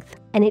strength,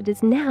 and it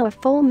is now a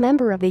full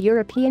member of the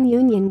European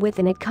Union with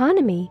an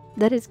economy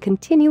that is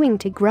continuing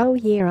to grow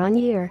year on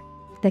year.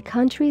 The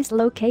country's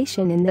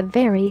location in the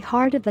very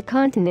heart of the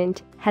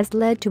continent has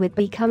led to it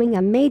becoming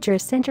a major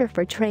center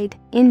for trade,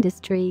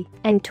 industry,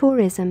 and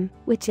tourism,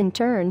 which in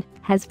turn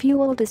has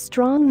fueled a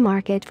strong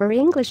market for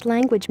English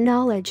language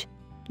knowledge.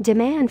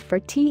 Demand for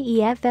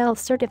TEFL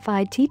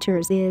certified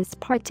teachers is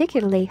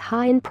particularly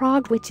high in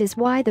Prague, which is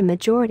why the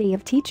majority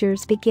of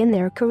teachers begin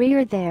their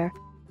career there.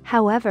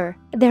 However,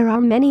 there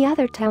are many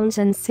other towns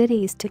and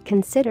cities to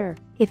consider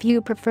if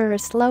you prefer a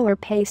slower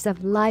pace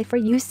of life or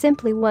you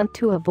simply want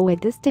to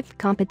avoid the stiff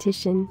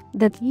competition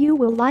that you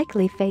will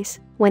likely face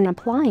when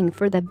applying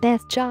for the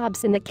best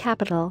jobs in the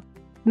capital.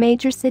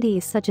 Major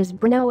cities such as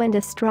Brno and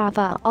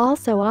Ostrava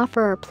also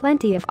offer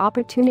plenty of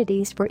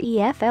opportunities for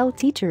EFL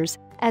teachers,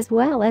 as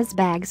well as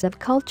bags of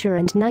culture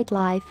and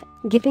nightlife,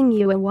 giving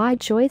you a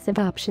wide choice of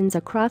options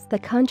across the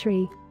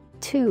country.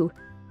 2.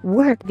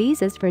 Work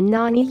visas for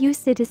non-EU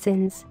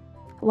citizens.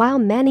 While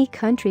many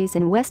countries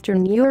in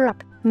Western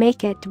Europe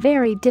make it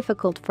very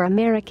difficult for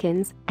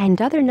Americans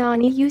and other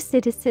non-EU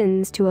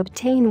citizens to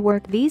obtain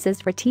work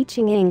visas for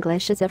teaching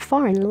English as a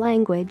foreign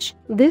language,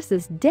 this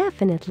is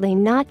definitely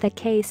not the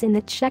case in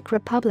the Czech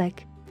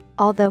Republic.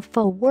 Although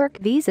full work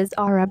visas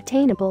are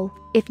obtainable,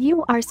 if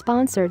you are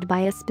sponsored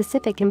by a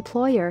specific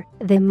employer,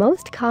 the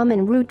most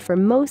common route for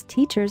most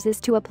teachers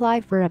is to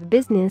apply for a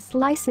business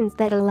license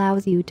that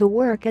allows you to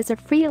work as a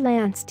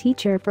freelance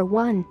teacher for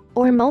one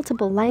or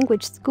multiple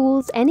language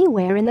schools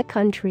anywhere in the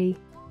country.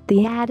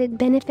 The added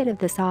benefit of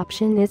this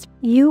option is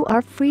you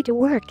are free to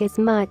work as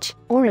much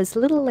or as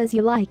little as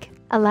you like,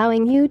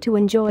 allowing you to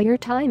enjoy your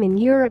time in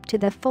Europe to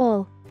the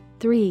full.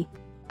 3.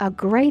 A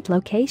great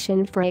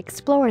location for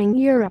exploring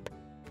Europe.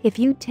 If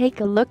you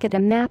take a look at a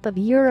map of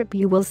Europe,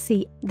 you will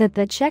see that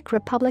the Czech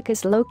Republic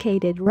is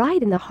located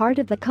right in the heart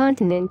of the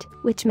continent,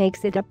 which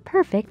makes it a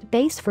perfect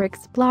base for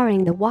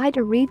exploring the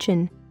wider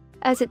region.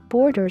 As it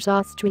borders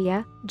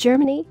Austria,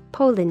 Germany,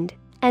 Poland,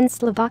 and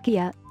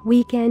Slovakia,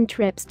 weekend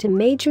trips to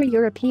major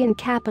European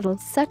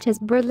capitals such as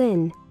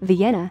Berlin,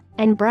 Vienna,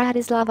 and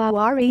Bratislava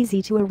are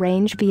easy to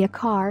arrange via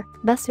car,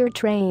 bus or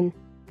train.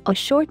 A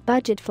short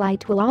budget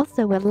flight will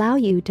also allow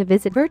you to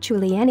visit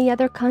virtually any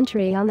other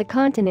country on the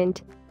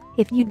continent.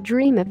 If you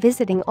dream of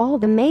visiting all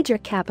the major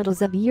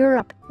capitals of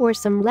Europe or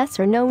some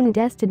lesser-known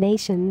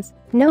destinations,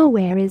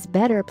 nowhere is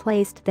better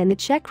placed than the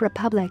Czech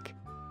Republic.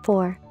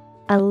 4.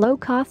 A low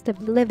cost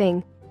of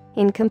living.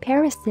 In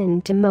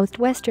comparison to most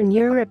Western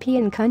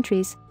European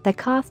countries, the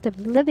cost of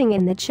living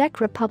in the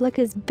Czech Republic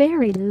is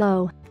very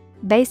low.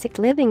 Basic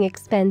living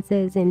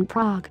expenses in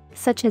Prague,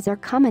 such as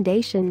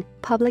accommodation,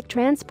 public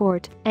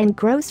transport, and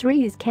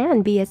groceries,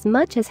 can be as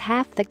much as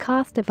half the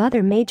cost of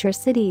other major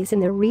cities in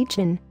the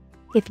region.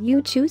 If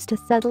you choose to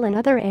settle in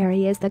other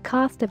areas, the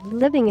cost of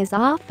living is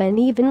often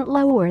even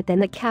lower than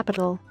the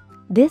capital.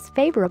 This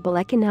favorable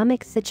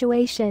economic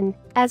situation,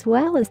 as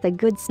well as the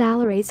good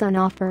salaries on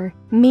offer,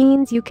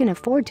 means you can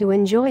afford to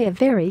enjoy a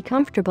very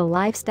comfortable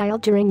lifestyle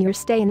during your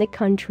stay in the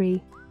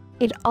country.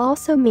 It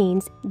also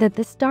means that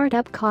the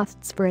startup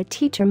costs for a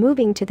teacher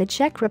moving to the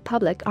Czech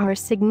Republic are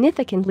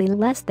significantly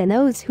less than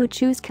those who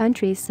choose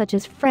countries such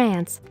as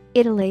France,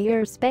 Italy,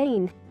 or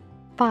Spain.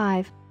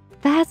 5.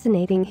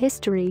 Fascinating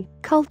history,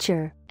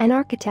 culture, and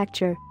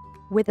architecture.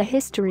 With a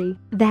history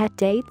that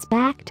dates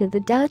back to the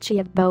Duchy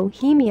of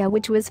Bohemia,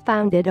 which was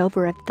founded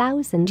over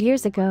 1,000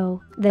 years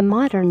ago, the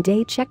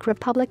modern-day Czech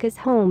Republic is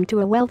home to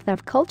a wealth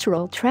of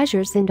cultural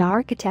treasures and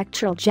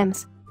architectural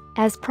gems.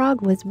 As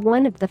Prague was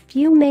one of the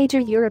few major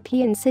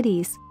European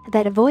cities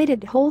that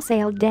avoided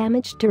wholesale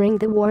damage during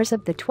the wars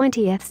of the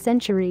 20th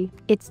century,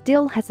 it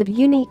still has a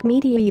unique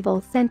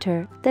medieval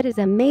center that is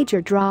a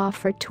major draw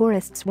for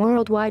tourists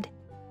worldwide.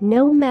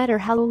 No matter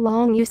how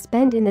long you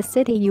spend in the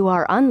city, you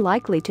are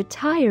unlikely to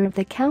tire of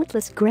the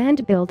countless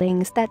grand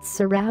buildings that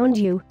surround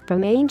you,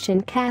 from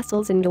ancient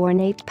castles and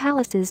ornate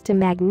palaces to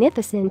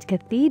magnificent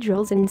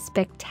cathedrals and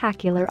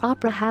spectacular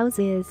opera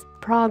houses.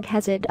 Prague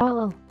has it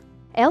all.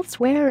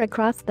 Elsewhere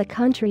across the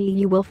country,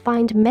 you will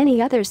find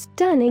many other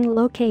stunning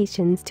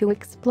locations to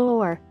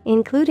explore,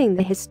 including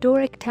the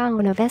historic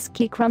town of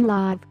Český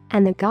Krumlov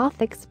and the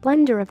Gothic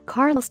splendor of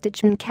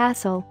Karlštejn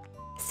Castle.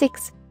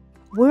 6.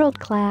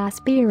 World-class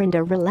beer and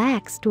a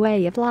relaxed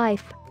way of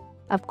life.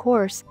 Of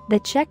course, the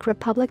Czech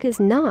Republic is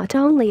not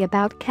only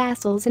about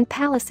castles and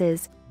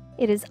palaces.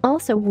 It is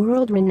also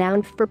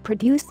world-renowned for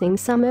producing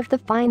some of the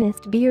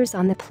finest beers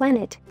on the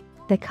planet.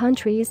 The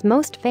country's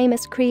most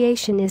famous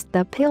creation is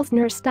the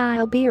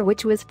Pilsner-style beer,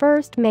 which was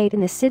first made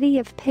in the city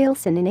of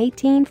Pilsen in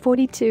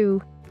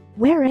 1842.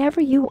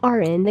 Wherever you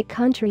are in the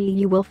country,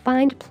 you will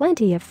find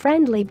plenty of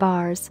friendly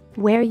bars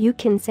where you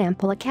can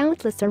sample a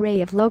countless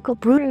array of local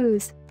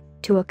brews.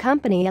 To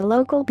accompany a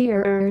local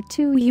beer or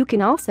two, you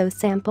can also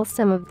sample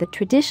some of the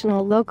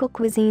traditional local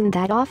cuisine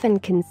that often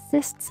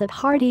consists of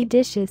hearty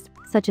dishes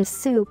such as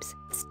soups,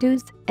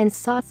 stews, and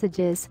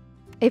sausages.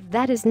 If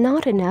that is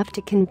not enough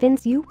to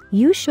convince you,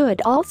 you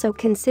should also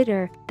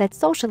consider that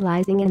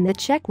socializing in the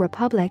Czech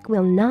Republic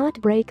will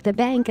not break the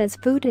bank, as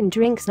food and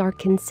drinks are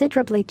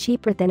considerably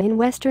cheaper than in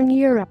Western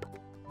Europe.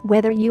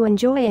 Whether you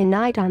enjoy a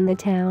night on the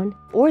town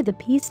or the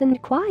peace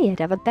and quiet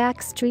of a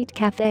backstreet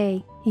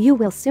cafe, you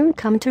will soon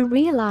come to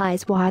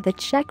realize why the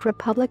Czech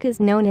Republic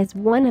is known as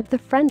one of the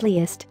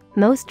friendliest,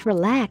 most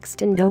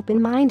relaxed and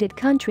open-minded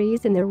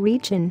countries in the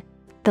region.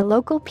 The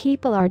local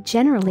people are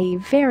generally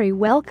very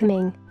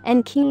welcoming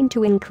and keen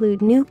to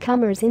include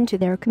newcomers into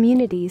their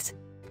communities.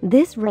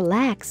 This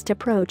relaxed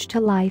approach to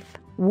life,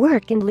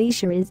 work, and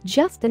leisure is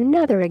just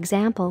another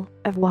example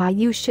of why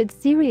you should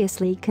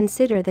seriously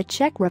consider the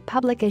Czech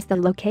Republic as the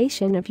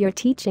location of your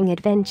teaching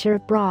adventure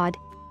abroad.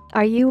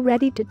 Are you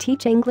ready to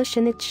teach English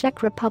in the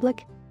Czech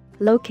Republic?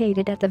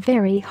 Located at the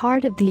very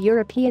heart of the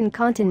European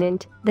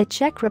continent, the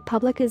Czech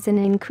Republic is an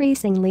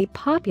increasingly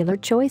popular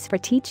choice for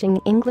teaching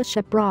English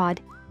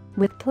abroad.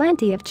 With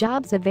plenty of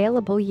jobs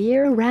available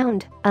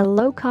year-round, a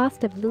low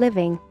cost of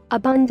living,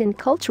 abundant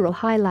cultural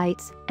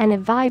highlights, and a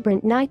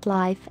vibrant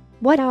nightlife,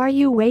 what are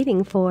you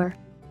waiting for?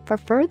 For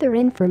further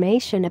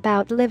information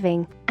about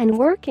living and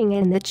working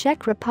in the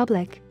Czech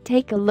Republic,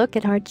 take a look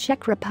at our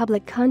Czech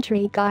Republic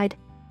Country Guide.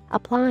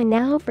 Apply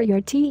now for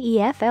your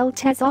TEFL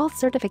TESOL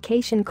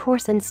certification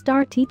course and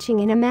start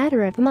teaching in a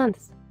matter of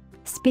months.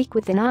 Speak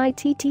with an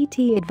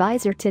ITTT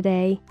advisor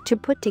today to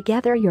put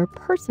together your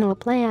personal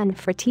plan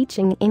for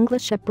teaching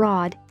English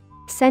abroad.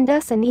 Send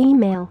us an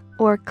email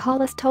or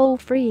call us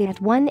toll-free at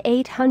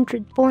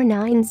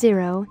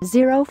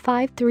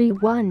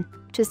 1-800-490-0531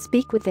 to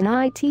speak with an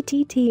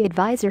ITTT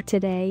advisor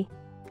today.